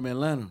 He from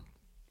Atlanta,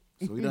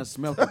 so he done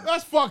smelled it.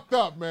 That's fucked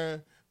up,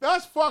 man.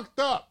 That's fucked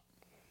up.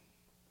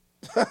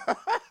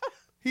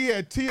 He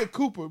had Tia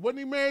Cooper. Wasn't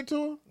he married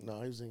to her?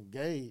 No, he was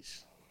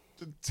engaged.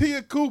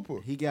 Tia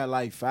Cooper. He got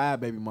like 5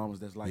 baby mamas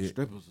that's like Yeah.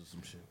 strippers or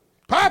some shit.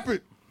 Pop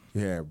it.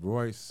 Yeah,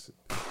 Royce.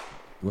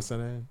 What's her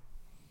name?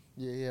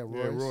 Yeah, Royce.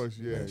 Yeah, Royce.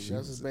 Yeah. Yeah, she That's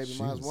was his a- baby she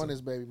mom. was One of a-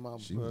 his baby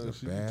mamas. She was a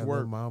she bad twerk.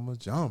 little mama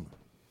Jama.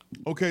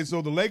 Okay,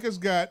 so the Lakers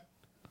got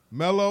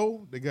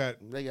Melo. They got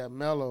They got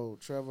Melo,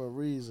 Trevor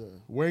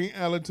Ariza, Wayne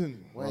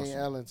Ellington, Wayne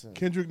Ellington,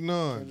 Kendrick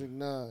Nunn. Kendrick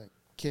Nunn,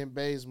 Ken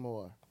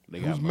Bazemore. They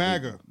Who's got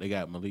MAGA? They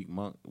got Malik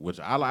Monk, which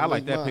I like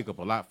Malik that Monk. pickup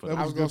a lot for That them.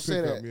 I was was a gonna good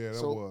say pickup. that. Yeah, that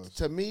so was.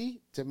 to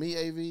me,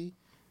 AV,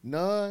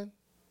 Nunn,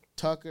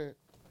 Tucker,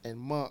 and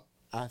Monk,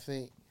 I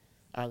think,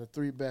 are the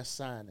 3 best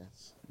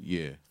signings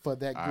Yeah, for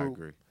that I group.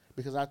 agree.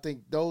 Because I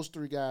think those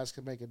 3 guys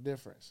can make a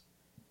difference.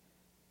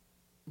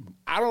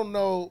 I don't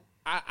know.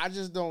 I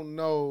just don't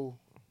know.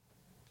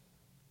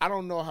 I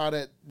don't know how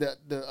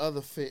the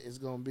other fit is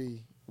gonna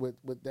be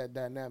with that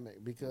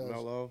dynamic because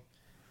Melo.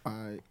 All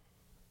right.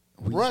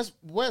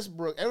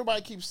 Westbrook.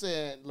 Everybody keeps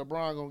saying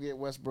LeBron gonna get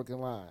Westbrook in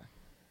line.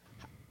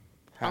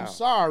 How? I'm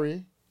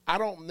sorry, I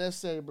don't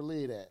necessarily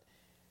believe that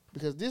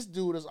because this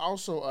dude is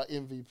also a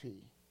MVP.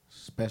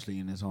 Especially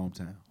in his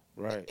hometown.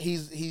 Right.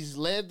 He's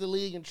led the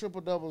league in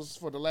triple doubles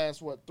for the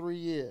last 3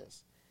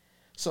 years.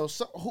 So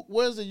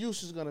where's the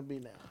usage going to be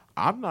now?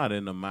 I'm not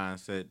in the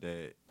mindset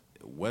that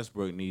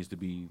Westbrook needs to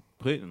be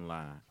put in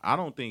line. I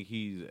don't think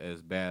he's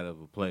as bad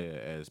of a player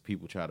as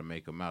people try to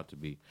make him out to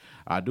be.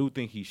 I do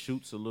think he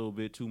shoots a little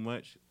bit too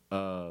much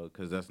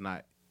because that's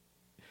not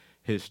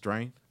his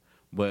strength.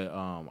 But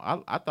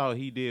I thought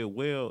he did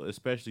well,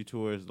 especially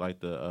towards like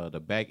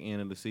the back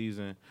end of the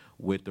season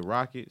with the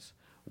Rockets,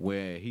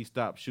 where he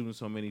stopped shooting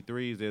so many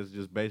threes. There's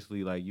just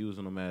basically like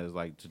using them as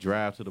like to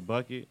drive to the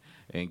bucket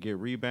and get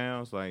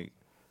rebounds. Like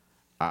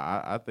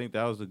I think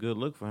that was a good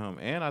look for him,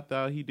 and I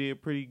thought he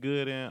did pretty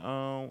good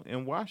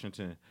in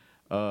Washington,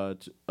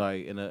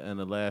 like in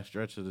the last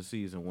stretch of the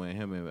season when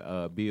him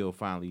and Beal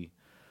finally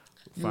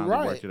You're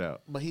right, worked it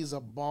out. but he's a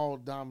ball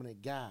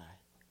dominant guy,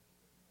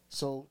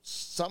 so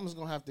something's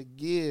gonna have to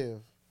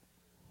give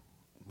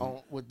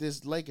on with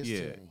this Lakers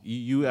Yeah, team.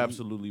 you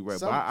absolutely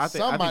right. But I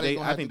somebody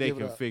gonna have think to they give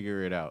it can up.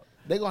 figure it out.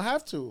 They're gonna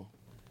have to.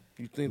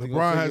 You think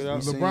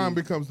LeBron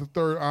becomes the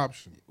third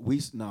option. We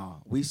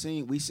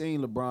seen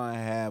LeBron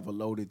have a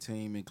loaded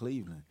team in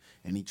Cleveland,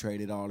 and he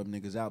traded all them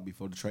niggas out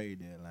before the trade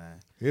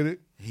deadline. Hit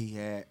it. He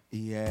had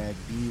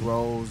D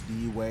Rose,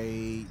 D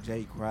Wade,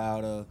 Jay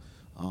Crowder.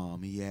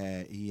 He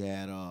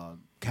had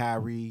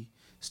Kyrie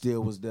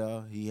still was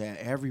there. He had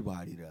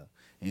everybody there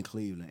in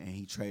Cleveland, and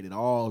he traded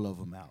all of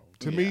them out.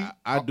 To me,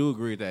 I do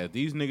agree with that. If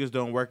these niggas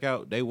don't work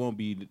out, they won't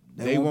be.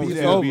 They They won't won't be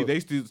still there. be. They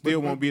still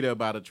won't be there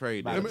by the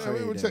trade. By Let the me, deadline.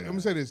 trade let deadline.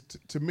 me say this.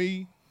 To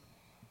me,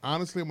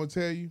 honestly, I'm gonna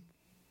tell you,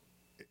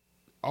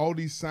 all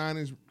these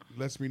signings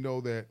lets me know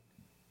that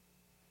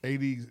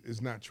AD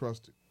is not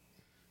trusted.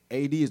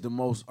 AD is the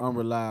most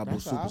unreliable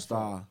That's how I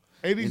superstar.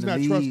 AD 's in the not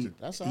league. trusted.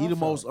 That's how He I the felt.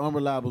 most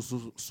unreliable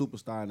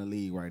superstar in the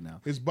league right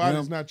now. His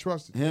body's Him- not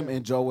trusted. Him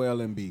and Joel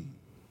Embiid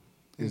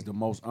is the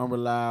most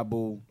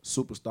unreliable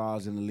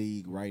superstars in the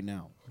league right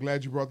now.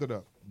 Glad you brought that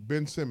up.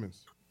 Ben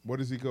Simmons, where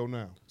does he go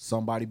now?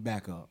 Somebody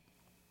back up.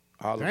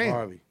 Olive Damn.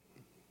 Harvey.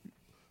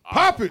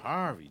 Pop it.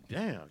 Harvey,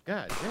 damn,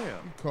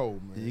 goddamn,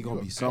 Cold, man. He gonna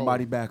You be are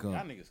somebody cold. back y'all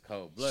up. niggas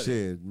cold blooded.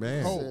 Shit,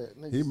 man. Cold.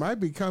 He might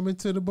be coming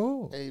to the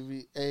Bulls.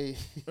 AVA,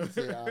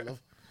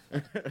 Olive,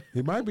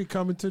 He might be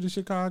coming to the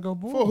Chicago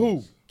Bulls. For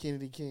who?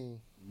 Kennedy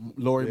King.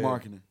 Laurie Yeah.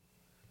 Marketing.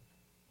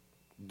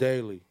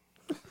 Daily.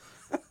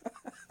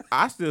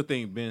 I still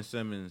think Ben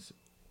Simmons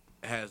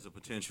has the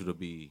potential to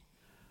be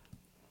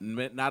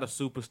not a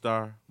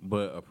superstar,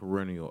 but a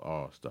perennial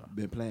all-star.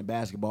 Been playing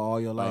basketball all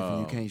your life and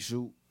you Oh. can't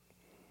shoot.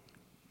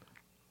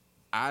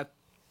 I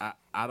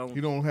don't.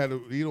 He don't have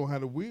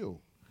the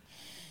will.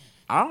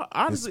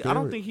 Honestly, I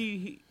don't spirit.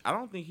 think I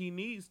don't think he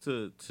needs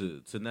to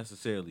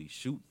necessarily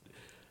shoot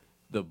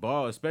the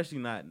ball, especially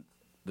not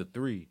the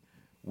three.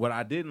 What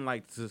I didn't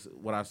like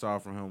what I saw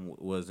from him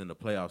was in the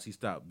playoffs, he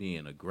stopped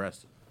being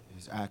aggressive.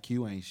 His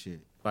IQ ain't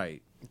shit.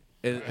 Like,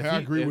 I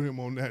agree with him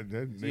on that.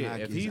 Yeah,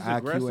 if His he's IQ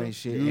aggressive ain't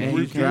shit. You and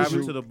agree, he's Ken?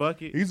 driving to the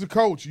bucket, He's a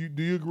coach.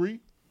 Do you agree?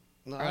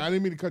 No, I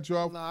didn't mean to cut you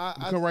off. No, I'll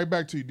come right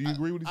back to you. Do you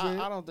agree with what he said?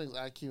 I don't think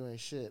IQ ain't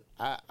shit.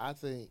 I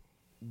think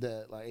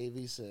that, like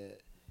AV said,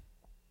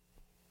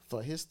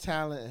 for his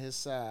talent and his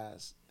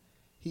size,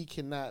 he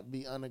cannot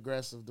be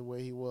unaggressive the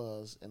way he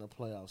was in a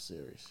playoff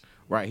series.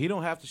 right? He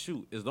don't have to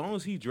shoot as long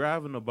as he's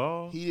driving the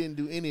ball. He didn't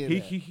do any of He,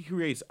 that. he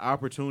creates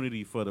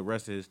opportunity for the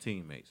rest of his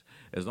teammates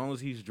as long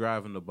as he's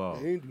driving the ball.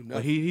 He didn't do But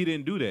nothing. he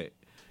didn't do that,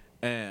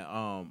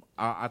 and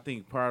I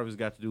think part of it's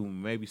got to do with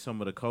maybe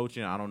some of the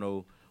coaching. I don't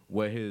know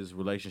what his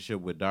relationship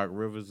with Doc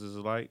Rivers is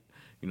like.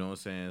 You know what I'm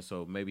saying?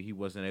 So maybe he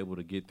wasn't able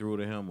to get through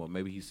to him, or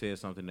maybe he said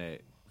something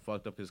that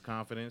fucked up his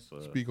confidence.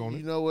 Or, Speak on You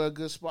it. know where a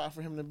good spot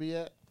for him to be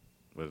at?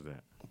 what is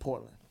that?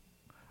 Portland.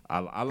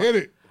 I Hit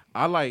it.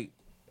 I like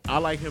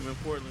him in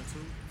Portland too.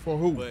 For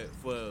who?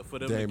 But for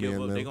them to Damian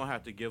give up, they're Lillard. gonna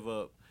have to give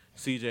up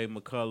C.J.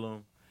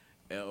 McCollum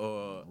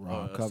or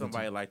Rob Covington.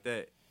 somebody like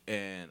that.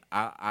 And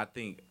I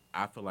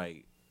feel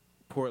like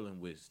Portland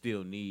would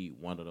still need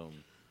one of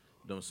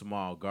them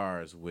small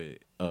guards with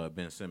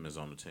Ben Simmons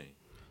on the team.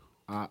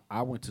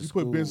 I went to You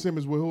school. put Ben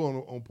Simmons with who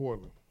on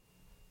Portland?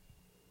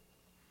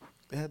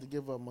 They had to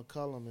give up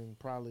McCullum and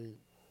probably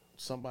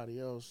somebody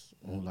else.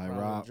 and like probably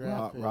a Rob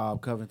draft pick.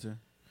 Rob Covington.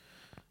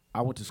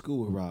 I went to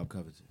school with Rob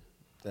Covington.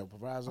 That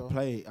Proviso.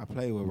 I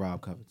played with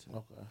Rob Covington.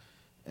 Okay.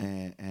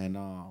 And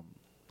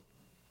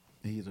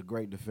he's a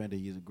great defender.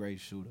 He's a great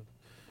shooter.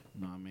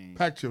 You know what I mean?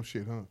 Pack your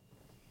shit, huh?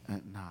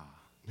 Nah.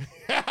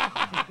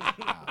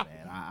 Nah,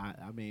 man.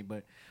 I mean,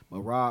 but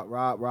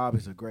Rob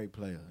is a great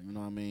player. You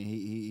know what I mean?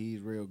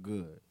 He's real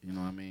good. You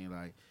know what I mean?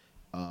 Like,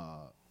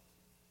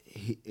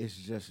 it's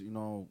just, you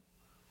know,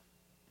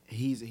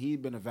 he's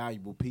been a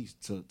valuable piece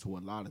to a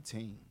lot of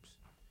teams.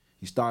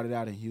 He started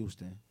out in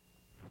Houston.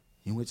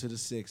 He went to the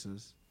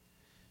Sixers.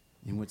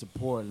 He went to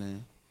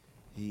Portland.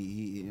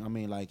 He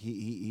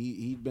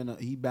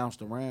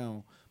bounced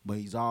around, but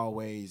he's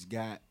always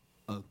got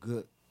a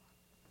good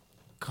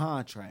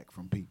contract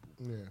from people.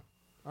 Yeah,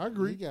 I He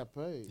agree. got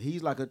paid.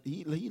 He's like a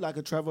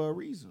Trevor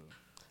Ariza.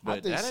 But I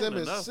think that ain't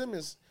enough.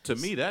 Simmons To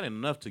me, that ain't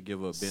enough to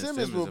give up Ben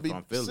Simmons will if be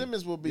I'm Philly.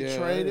 Simmons will be Yeah,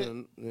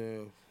 traded. Yeah.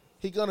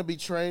 He gonna be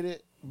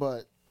traded,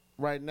 but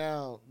right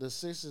now the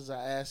Sixers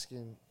are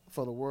asking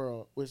for the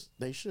world, which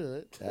they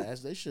should,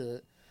 as they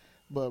should.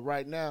 But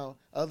right now,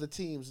 other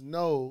teams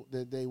know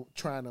that they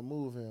trying to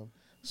move him,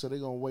 so they're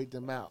gonna wait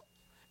them out.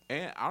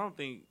 And I don't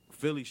think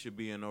Philly should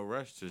be in no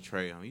rush to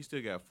trade him. He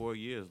still got 4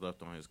 years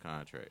left on his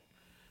contract.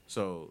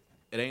 So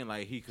it ain't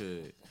like he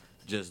could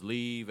just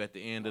leave at the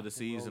end of the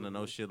season or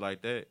no shit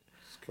like that.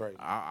 It's crazy.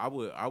 I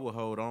would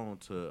hold on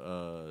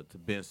to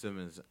Ben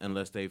Simmons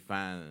unless they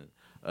find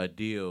a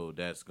deal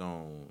that's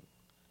going,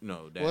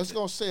 that. Well, it's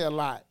gonna say a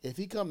lot. If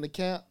he come to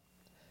camp,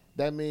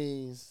 that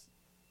means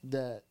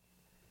that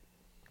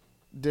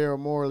Daryl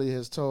Morley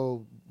has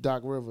told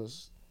Doc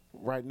Rivers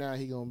right now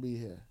he gonna be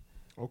here.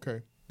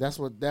 Okay. That's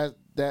what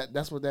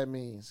that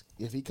means.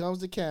 If he comes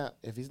to camp,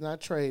 if he's not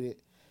traded,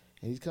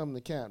 and he's coming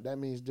to camp, that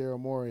means Daryl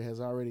Morey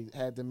has already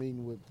had the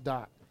meeting with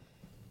Doc.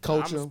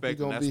 Coach I'm him. He expecting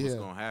gonna that's be what's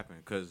here. gonna happen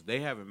because they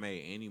haven't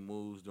made any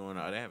moves during.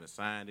 They haven't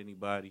signed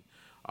anybody.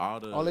 All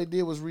They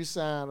did was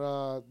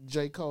re-sign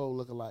J. Cole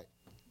lookalike.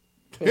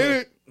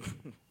 Hit it.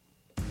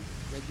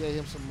 They gave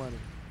him some money.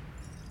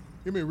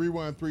 Give me a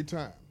rewind 3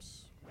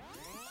 times.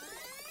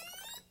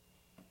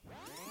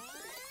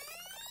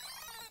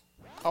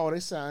 Oh, they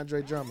signed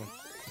Andre Drummond.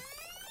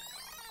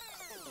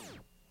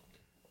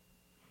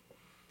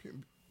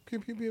 Pew,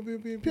 pew, pew, pew,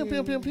 pew, Pew,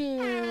 pew, pew, pew.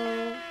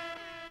 pew.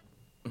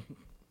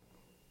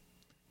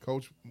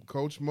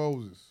 Coach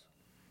Moses,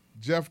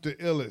 Jeff the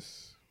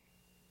Illis,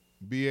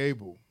 Be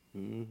Able,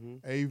 Mm-hmm.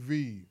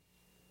 AV,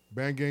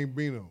 Bang Gang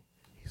Bino.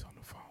 He's on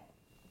the phone.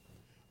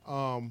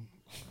 On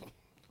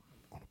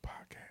the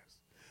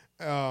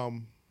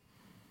podcast.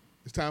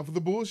 It's time for the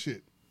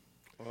bullshit.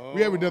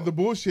 We haven't done the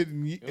bullshit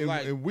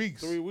in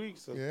weeks. 3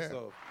 weeks or Yeah.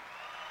 so.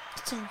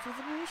 It's time for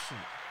the bullshit.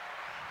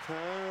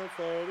 Time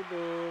for the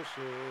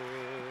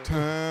bullshit.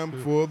 Time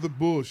for the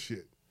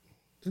bullshit.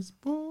 It's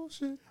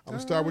bullshit. I'm gonna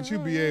start with you,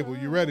 Be Able.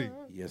 You ready?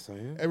 Yes, I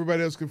am.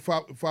 Everybody else can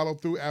follow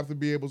through after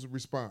Be Able's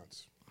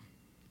response.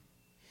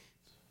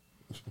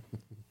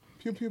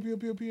 Pew, pew, pew,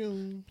 pew,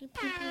 pew.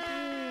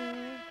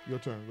 Your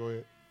turn. Go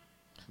ahead.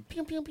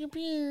 Pew, pew, pew,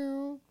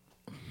 pew.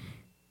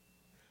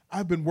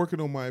 I've been working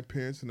on my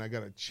appearance, and I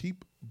got a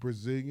cheap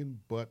Brazilian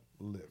butt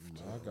lift.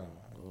 My God.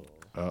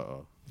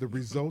 Uh-oh. The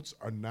results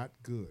are not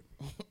good.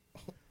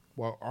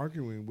 While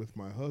arguing with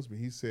my husband,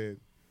 he said,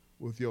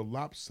 "With your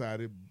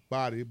lopsided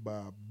body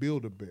by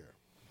Build-A-Bear."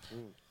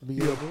 Be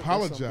He able- that's something Be Able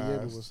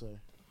apologized. would say.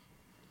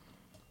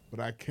 But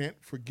I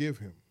can't forgive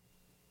him.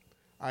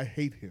 I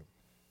hate him.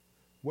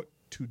 What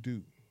to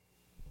do?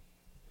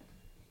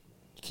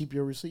 Keep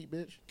your receipt,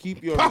 bitch.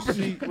 Keep your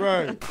receipt.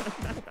 Right.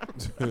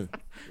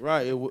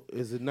 Right.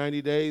 Is it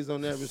 90 days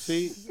on that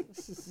receipt?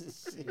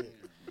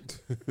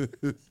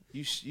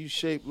 You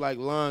shape like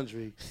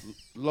laundry,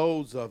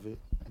 loads of it,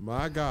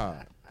 My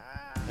God.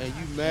 and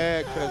you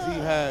mad because he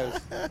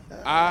has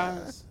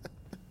eyes?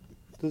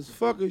 The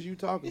fuck is you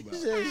talking about?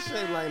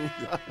 Shaped like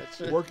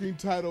laundry. Working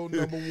title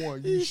number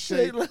 1. You He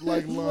shaped shaped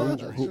like like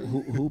laundry.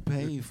 Who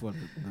paid for the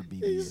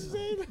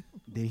BBL?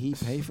 Did he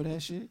pay for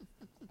that shit?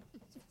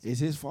 It's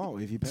his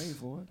fault if he paid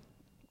for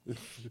it.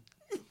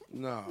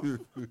 No.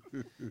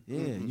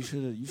 Yeah, you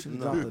should have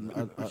No.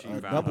 dropped She a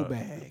found double her-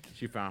 bag.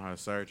 She found her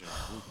surgeon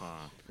on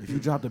Groupon. If you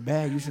dropped a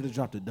bag, you should have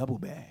dropped a double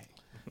bag.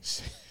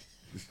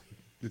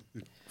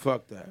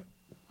 Fuck that.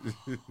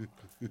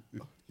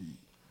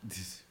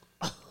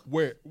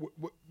 Where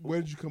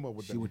did you come up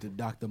with She that? went to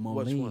Dr. Which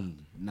Moline,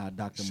 one? not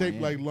Dr. Shaped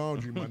Miami. like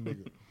laundry, my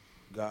nigga.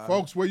 God.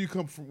 Folks, where you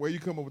come from? Where you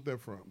come up with that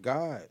from?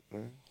 God,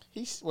 man.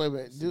 Wait a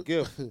minute. a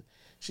gift.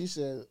 She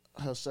said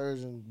her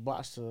surgeon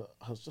botched her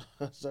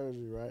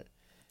surgery, right?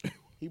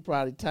 He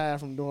probably tired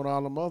from doing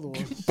all them other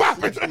ones.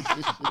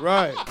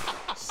 Right.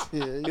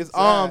 Yeah, he His tired.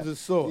 arms are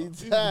sore. He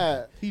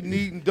tired. He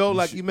kneading dough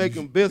like he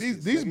making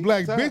biscuits. These He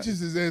black tired.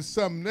 bitches is in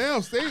something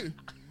else. Shouldn't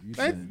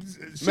Man,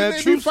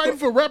 they true be fighting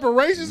sto- for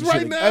reparations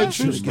right now? Hey,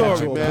 true Should've got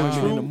story, your man.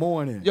 appointment in the True.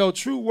 morning. Yo,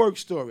 true work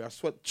story. I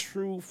swear,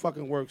 true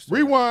fucking work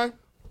story. Rewind.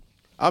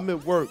 I'm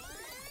at work,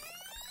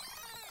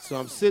 so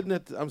I'm sitting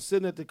at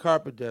the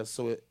carpet desk.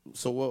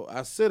 So what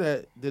I sit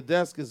at, the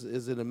desk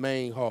is in the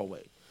main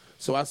hallway,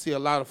 so I see a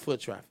lot of foot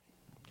traffic.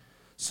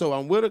 So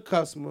I'm with a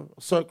customer,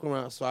 circling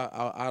around. So I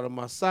out of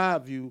my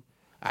side view,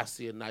 I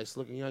see a nice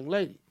looking young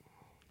lady.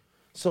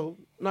 So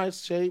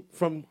nice shape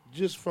from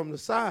the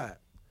side.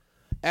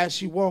 As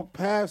she walked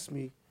past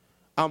me,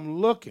 I'm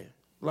looking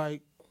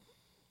like,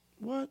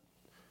 what?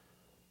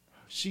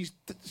 She's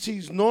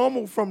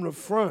normal from the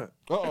front.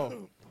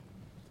 Uh-oh.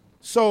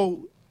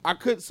 So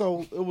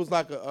it was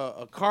like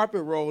a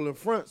carpet roll in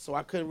front, so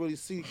I couldn't really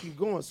see keep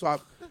going. So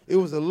it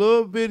was a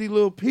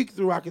little peek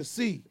through I could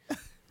see.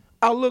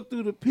 I looked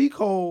through the peek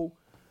hole.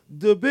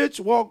 The bitch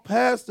walked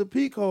past the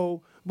peek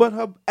hole, but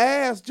her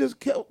ass just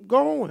kept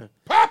going.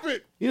 Pop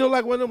it. You know,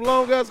 like one of them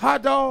long ass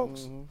hot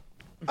dogs.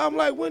 I'm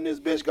like, when this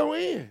bitch go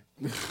in?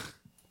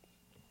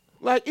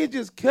 Like it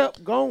just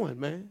kept going,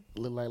 man.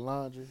 Look like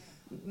laundry.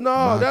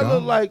 No, that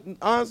looked like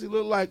honestly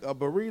looked like a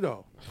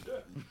burrito.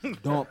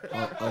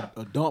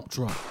 A dump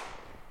truck.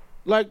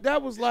 Like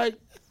that was like,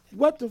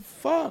 what the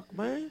fuck,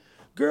 man?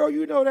 Girl,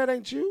 you know that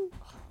ain't you.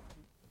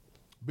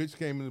 Bitch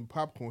came in the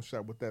popcorn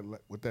shop with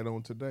that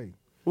on today.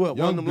 What, Young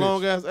one of them bitch.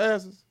 long ass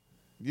asses?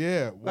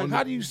 Yeah. Like,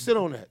 how do you sit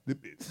on that?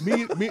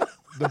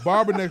 The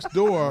barber next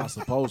door. Not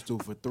supposed to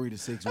for 3 to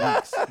 6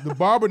 weeks. The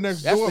barber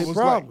next That's door their was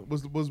problem.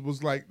 like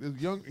was like this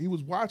young. He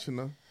was watching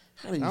her.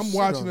 How do you I'm sit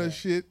watching on her that?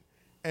 shit,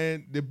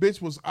 and the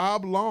bitch was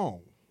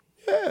oblong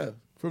Yeah.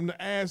 from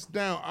the ass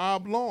down,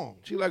 oblong.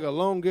 She like a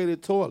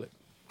elongated toilet.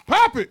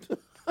 Pop it.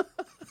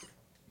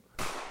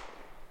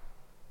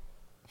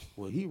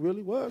 Well, he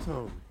really was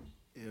hungry.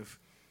 If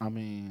I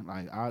mean,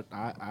 like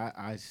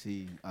I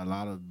see a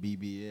lot of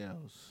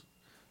BBLs.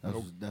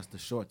 That's the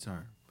short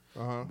term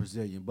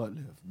Brazilian butt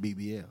lift,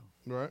 BBL.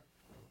 Right.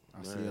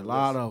 I see a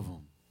lot of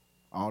them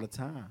all the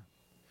time.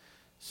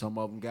 Some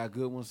of them got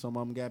good ones, some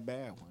of them got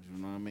bad ones. You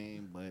know what I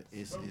mean? But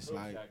it's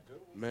like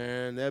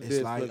Man, that It's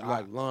bitch like look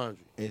like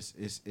laundry. it's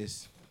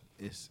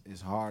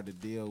hard to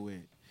deal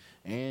with.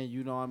 And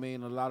you know what I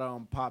mean? A lot of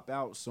them pop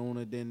out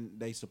sooner than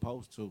they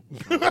supposed to.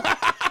 So,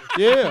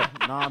 Yeah.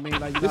 you know what I mean?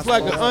 Like you're It's not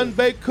like an supposed to-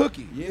 unbaked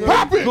cookie. Yeah.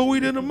 Pop it. Gooey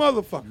than a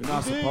motherfucker. You're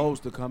not You dig?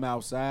 supposed to come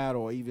outside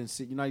or even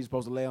sit. You're not even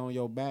supposed to lay on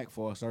your back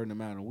for a certain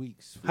amount of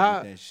weeks. with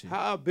How, that shit.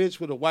 how a bitch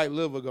with a white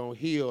liver gonna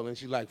heal and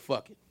she like,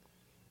 fuck it.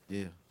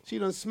 Yeah. She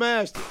done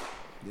smashed it.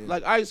 Yeah.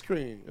 Like ice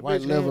cream. A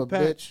White bitch liver,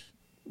 hand-packed. bitch.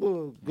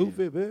 Well,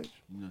 goofy bitch.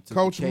 You know, took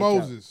Coach the cake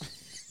Moses.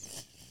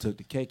 out- took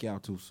the cake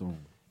out too soon.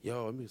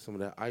 Yo, I need some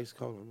of that ice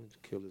cold. I'm gonna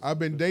kill this. I've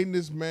been dating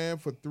this man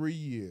for 3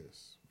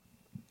 years.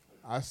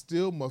 I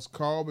still must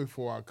call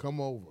before I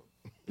come over.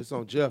 It's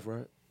on Jeff,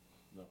 right?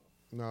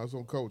 No, it's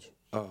on Coach.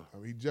 Oh, I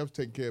mean, Jeff's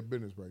taking care of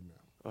business right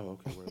now. oh,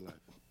 okay. We're like,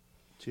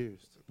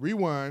 cheers.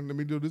 Rewind. Let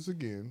me do this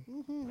again.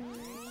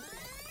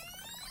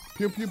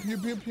 Pew, pew, pew,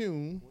 pew,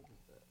 pew.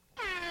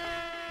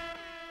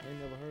 I ain't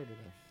never heard of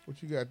that.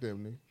 What you got there,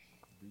 Nick?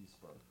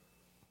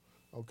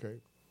 Okay,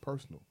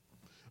 personal.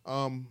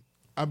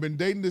 I've been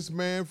dating this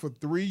man for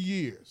 3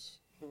 years.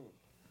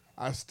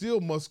 I still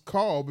must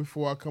call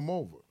before I come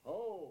over.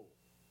 Oh,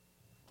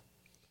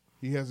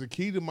 He has a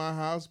key to my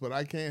house, but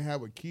I can't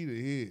have a key to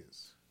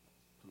his.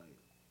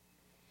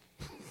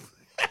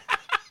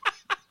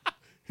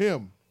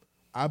 Him,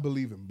 I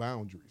believe in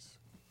boundaries.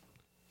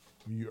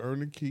 When you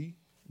earn a key,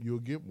 you'll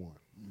get one.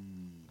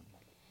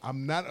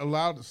 I'm not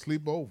allowed to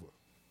sleep over.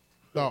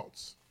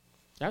 Thoughts?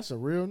 That's a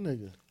real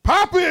nigga.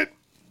 Pop it!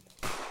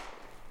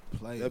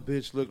 Play. that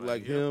bitch look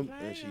like him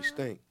and she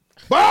stink.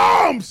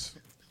 Bombs!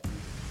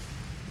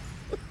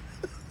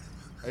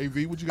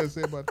 AV, what you got to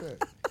say about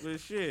that? But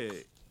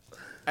shit,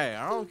 hey,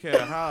 I don't care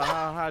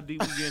how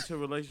deep we get into a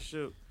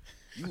relationship.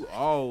 You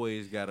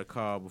always got to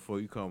call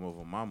before you come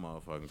over my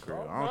motherfucking crib.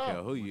 I don't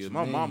care who you is.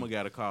 My mean? mama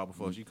got to call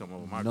before she come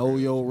over my Know crib.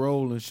 your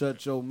role and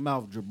shut your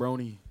mouth,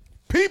 jabroni.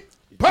 Peep!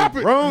 Pop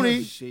it!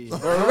 Brony. Shit.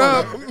 Word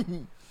up.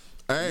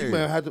 Hey, You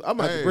might have to, I'm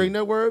gonna have hey. to bring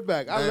that word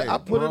back. I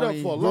put it up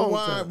for a long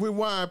time.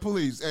 rewind,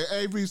 please.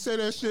 Hey, AV, say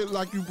that shit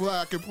like you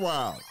black and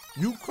proud.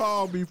 You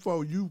call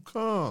before you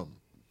come.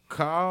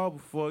 Call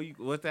before you.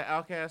 What's that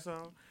Outkast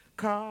song?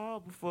 Call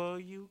before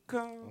you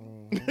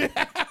come.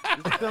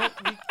 Just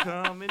don't be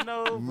coming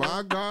over.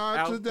 My God,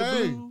 out the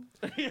today. blue.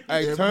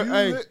 Hey, If turn, you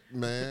hey, lit,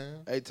 man.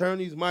 hey, turn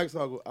these mics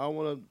off. I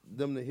want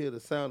them to hear the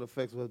sound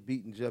effects of us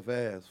beating Jeff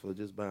ass for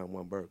just buying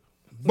one burger.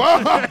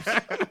 Bombs!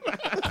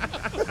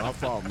 My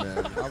fault,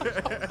 man.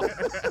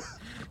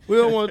 We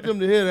don't want them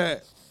to hear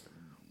that.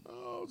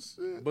 Oh,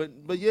 shit.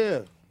 But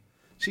yeah,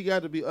 she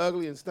got to be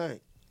ugly and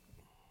stank.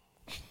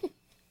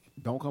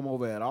 Don't come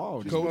over at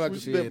all. Coach, like a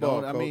Shit,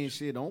 spitball, don't- I mean, Coach.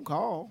 shit, don't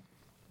call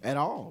at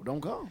all.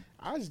 Don't come.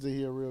 I just did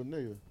hear a real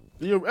nigga.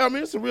 I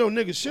mean, it's a real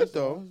nigga shit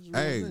though. It's a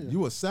real Hey, nigga.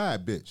 you a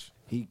side bitch.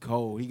 He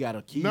cold. He got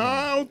a key. No,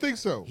 I don't think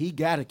so. He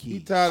got a key. He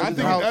tired of I his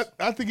think house.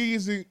 I think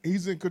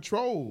he's in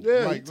control. Yeah,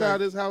 he like,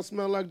 tired his house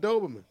smell like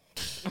Doberman.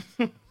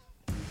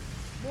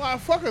 well, I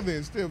fuck her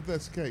then, still, if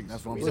that's the case.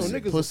 That's what I'm You know,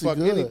 saying. niggas pussy will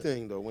fuck good.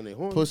 anything though when they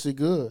horny. Pussy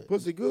good,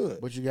 Pussy good.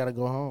 but you gotta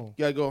go home.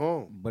 You gotta go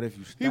home. But if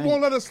you He stink,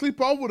 won't let us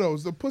sleep over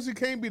those. The pussy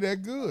can't be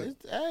that good.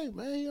 Hey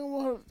man, you don't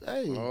want her.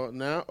 Hey, Oh,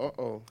 now,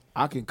 uh-oh.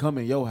 I can come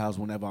in your house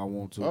whenever I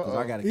want to because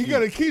I got a key. He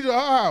got a key to her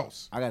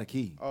house. I got a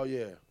key. Oh,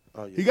 yeah.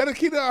 Oh, yeah. He got a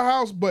key to her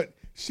house, but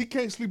she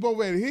can't sleep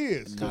over at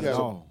his. Not got at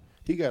a- all.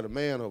 He got a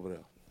man over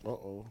there.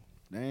 uh-oh.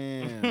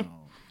 Damn.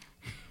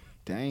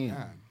 Damn.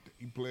 God,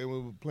 he playing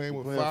with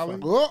Playing folly.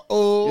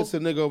 Uh-oh. It's a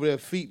nigga over there,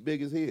 feet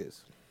big as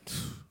his.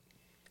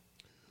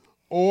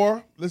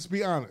 Or let's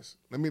be honest.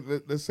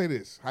 Let's say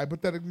this.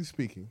 Hypothetically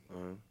speaking,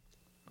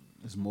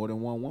 There's more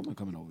than one woman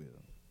coming over here.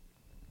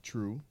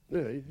 true.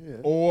 Yeah, yeah.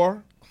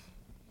 Or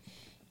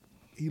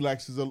he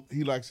likes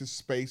his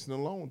space and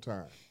alone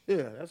time.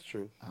 Yeah, that's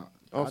true.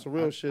 On some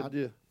real shit,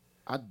 yeah.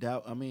 I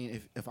doubt. I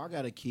mean, if I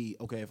got a key,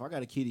 okay, if I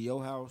got a key to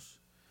your house,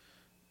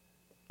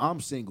 I'm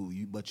single,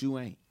 but you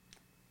ain't.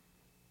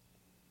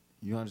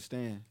 You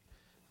understand?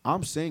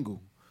 I'm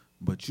single,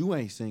 but you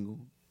ain't single.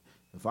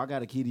 If I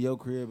got a key to your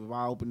crib, if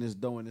I open this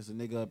door and there's a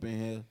nigga up in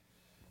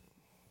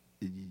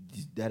here,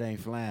 that ain't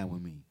flying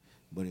with me.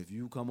 But if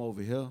you come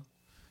over here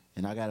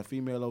and I got a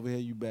female over here,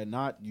 you better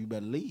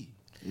leave.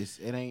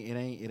 It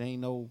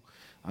ain't no.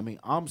 I mean,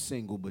 I'm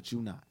single, but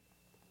you not.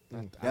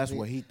 That's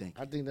what he think.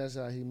 I think that's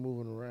how he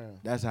moving around.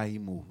 That's how he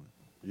moving.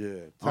 Yeah.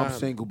 I'm timing.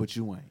 single, but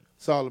you ain't.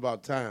 It's all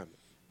about timing.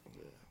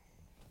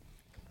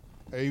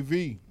 AV.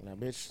 Now,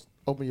 bitch,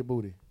 open your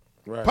booty.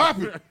 Right. Pop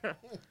it.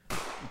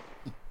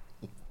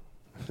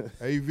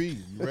 AV, you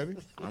ready?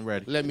 I'm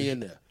ready. Let me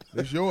in there.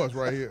 It's yours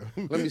right here.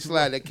 Let me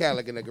slide that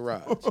Cadillac in the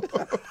garage.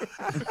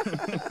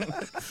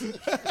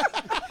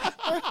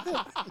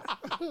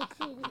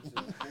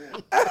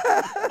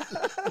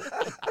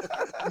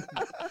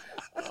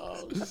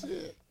 Oh,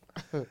 shit.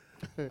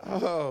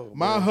 Oh,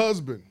 My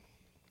husband,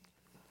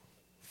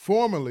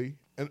 formerly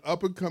an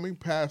up-and-coming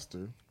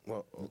pastor,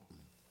 well,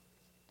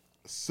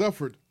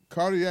 suffered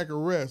cardiac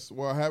arrest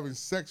while having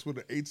sex with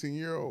an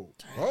 18-year-old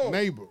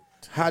neighbor.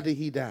 how did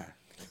he die?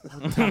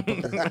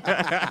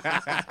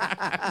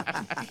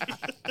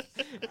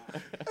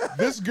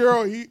 This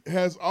girl he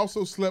has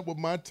also slept with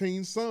my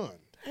teen son.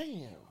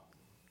 Damn.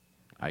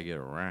 I get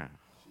around.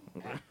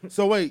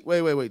 So wait.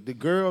 The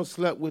girl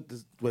slept with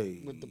the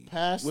With the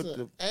pastor With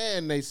the-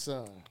 and they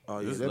son. Oh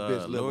yeah, This, that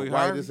bitch Louis living white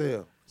Harvey? as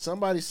hell.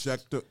 Somebody Check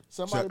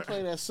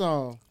play that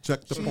song.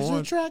 check the She's porn.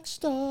 a track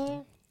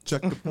star.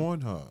 Check the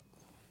porn hub.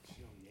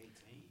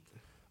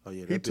 Oh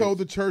yeah, He that told bitch-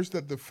 the church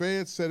that the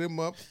feds set him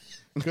up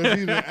because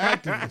he's an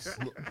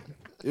activist.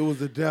 it was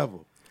the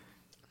devil.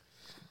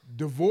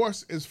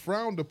 Divorce is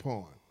frowned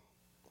upon.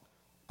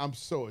 I'm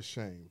so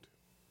ashamed.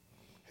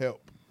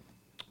 Help.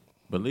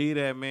 Believe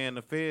that man.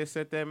 The Fed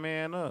set that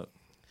man up.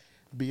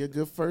 Be a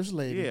good first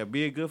lady. Yeah,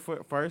 be a good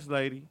first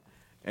lady.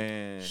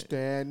 And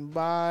Stand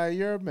by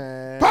your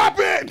man. Pop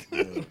it!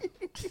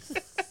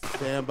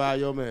 Stand by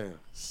your man.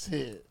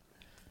 Shit.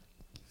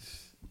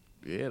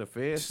 yeah, the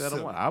Fed set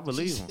him up. I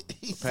believe him.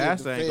 He said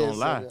Pastor the ain't gonna feds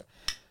lie. said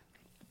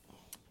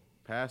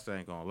Pastor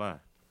ain't gonna lie.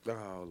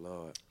 Oh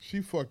Lord.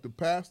 She fucked the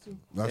pastor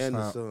Let's And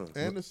the have, son.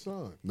 and the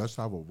son. let's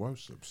have a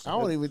worship. I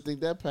don't even think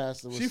that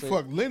pastor was She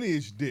fucked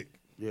lineage dick.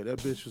 Yeah, that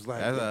bitch was like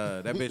That's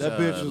that bitch. That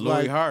bitch was Louis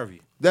like-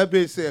 Harvey. that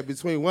bitch said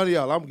between one of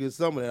y'all, I'm gonna get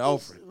some of that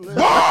offering.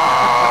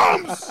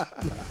 Bombs!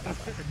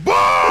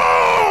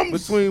 Bombs!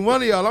 Between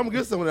one of y'all, I'm gonna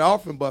get some of that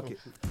offering bucket.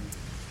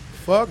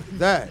 Fuck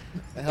that.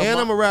 And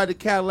I'm gonna ride the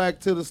Cadillac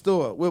to the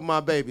store with my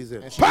babies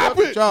in. Pop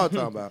What it! y'all talking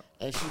about?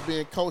 And she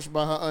being coached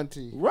by her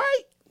auntie.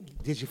 Right?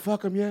 Did you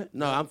fuck him yet?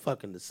 No, I'm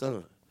fucking the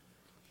son.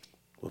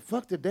 Well,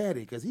 fuck the daddy,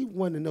 because he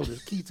wanted to know the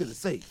key to the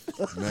safe.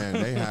 Man,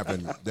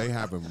 they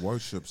having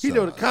worship He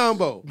know the service.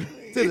 combo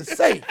to the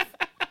safe.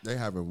 They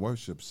having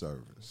worship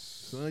service.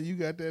 Son, you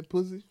got that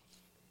pussy?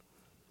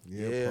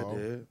 Yeah, Paul.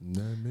 dude.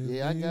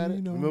 Yeah, I got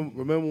it.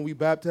 Remember when we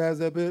baptized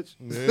that bitch?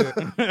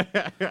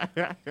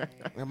 Yeah.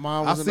 And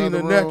mom I was in seen the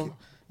her other room. naked.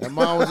 And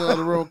mom was in the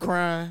other room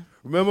crying.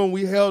 Remember when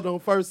we held on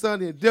first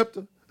Sunday and dipped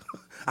her?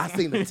 I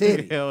seen the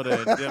titty. Hell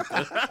that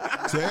dipper.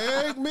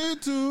 Take me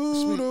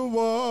to the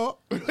wall.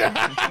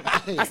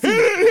 I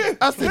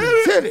seen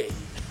the titty.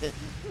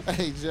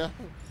 Hey, Joe.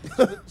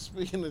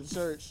 Speaking of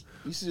church,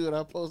 you see what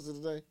I posted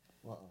today?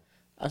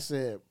 I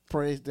said,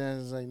 praise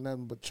dancers ain't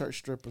nothing but church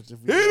strippers.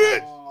 If we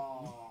Hit it!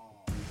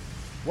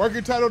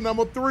 Working title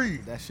number 3.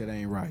 That shit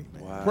ain't right,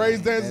 man.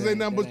 Praise dancers ain't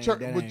nothing but that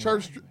church. ain't But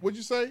church. right. What'd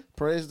you say?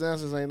 Praise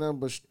dancers ain't nothing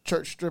but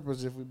church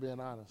strippers, if we being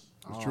honest.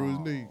 It's true as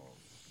need.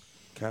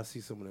 Can I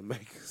see some of the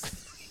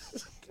makers?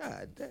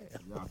 God damn.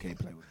 Y'all can't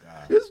play with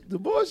God. The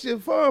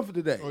bullshit fun for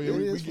today. Oh yeah, It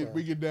we is get fun.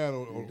 we get down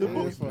on The, on-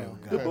 bull- is fun.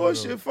 the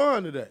bullshit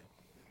fun today.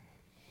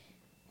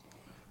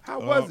 How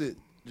was it,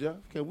 Jeff?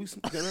 Can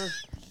I?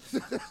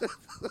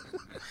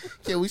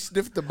 Can we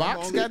sniff the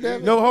box,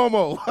 goddamn? No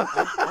homo.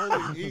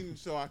 Only eating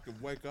so I can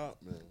wake up,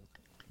 man.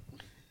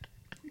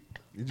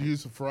 Did you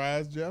use some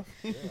fries, Jeff?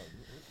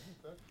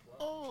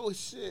 Oh,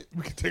 shit.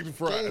 We can take the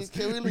fries.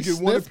 Can we we really get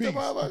one sniff the apiece.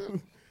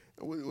 motherfucker?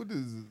 What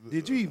is it?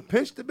 Did you even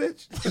pinch the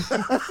bitch?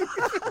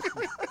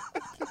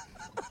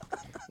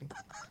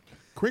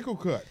 Crinkle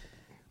cut.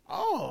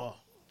 Oh.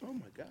 Oh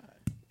my God.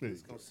 There you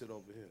It's gonna sit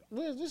over here.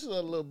 Where's this is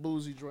a little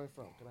boozy joint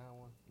from? Can I have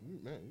one?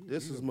 Man,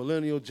 This is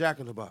Millennial Jack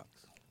in the Box.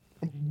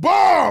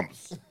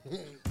 bombs.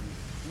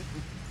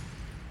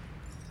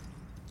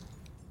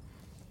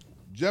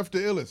 Jeff the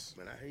illest.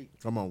 Man, I hate.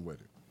 Come on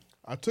with it.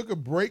 I took a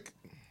break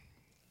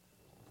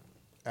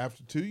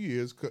after 2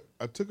 years.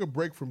 I took a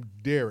break from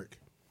Derek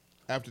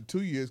after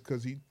 2 years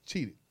because he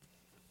cheated.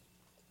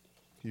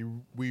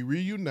 We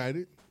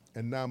reunited,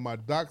 and now my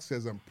doc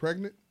says I'm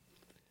pregnant,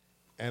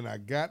 and I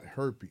got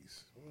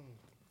herpes.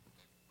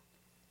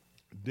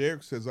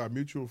 Derek says our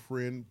mutual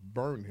friend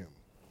burned him.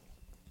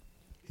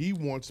 He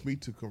wants me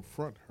to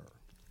confront her.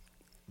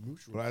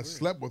 But I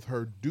slept with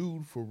her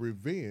dude for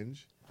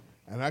revenge,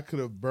 and I could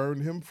have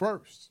burned him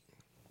first.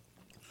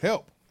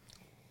 Help.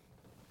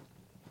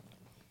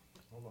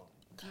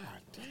 God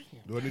damn.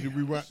 Do I need to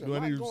rewind? Do I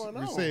need to going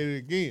on. say it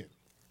again?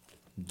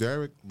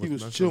 Derek was,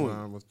 was messing chewing.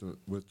 around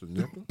with the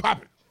nipple.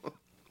 Pop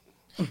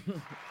it.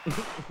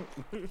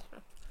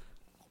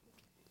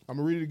 I'm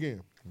gonna read it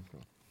again.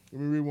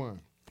 Let me rewind.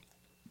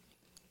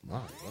 My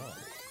God.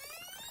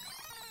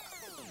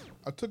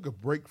 I took a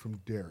break from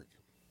Derek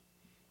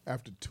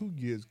after 2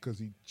 years because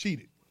he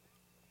cheated.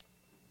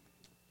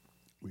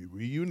 We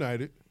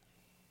reunited,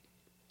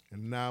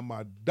 and now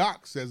my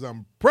doc says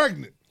I'm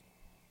pregnant,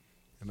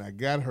 and I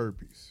got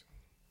herpes.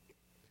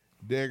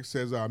 Derek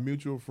says our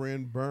mutual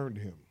friend burned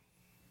him.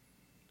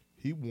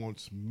 He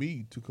wants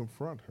me to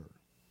confront her,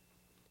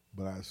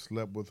 but I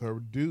slept with her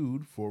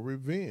dude for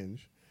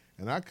revenge,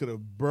 and I could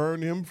have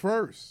burned him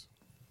first.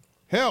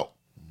 Help!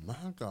 My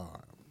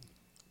God.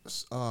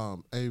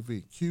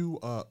 AV, cue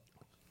up.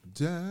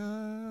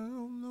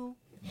 Down low,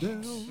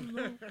 down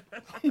low.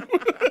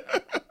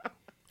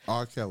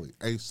 R. Kelly,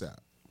 ASAP.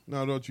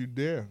 No, don't you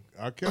dare.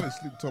 R. Kelly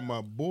sleep talking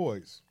about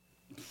boys.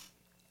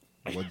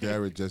 What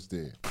Derek just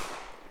did.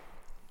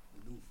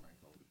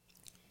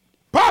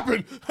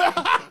 Poppin'!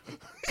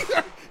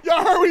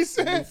 Y'all heard what he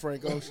said?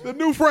 Frank Ocean. The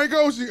new Frank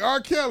Ocean, R.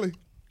 Kelly.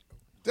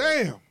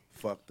 Damn.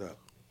 Fucked up.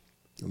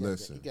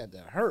 Listen, He got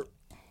that hurt.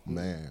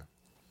 man,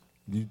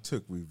 you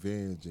took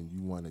revenge and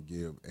you want to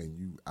give, and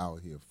you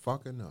out here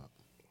fucking up.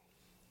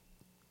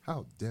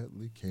 How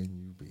deadly can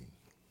you be?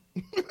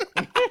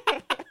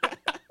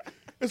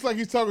 It's like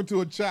he's talking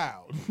to a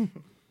child.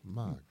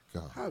 My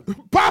God.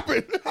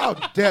 Poppin'! How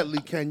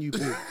deadly can you be?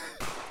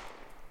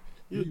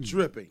 You're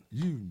dripping.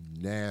 You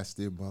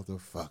nasty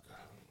motherfucker.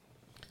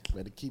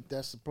 Better keep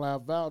that supply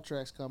of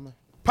Valtrex coming.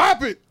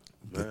 Pop it!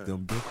 Get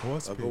them big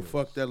horse I'll go pills.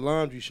 fuck that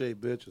laundry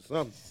shade bitch or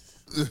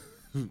something.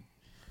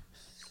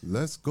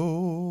 Let's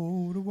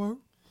go to work.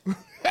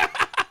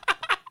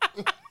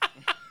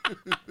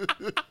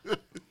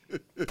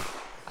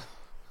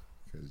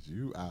 Cause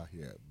you out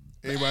here.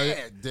 Anybody,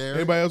 bad, Derek.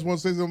 anybody else want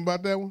to say something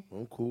about that one?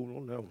 I'm cool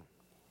on that one.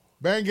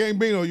 Bang Gang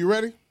Bino, you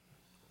ready?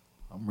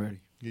 I'm ready.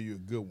 Give you a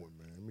good one,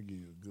 man. Let me give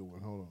you a good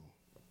one. Hold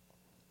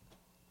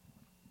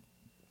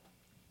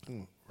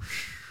on.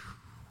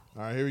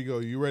 All right, here we go.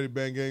 You ready,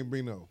 Bang Gang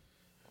Bino?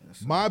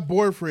 My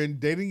boyfriend,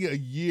 dating a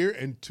year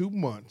and 2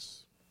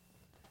 months,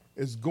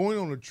 is going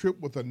on a trip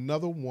with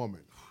another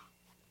woman.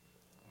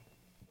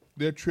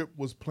 Their trip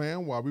was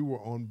planned while we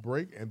were on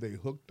break, and they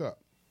hooked up.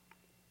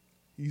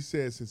 He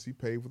said since he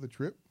paid for the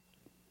trip,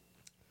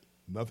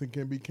 nothing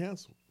can be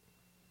canceled.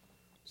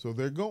 So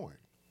they're going.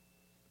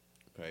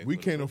 We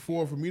can't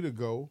afford for me to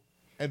go.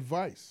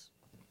 Advice.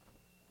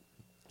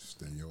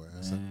 Stay your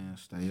ass up. Man,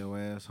 stay your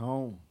ass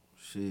home.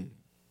 Shit.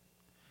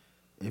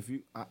 If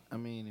you, I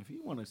mean, if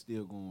you want to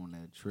still go on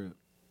that trip,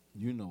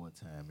 you know what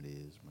time it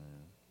is,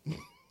 man.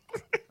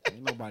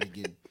 Ain't nobody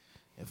getting.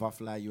 If I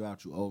fly you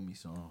out, you owe me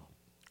some.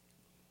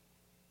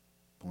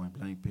 Point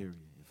blank. Period.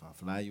 If I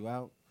fly you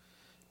out,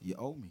 you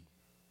owe me.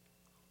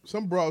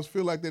 Some bras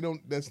feel like they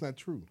don't. That's not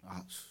true.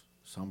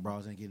 Some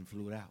bras ain't getting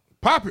flued out.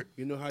 Pop it.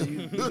 You know how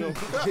you how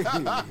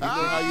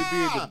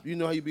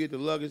you be at the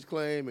luggage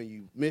claim and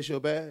you miss your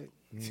bag?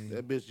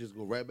 That bitch just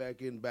go right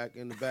back in the back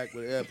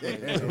with the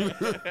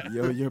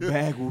airplane. Your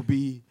bag will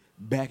be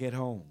back at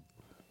home.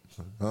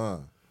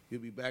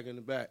 You'll be back in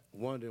the back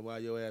wondering why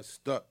your ass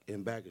stuck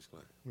in baggage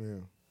claim.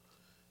 Yeah.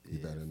 You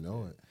better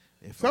know it.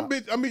 If Some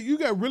bitch. I mean, you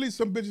got really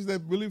some bitches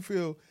that really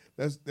feel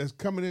that's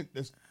coming in.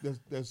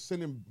 That's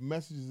sending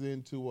messages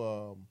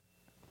into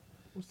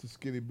what's the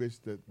skinny bitch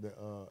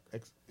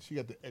she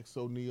got the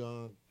Exo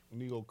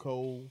Neo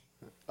Cole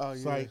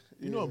site.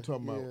 You know what I'm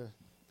talking about. Yeah.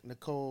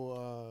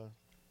 Nicole,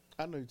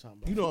 I know you're talking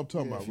about. You know what I'm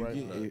talking about, right?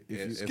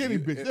 Skinny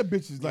bitch. That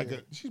bitch is like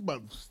she's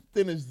about as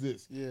thin as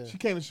this. Yeah. She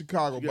came to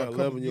Chicago You got about a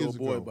couple 11-year-old years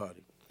boy ago.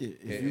 body.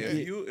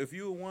 If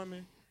you a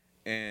woman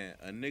and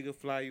a nigga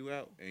fly you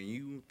out and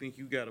you think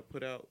you gotta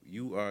put out,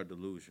 you are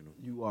delusional.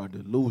 you are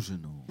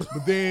delusional. But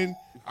then,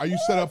 are you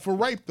set up for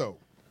rape though?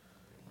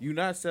 You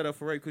not set up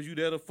for rape because you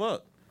there to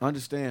fuck.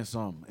 Understand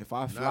something. If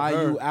I fly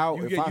her. you out,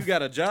 You if I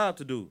got a job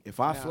to do. if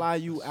I fly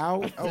you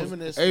out,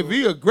 Feminist. AV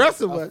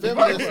aggressive. A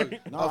feminist.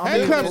 no, a I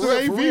mean, That comes for to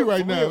real, for AV real,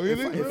 right for now. real.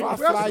 Isn't If it? I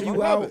fly you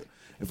love out, it.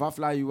 if I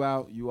fly you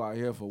out, you are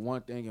here for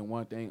one thing and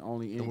one thing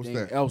only. what's Anything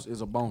that? else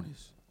is a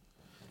bonus.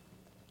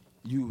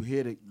 You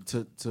here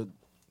to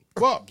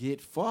Fuck. get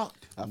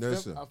fucked.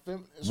 Listen, A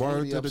feminist word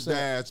really to the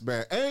upset. dash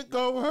man. Ain't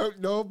gonna hurt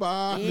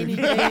nobody.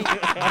 Anything,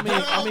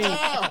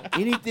 I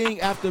mean, anything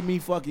after me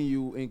fucking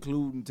you,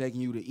 including taking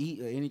you to eat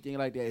or anything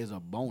like that, is a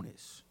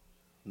bonus.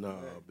 Nah,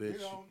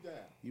 bitch.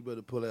 You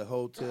better pull that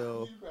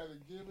hotel. You better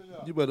give it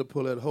up. You better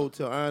pull that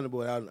hotel iron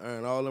boy out and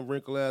iron all them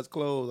wrinkled ass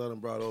clothes I done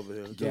brought over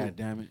here. God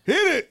damn it.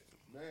 Hit it.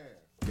 God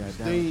damn it.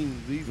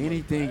 Steam these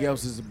Anything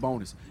else is a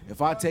bonus.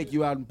 If I take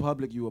you out in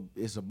public,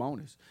 it's a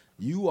bonus.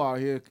 You are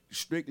here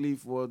strictly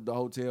for the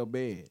hotel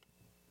bed.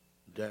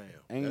 Damn.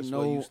 Ain't That's no-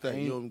 where you stay.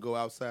 ain't- You don't go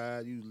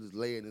outside. You just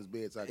lay in this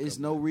bed. So I It's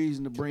come no back.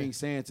 reason to bring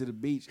sand to the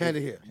beach. Hand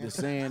if it here. The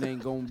sand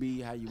ain't gonna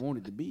be how you want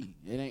it to be.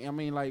 It ain't. I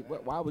mean, like,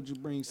 why would you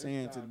bring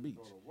sand to the beach?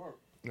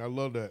 I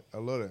love that. I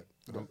love that.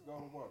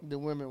 The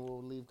women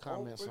will leave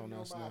comments on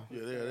us now.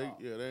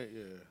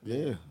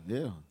 Yeah.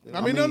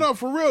 I mean, no,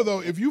 for real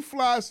though. If you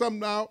fly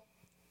something out,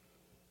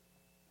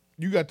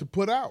 you got to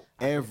put out.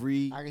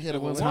 Every I can hit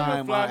it one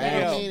time fly I me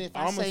ask. out, I mean, if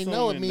I I'm say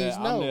no, it assuming means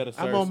that no. I'm there to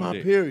serve I'm on some my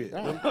dick. period.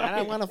 I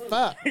don't want to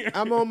fuck.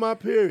 I'm on my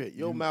period.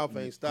 Your mouth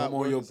ain't stopped. Come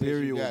on your working since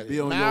you period got will it. be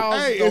on Mouths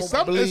your. Hey, don't in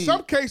some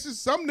bleed. cases,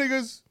 some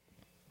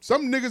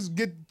niggas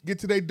get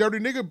to their dirty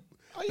nigga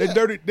Oh, They yeah.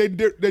 dirty. They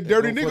dirty go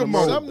for nigga the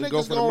mode. Some They go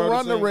niggas for the gonna murder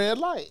run the scene? red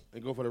light. They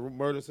go for the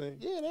murder scene.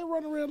 Yeah, they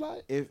run the red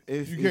light. If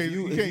You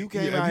you can't-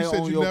 came yeah, out you here said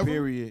on you your never?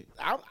 period,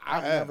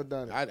 I've never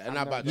done it. Not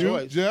I've by never You, done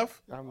choice.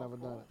 Jeff, it. I've never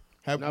done it.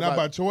 have Not not by-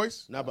 by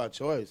choice. Not by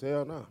choice.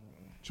 Hell no.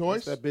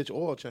 Choice. That's that bitch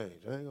oil change.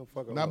 I ain't gonna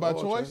fuck up Not my by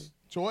oil choice. change.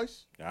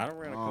 Choice. I done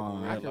ran a couple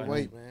I I red can lights.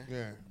 wait, man.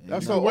 Yeah.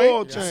 That's You an wait.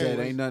 oil I said change.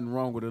 ain't nothing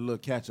wrong with a little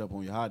ketchup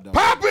on your hot dog.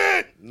 Pop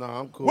it. No,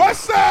 I'm cool.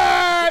 West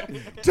side,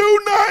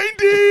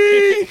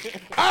 290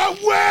 out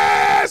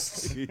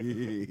west.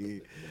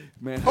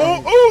 Man,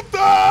 On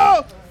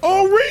Utah,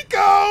 on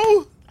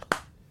Rico.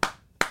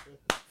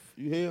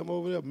 You hear him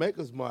over there?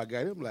 Maker's Mark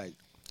got him like,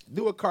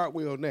 do a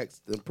cartwheel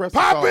next. Impress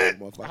Pop us all, it!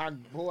 motherfucker.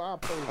 Boy, I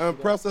pay for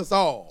Impress us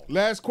all.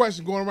 Last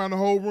question going around the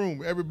whole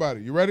room.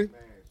 Everybody, you ready?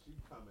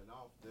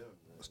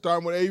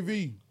 Starting with AV.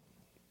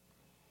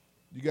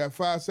 You got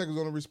 5 seconds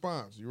on the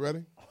response. You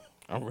ready?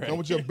 I'm ready. Come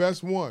with your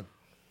best one.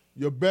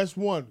 Your best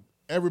one.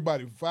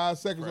 Everybody, 5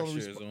 seconds on the Pressure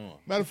is response. on.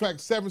 Matter of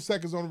fact, 7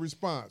 seconds on the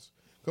response.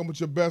 Come with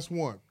your best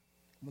one.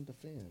 I'm gonna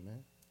defend,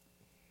 man.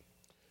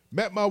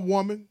 Met my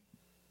woman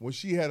when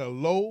she had a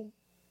low,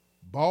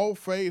 bald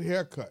fade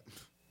haircut.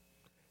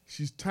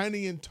 She's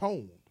tiny and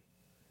toned,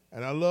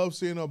 and I love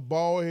seeing her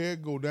bald hair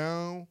go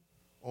down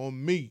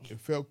on me. It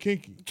felt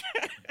kinky.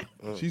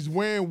 She's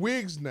wearing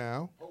wigs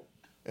now,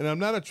 and I'm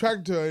not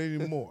attracted to her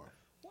anymore.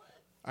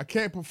 I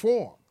can't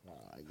perform.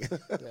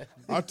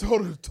 I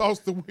told her to toss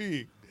the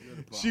wig.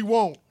 She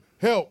won't.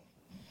 Help.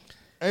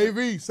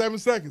 AV, 7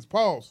 seconds.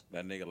 Pause.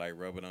 That nigga like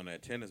rubbing on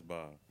that tennis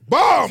ball.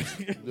 Bombs!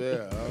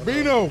 Yeah.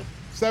 Bino,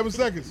 7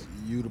 seconds.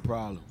 you the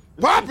problem.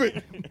 Pop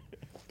it!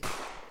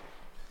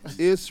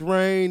 It's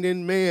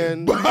raining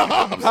men.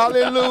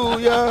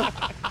 Hallelujah.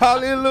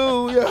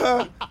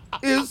 Hallelujah.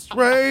 It's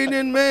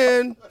raining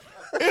men.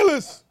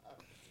 Illis.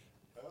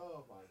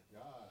 Oh my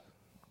God.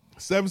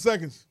 7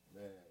 seconds.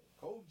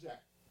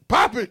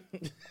 Pop it.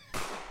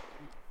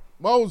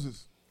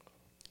 Moses.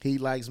 He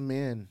likes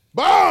men.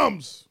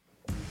 Bombs.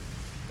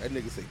 That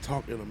nigga say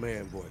talk in a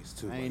man voice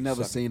too. I like, ain't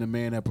never suck seen a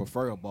man that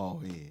prefer a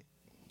bald head.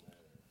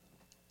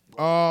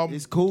 Um,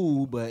 It's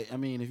cool, but I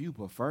mean, if you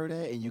prefer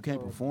that and you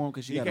can't perform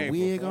because you got a can't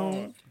wig perform.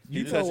 on,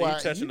 He know touching, why-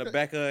 he touching you the know-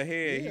 back of her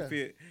head.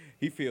 Yeah.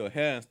 He feel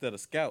hair instead of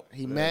scalp.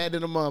 He mad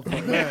in a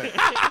motherfucker.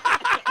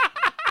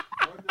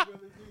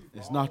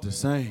 it's not the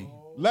same.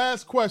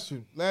 last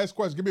question. Last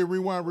question. Give me a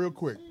rewind real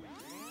quick.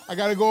 I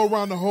got to go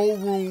around the whole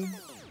room.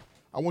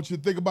 I want you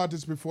to think about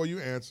this before you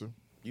answer.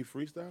 You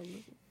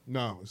freestyling?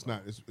 No, it's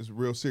not. It's a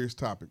real serious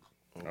topic.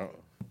 Oh.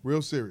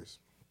 Real serious.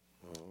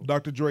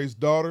 Dr. Dre's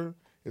daughter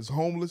is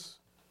homeless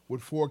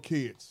with 4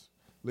 kids,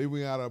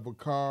 living out of a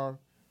car.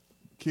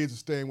 Kids are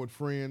staying with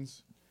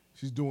friends.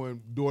 She's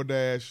doing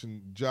DoorDash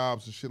and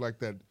jobs and shit like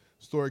that.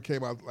 Story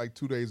came out like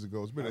 2 days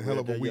ago. It's been a I hell read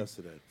of a that week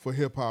yesterday. for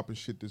hip hop and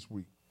shit this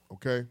week.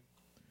 Okay,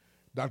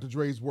 Dr.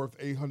 Dre's worth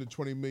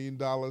 $820 million,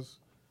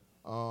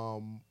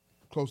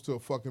 close to a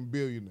fucking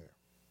billionaire.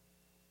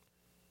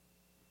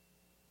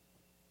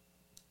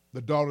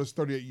 The daughter's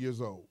 38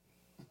 years old.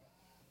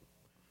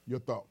 Your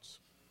thoughts?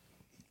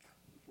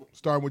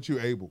 Starting with you,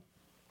 Abel.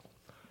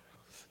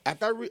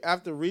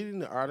 After reading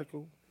the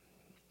article,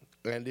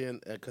 and then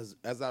because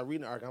as I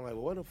read the article, I'm like,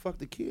 well, where the fuck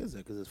the kids at?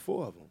 Because there's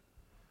 4 of them.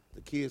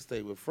 The kids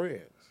stay with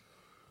friends.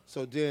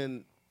 So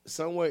then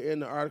somewhere in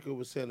the article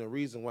was saying the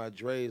reason why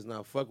Dre is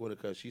not fuck with her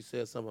because she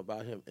said something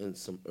about him in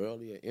some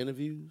earlier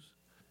interviews.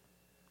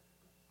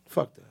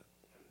 Fuck that.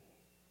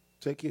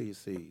 Take care of your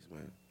seeds,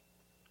 man.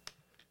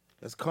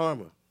 That's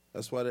karma.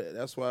 That's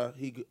why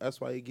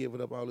he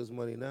giving up all his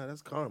money now.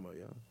 That's karma,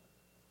 y'all.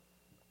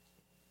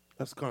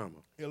 That's karma.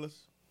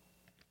 Illis.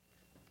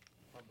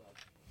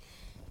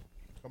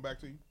 Come back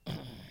to you.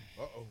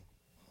 Uh-oh.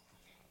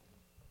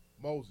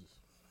 Moses.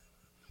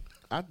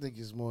 I think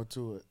it's more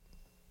to it.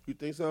 You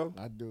think so?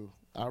 I do.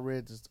 I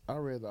read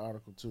the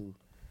article too.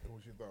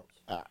 What's your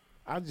thoughts?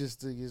 I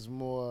just think it's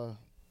more.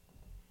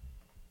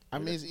 I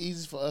mean, it's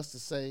easy for us to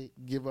say,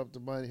 give up the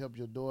money, help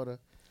your daughter.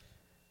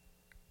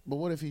 But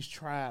what if he's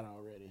tried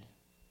already?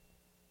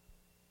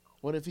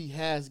 What if he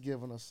has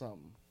given her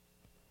something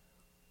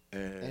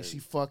and she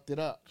fucked it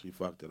up? She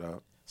fucked it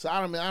up. So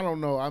I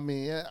don't know. I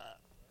mean,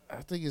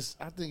 I think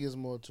it's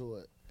more to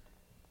it.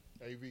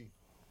 AV.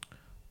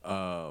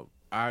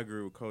 I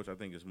agree with Coach. I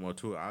think it's more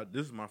to it.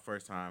 This is my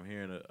first time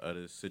hearing of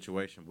this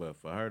situation, but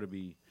for her to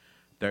be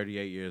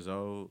 38 years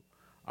old,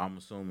 I'm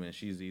assuming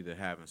she's either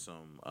having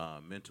some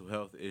mental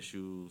health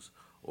issues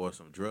or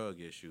some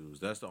drug issues.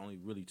 That's the only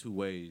really 2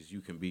 ways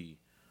you can be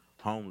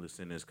homeless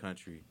in this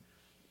country.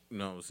 You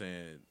know what I'm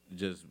saying?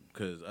 Just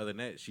because other than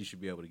that, she should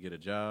be able to get a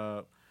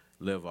job,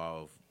 live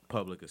off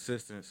public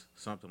assistance,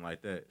 something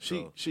like that.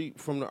 She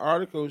from the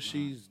article,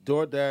 she's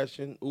door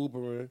dashing,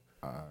 Ubering.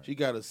 She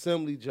got an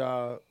assembly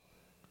job.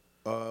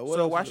 What So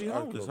else why is she the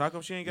homeless? article? How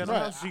come she ain't got no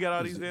Right. house? She got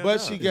all these damn But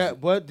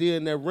jobs.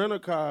 then that rental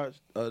car,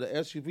 the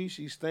SUV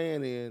she's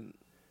staying in,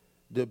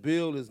 the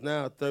bill is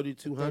now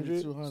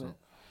 $3,200 $3,200.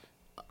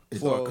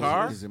 For a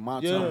car? Is it my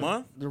Yeah. time? A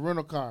month? The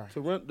rental car.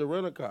 to rent the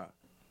rental car.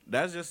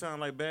 That just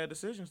sound like bad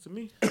decisions to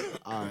me.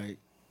 All right,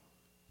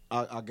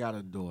 I got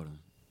a daughter,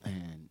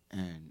 and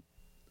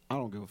I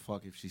don't give a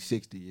fuck if she's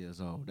 60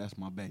 years old. That's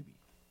my baby.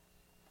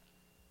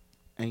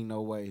 Ain't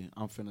no way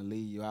I'm finna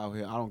leave you out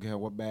here. I don't care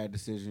what bad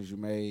decisions you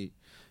made.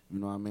 You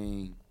know what I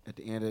mean? At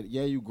the end of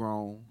you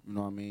grown. You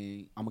know what I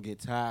mean? I'm gonna get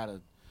tired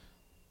of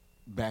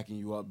backing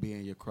you up,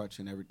 being your crutch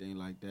and everything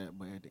like that.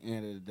 But at the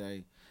end of the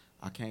day,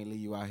 I can't leave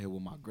you out here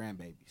with my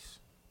grandbabies.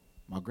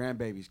 My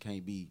grandbabies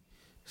can't be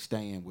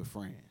staying with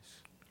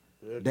friends.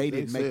 They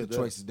didn't make the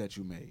choices that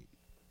you made.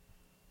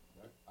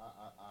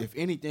 If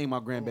anything, my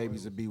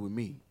grandbabies would be with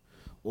me.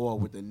 Or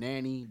with the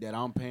nanny that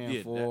I'm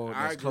paying for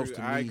that's close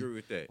to me. I agree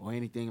with that. Or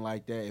anything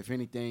like that. If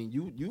anything,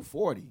 you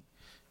 40.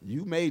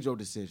 You made your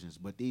decisions,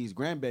 but these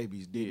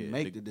grandbabies didn't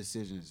make the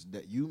decisions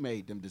that you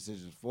made them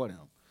decisions for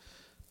them.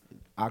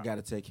 I got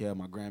to take care of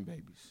my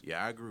grandbabies.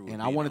 Yeah, I agree with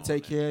and I want to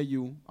take care of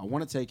you. I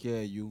want to take care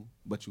of you,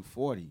 but you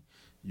 40.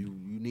 You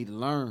need to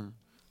learn.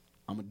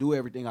 I'm going to do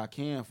everything I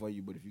can for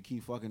you, but if you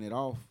keep fucking it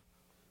off,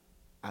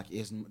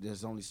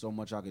 there's only so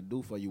much I could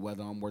do for you,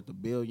 whether I'm worth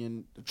 $1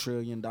 billion, $1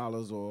 trillion,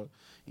 or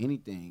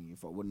anything.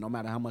 No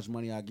matter how much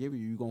money I give you,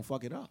 you're going to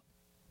fuck it up.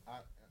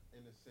 In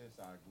a sense,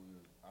 I agree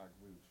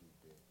with you,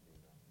 Dick. You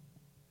know,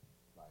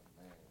 like,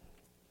 man,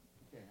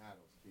 you can't have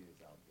those kids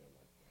out there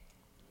like that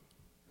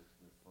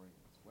with friends.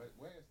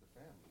 Where's the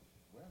family?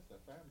 Where's the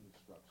family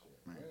structure?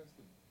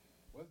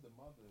 Where's the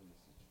mother in the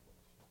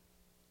situation?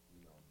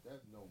 You know,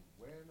 there's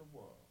nowhere in the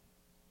world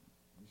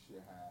you should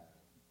have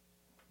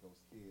those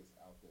kids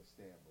out there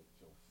staying with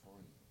your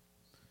friends.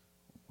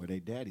 Where they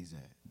daddies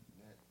at?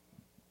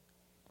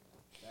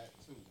 That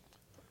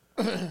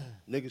too.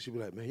 Niggas should be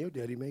like, man, your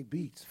daddy make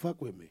beats.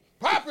 Fuck with me.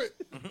 Pop it.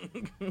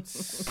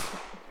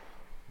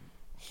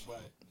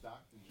 But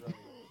Dr. Dre,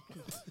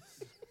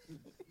 you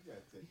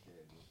gotta take care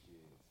of your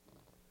kids.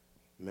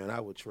 Man, I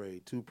would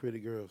trade 2 pretty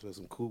girls for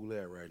some cool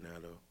air right now,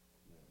 though.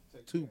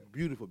 Yeah, 2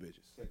 beautiful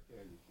bitches. Take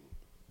care of your kids.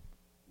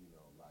 You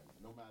know, like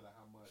no matter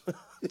how much,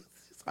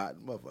 It's hot,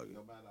 motherfucker.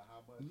 no matter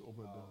how much,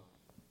 Open the door.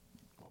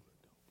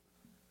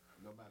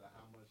 no matter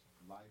how much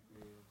life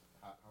is,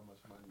 how much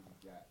money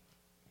you got,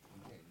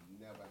 you can't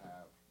never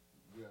have.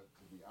 Well,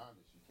 to be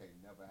honest, you can't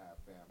never have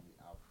family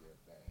out there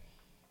bad.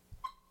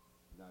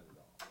 Not at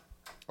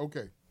all.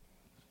 Okay.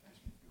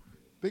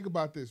 Think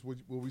about this. What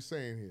we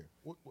saying here?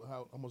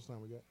 How much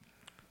time we got?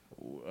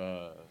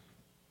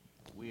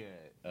 We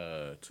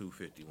at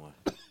 2:51.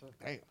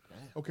 Damn.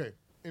 Okay.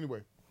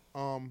 Anyway,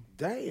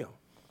 Damn.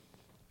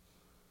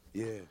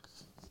 Yeah.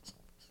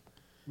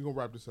 we're gonna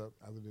wrap this up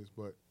after this,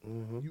 but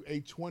you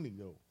ate 20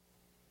 though.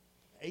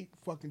 8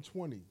 fucking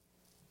 20.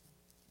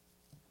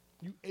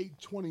 You ate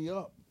 20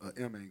 up.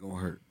 M ain't gonna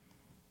hurt.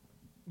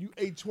 You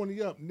ate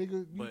 20 up,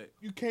 nigga. But-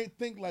 You can't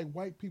think like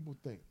white people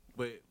think.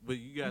 But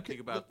you gotta think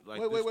about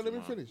like wait, this, let me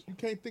Jamal. finish. You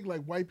can't think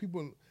like white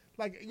people.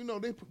 Like, you know,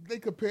 they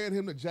compared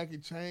him to Jackie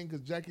Chan because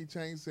Jackie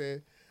Chan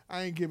said,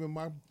 "I ain't giving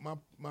my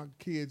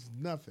kids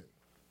nothing."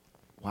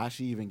 Why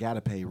she even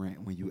gotta pay rent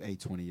when you ate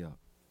 20 up?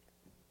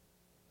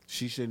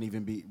 She shouldn't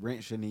even be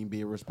rent. Shouldn't even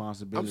be a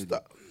responsibility.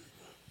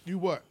 You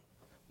what?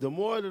 The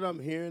more that I'm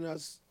hearing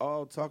us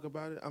all talk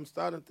about it, I'm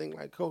starting to think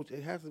like, Coach,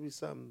 it has to be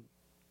something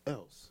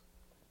else.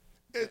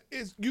 It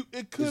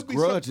could His be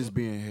grudge something- is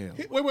being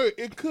held. Wait.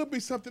 It could be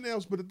something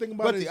else, but the thing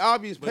about But it the is,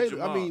 obvious But paper,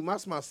 I Jamal- mean,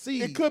 that's my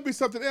seed. it could be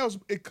something else.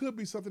 It could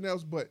be something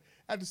else, but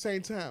at the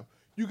same time,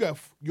 you got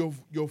your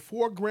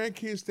 4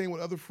 grandkids staying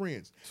with other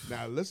friends.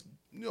 Now let's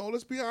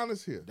be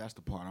honest here. That's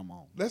the part I'm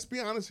on. Let's be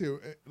honest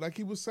here. Like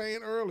he was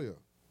saying earlier,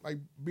 like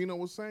Bino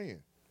was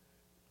saying,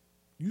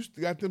 you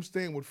got them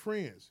staying with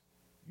friends.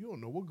 You don't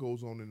know what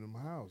goes on in them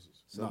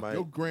houses. Somebody-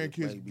 Your grandkids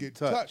somebody be get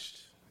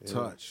touched. Yeah.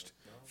 Touched.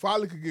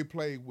 Father could get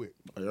played with,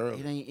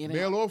 It ain't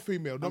male or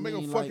female. Don't I make a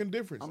mean, fucking like-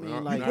 difference. I mean, you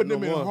like- putting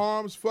them Not in no more.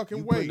 harm's fucking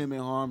You way. putting them in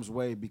harm's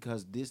way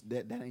because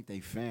that ain't they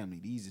family.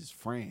 These is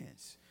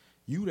friends.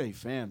 You they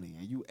family,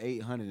 and you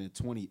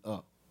 820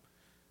 up.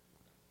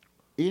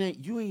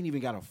 You ain't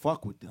even gotta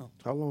fuck with them.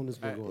 How long this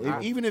been going If-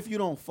 on? even if you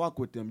don't fuck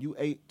with them, you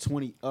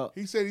 820 up.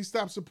 He said he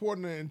stopped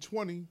supporting her in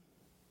 20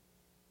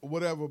 or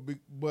whatever,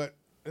 but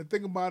the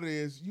thing about it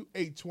is you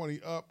 820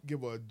 up,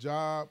 give her a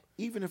job.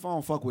 Even if I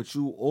don't fuck with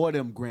you or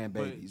them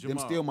grandbabies, them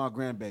Jamal, still my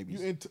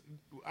grandbabies.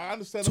 I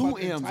understand 2 about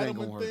the M's ain't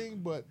gonna entitlement hurt. thing,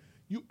 but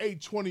you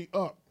 820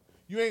 up.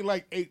 You ain't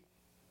like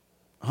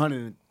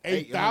 8,000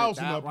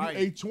 up. right? You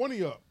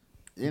 820 up.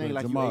 It ain't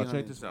like Jamal, you check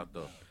 800. this out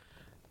though.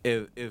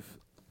 If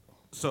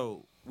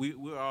so,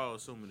 we're all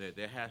assuming that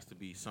there has to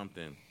be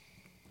something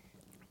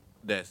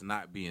that's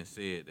not being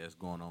said that's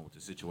going on with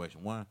the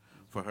situation. One,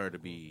 for her to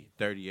be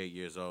 38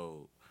 years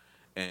old,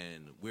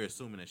 and we're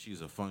assuming that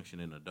she's a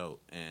functioning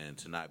adult, and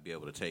to not be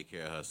able to take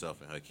care of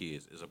herself and her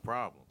kids is a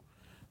problem.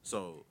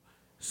 So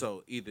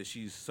either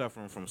she's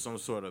suffering from some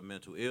sort of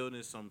mental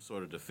illness, some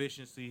sort of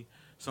deficiency,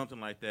 something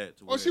like that.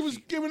 To Or where she was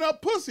giving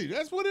up pussy.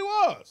 That's what it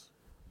was.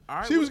 all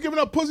right, She was well- giving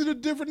up pussy to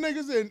different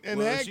niggas and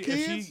well, had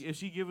kids. If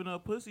she giving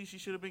up pussy, she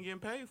should have been getting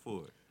paid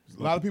for it.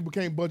 A lot of people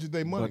can't budget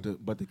their money.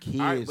 But the kids,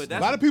 All right, but A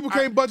lot of people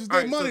can't budget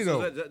their all money,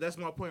 though. That's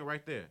my point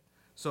right there.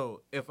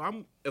 So if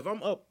I'm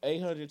up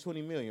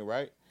 820 million,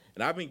 right,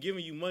 and I've been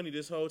giving you money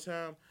this whole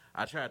time,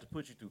 I tried to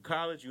put you through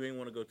college. You ain't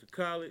want to go to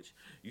college.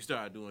 You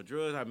started doing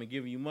drugs. I've been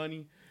giving you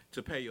money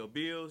to pay your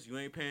bills. You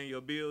ain't paying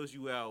your bills.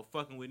 You out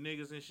fucking with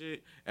niggas and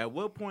shit. At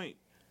what point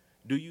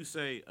do you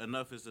say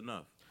enough is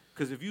enough?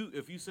 Because if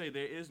you say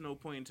there is no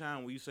point in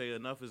time where you say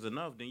enough is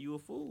enough, then you a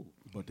fool.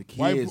 But the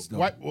kids,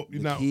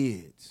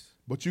 kids.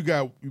 But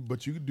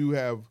you do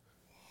have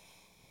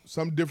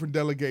some different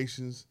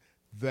delegations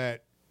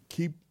that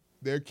keep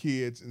their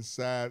kids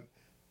inside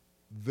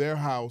their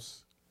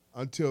house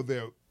until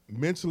they're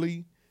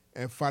mentally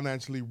and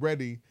financially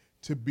ready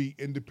to be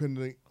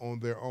independent on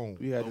their own.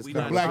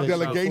 The black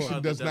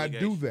delegation does not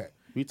do that.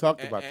 We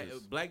talked about this.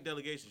 Black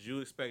delegations, you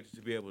expect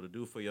to be able to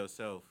do for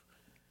yourself,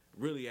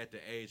 really at the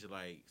age of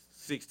like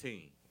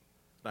 16.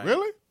 Like,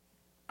 Really?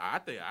 I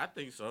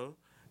think so.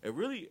 It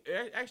really,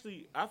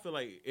 actually, I feel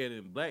like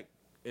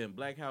in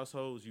black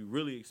households, you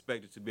really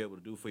expect it to be able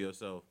to do for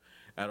yourself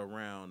at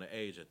around the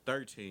age of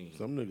 13.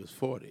 Some niggas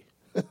 40.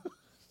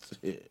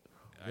 Shit.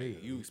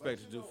 Like, you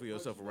expect it to do for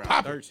yourself around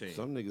 13.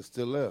 Some niggas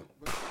still there.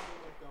 But you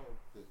know what,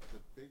 though,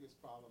 the biggest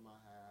problem I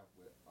have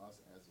with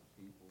us as a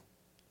people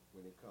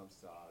when it comes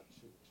to our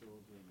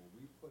children, when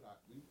we put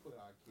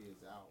our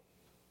kids out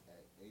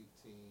at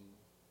 18,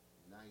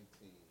 19,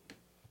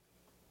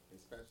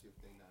 especially if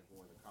they're not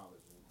going to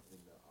college in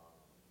the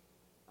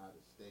out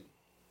of state,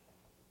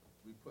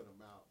 we put them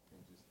out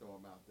and just throw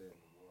them out there in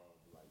the world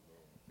like,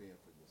 man, fend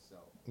for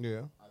yourself.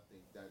 Yeah. I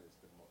think that is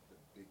the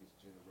biggest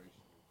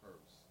generational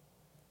curse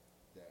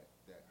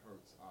that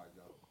hurts our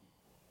young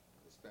people,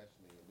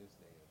 especially in this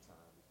day and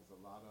time, because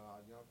a lot of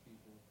our young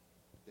people,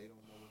 they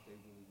don't know what they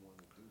really want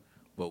to do.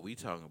 But we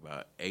talking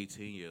about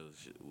 18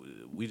 years.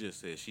 We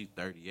just said she's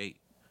 38.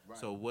 Right.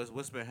 So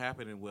what's been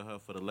happening with her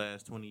for the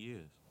last 20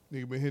 years?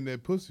 Nigga been hitting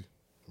that pussy,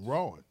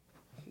 rawing.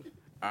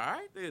 All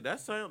right, then that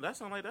sound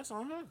like that's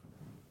on her.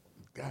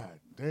 God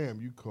damn,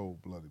 you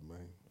cold blooded,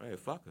 man. Hey,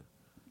 fuck her.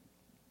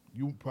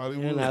 You probably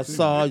will. And I too.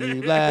 saw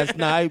you last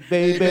night,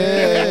 baby.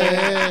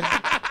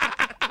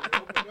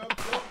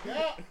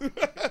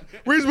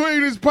 Reese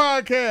Williams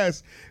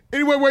podcast.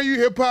 Anywhere where you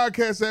hear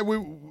podcasts at,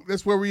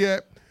 that's where we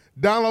at.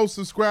 Download,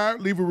 subscribe,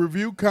 leave a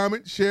review,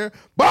 comment, share.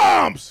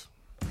 Bombs!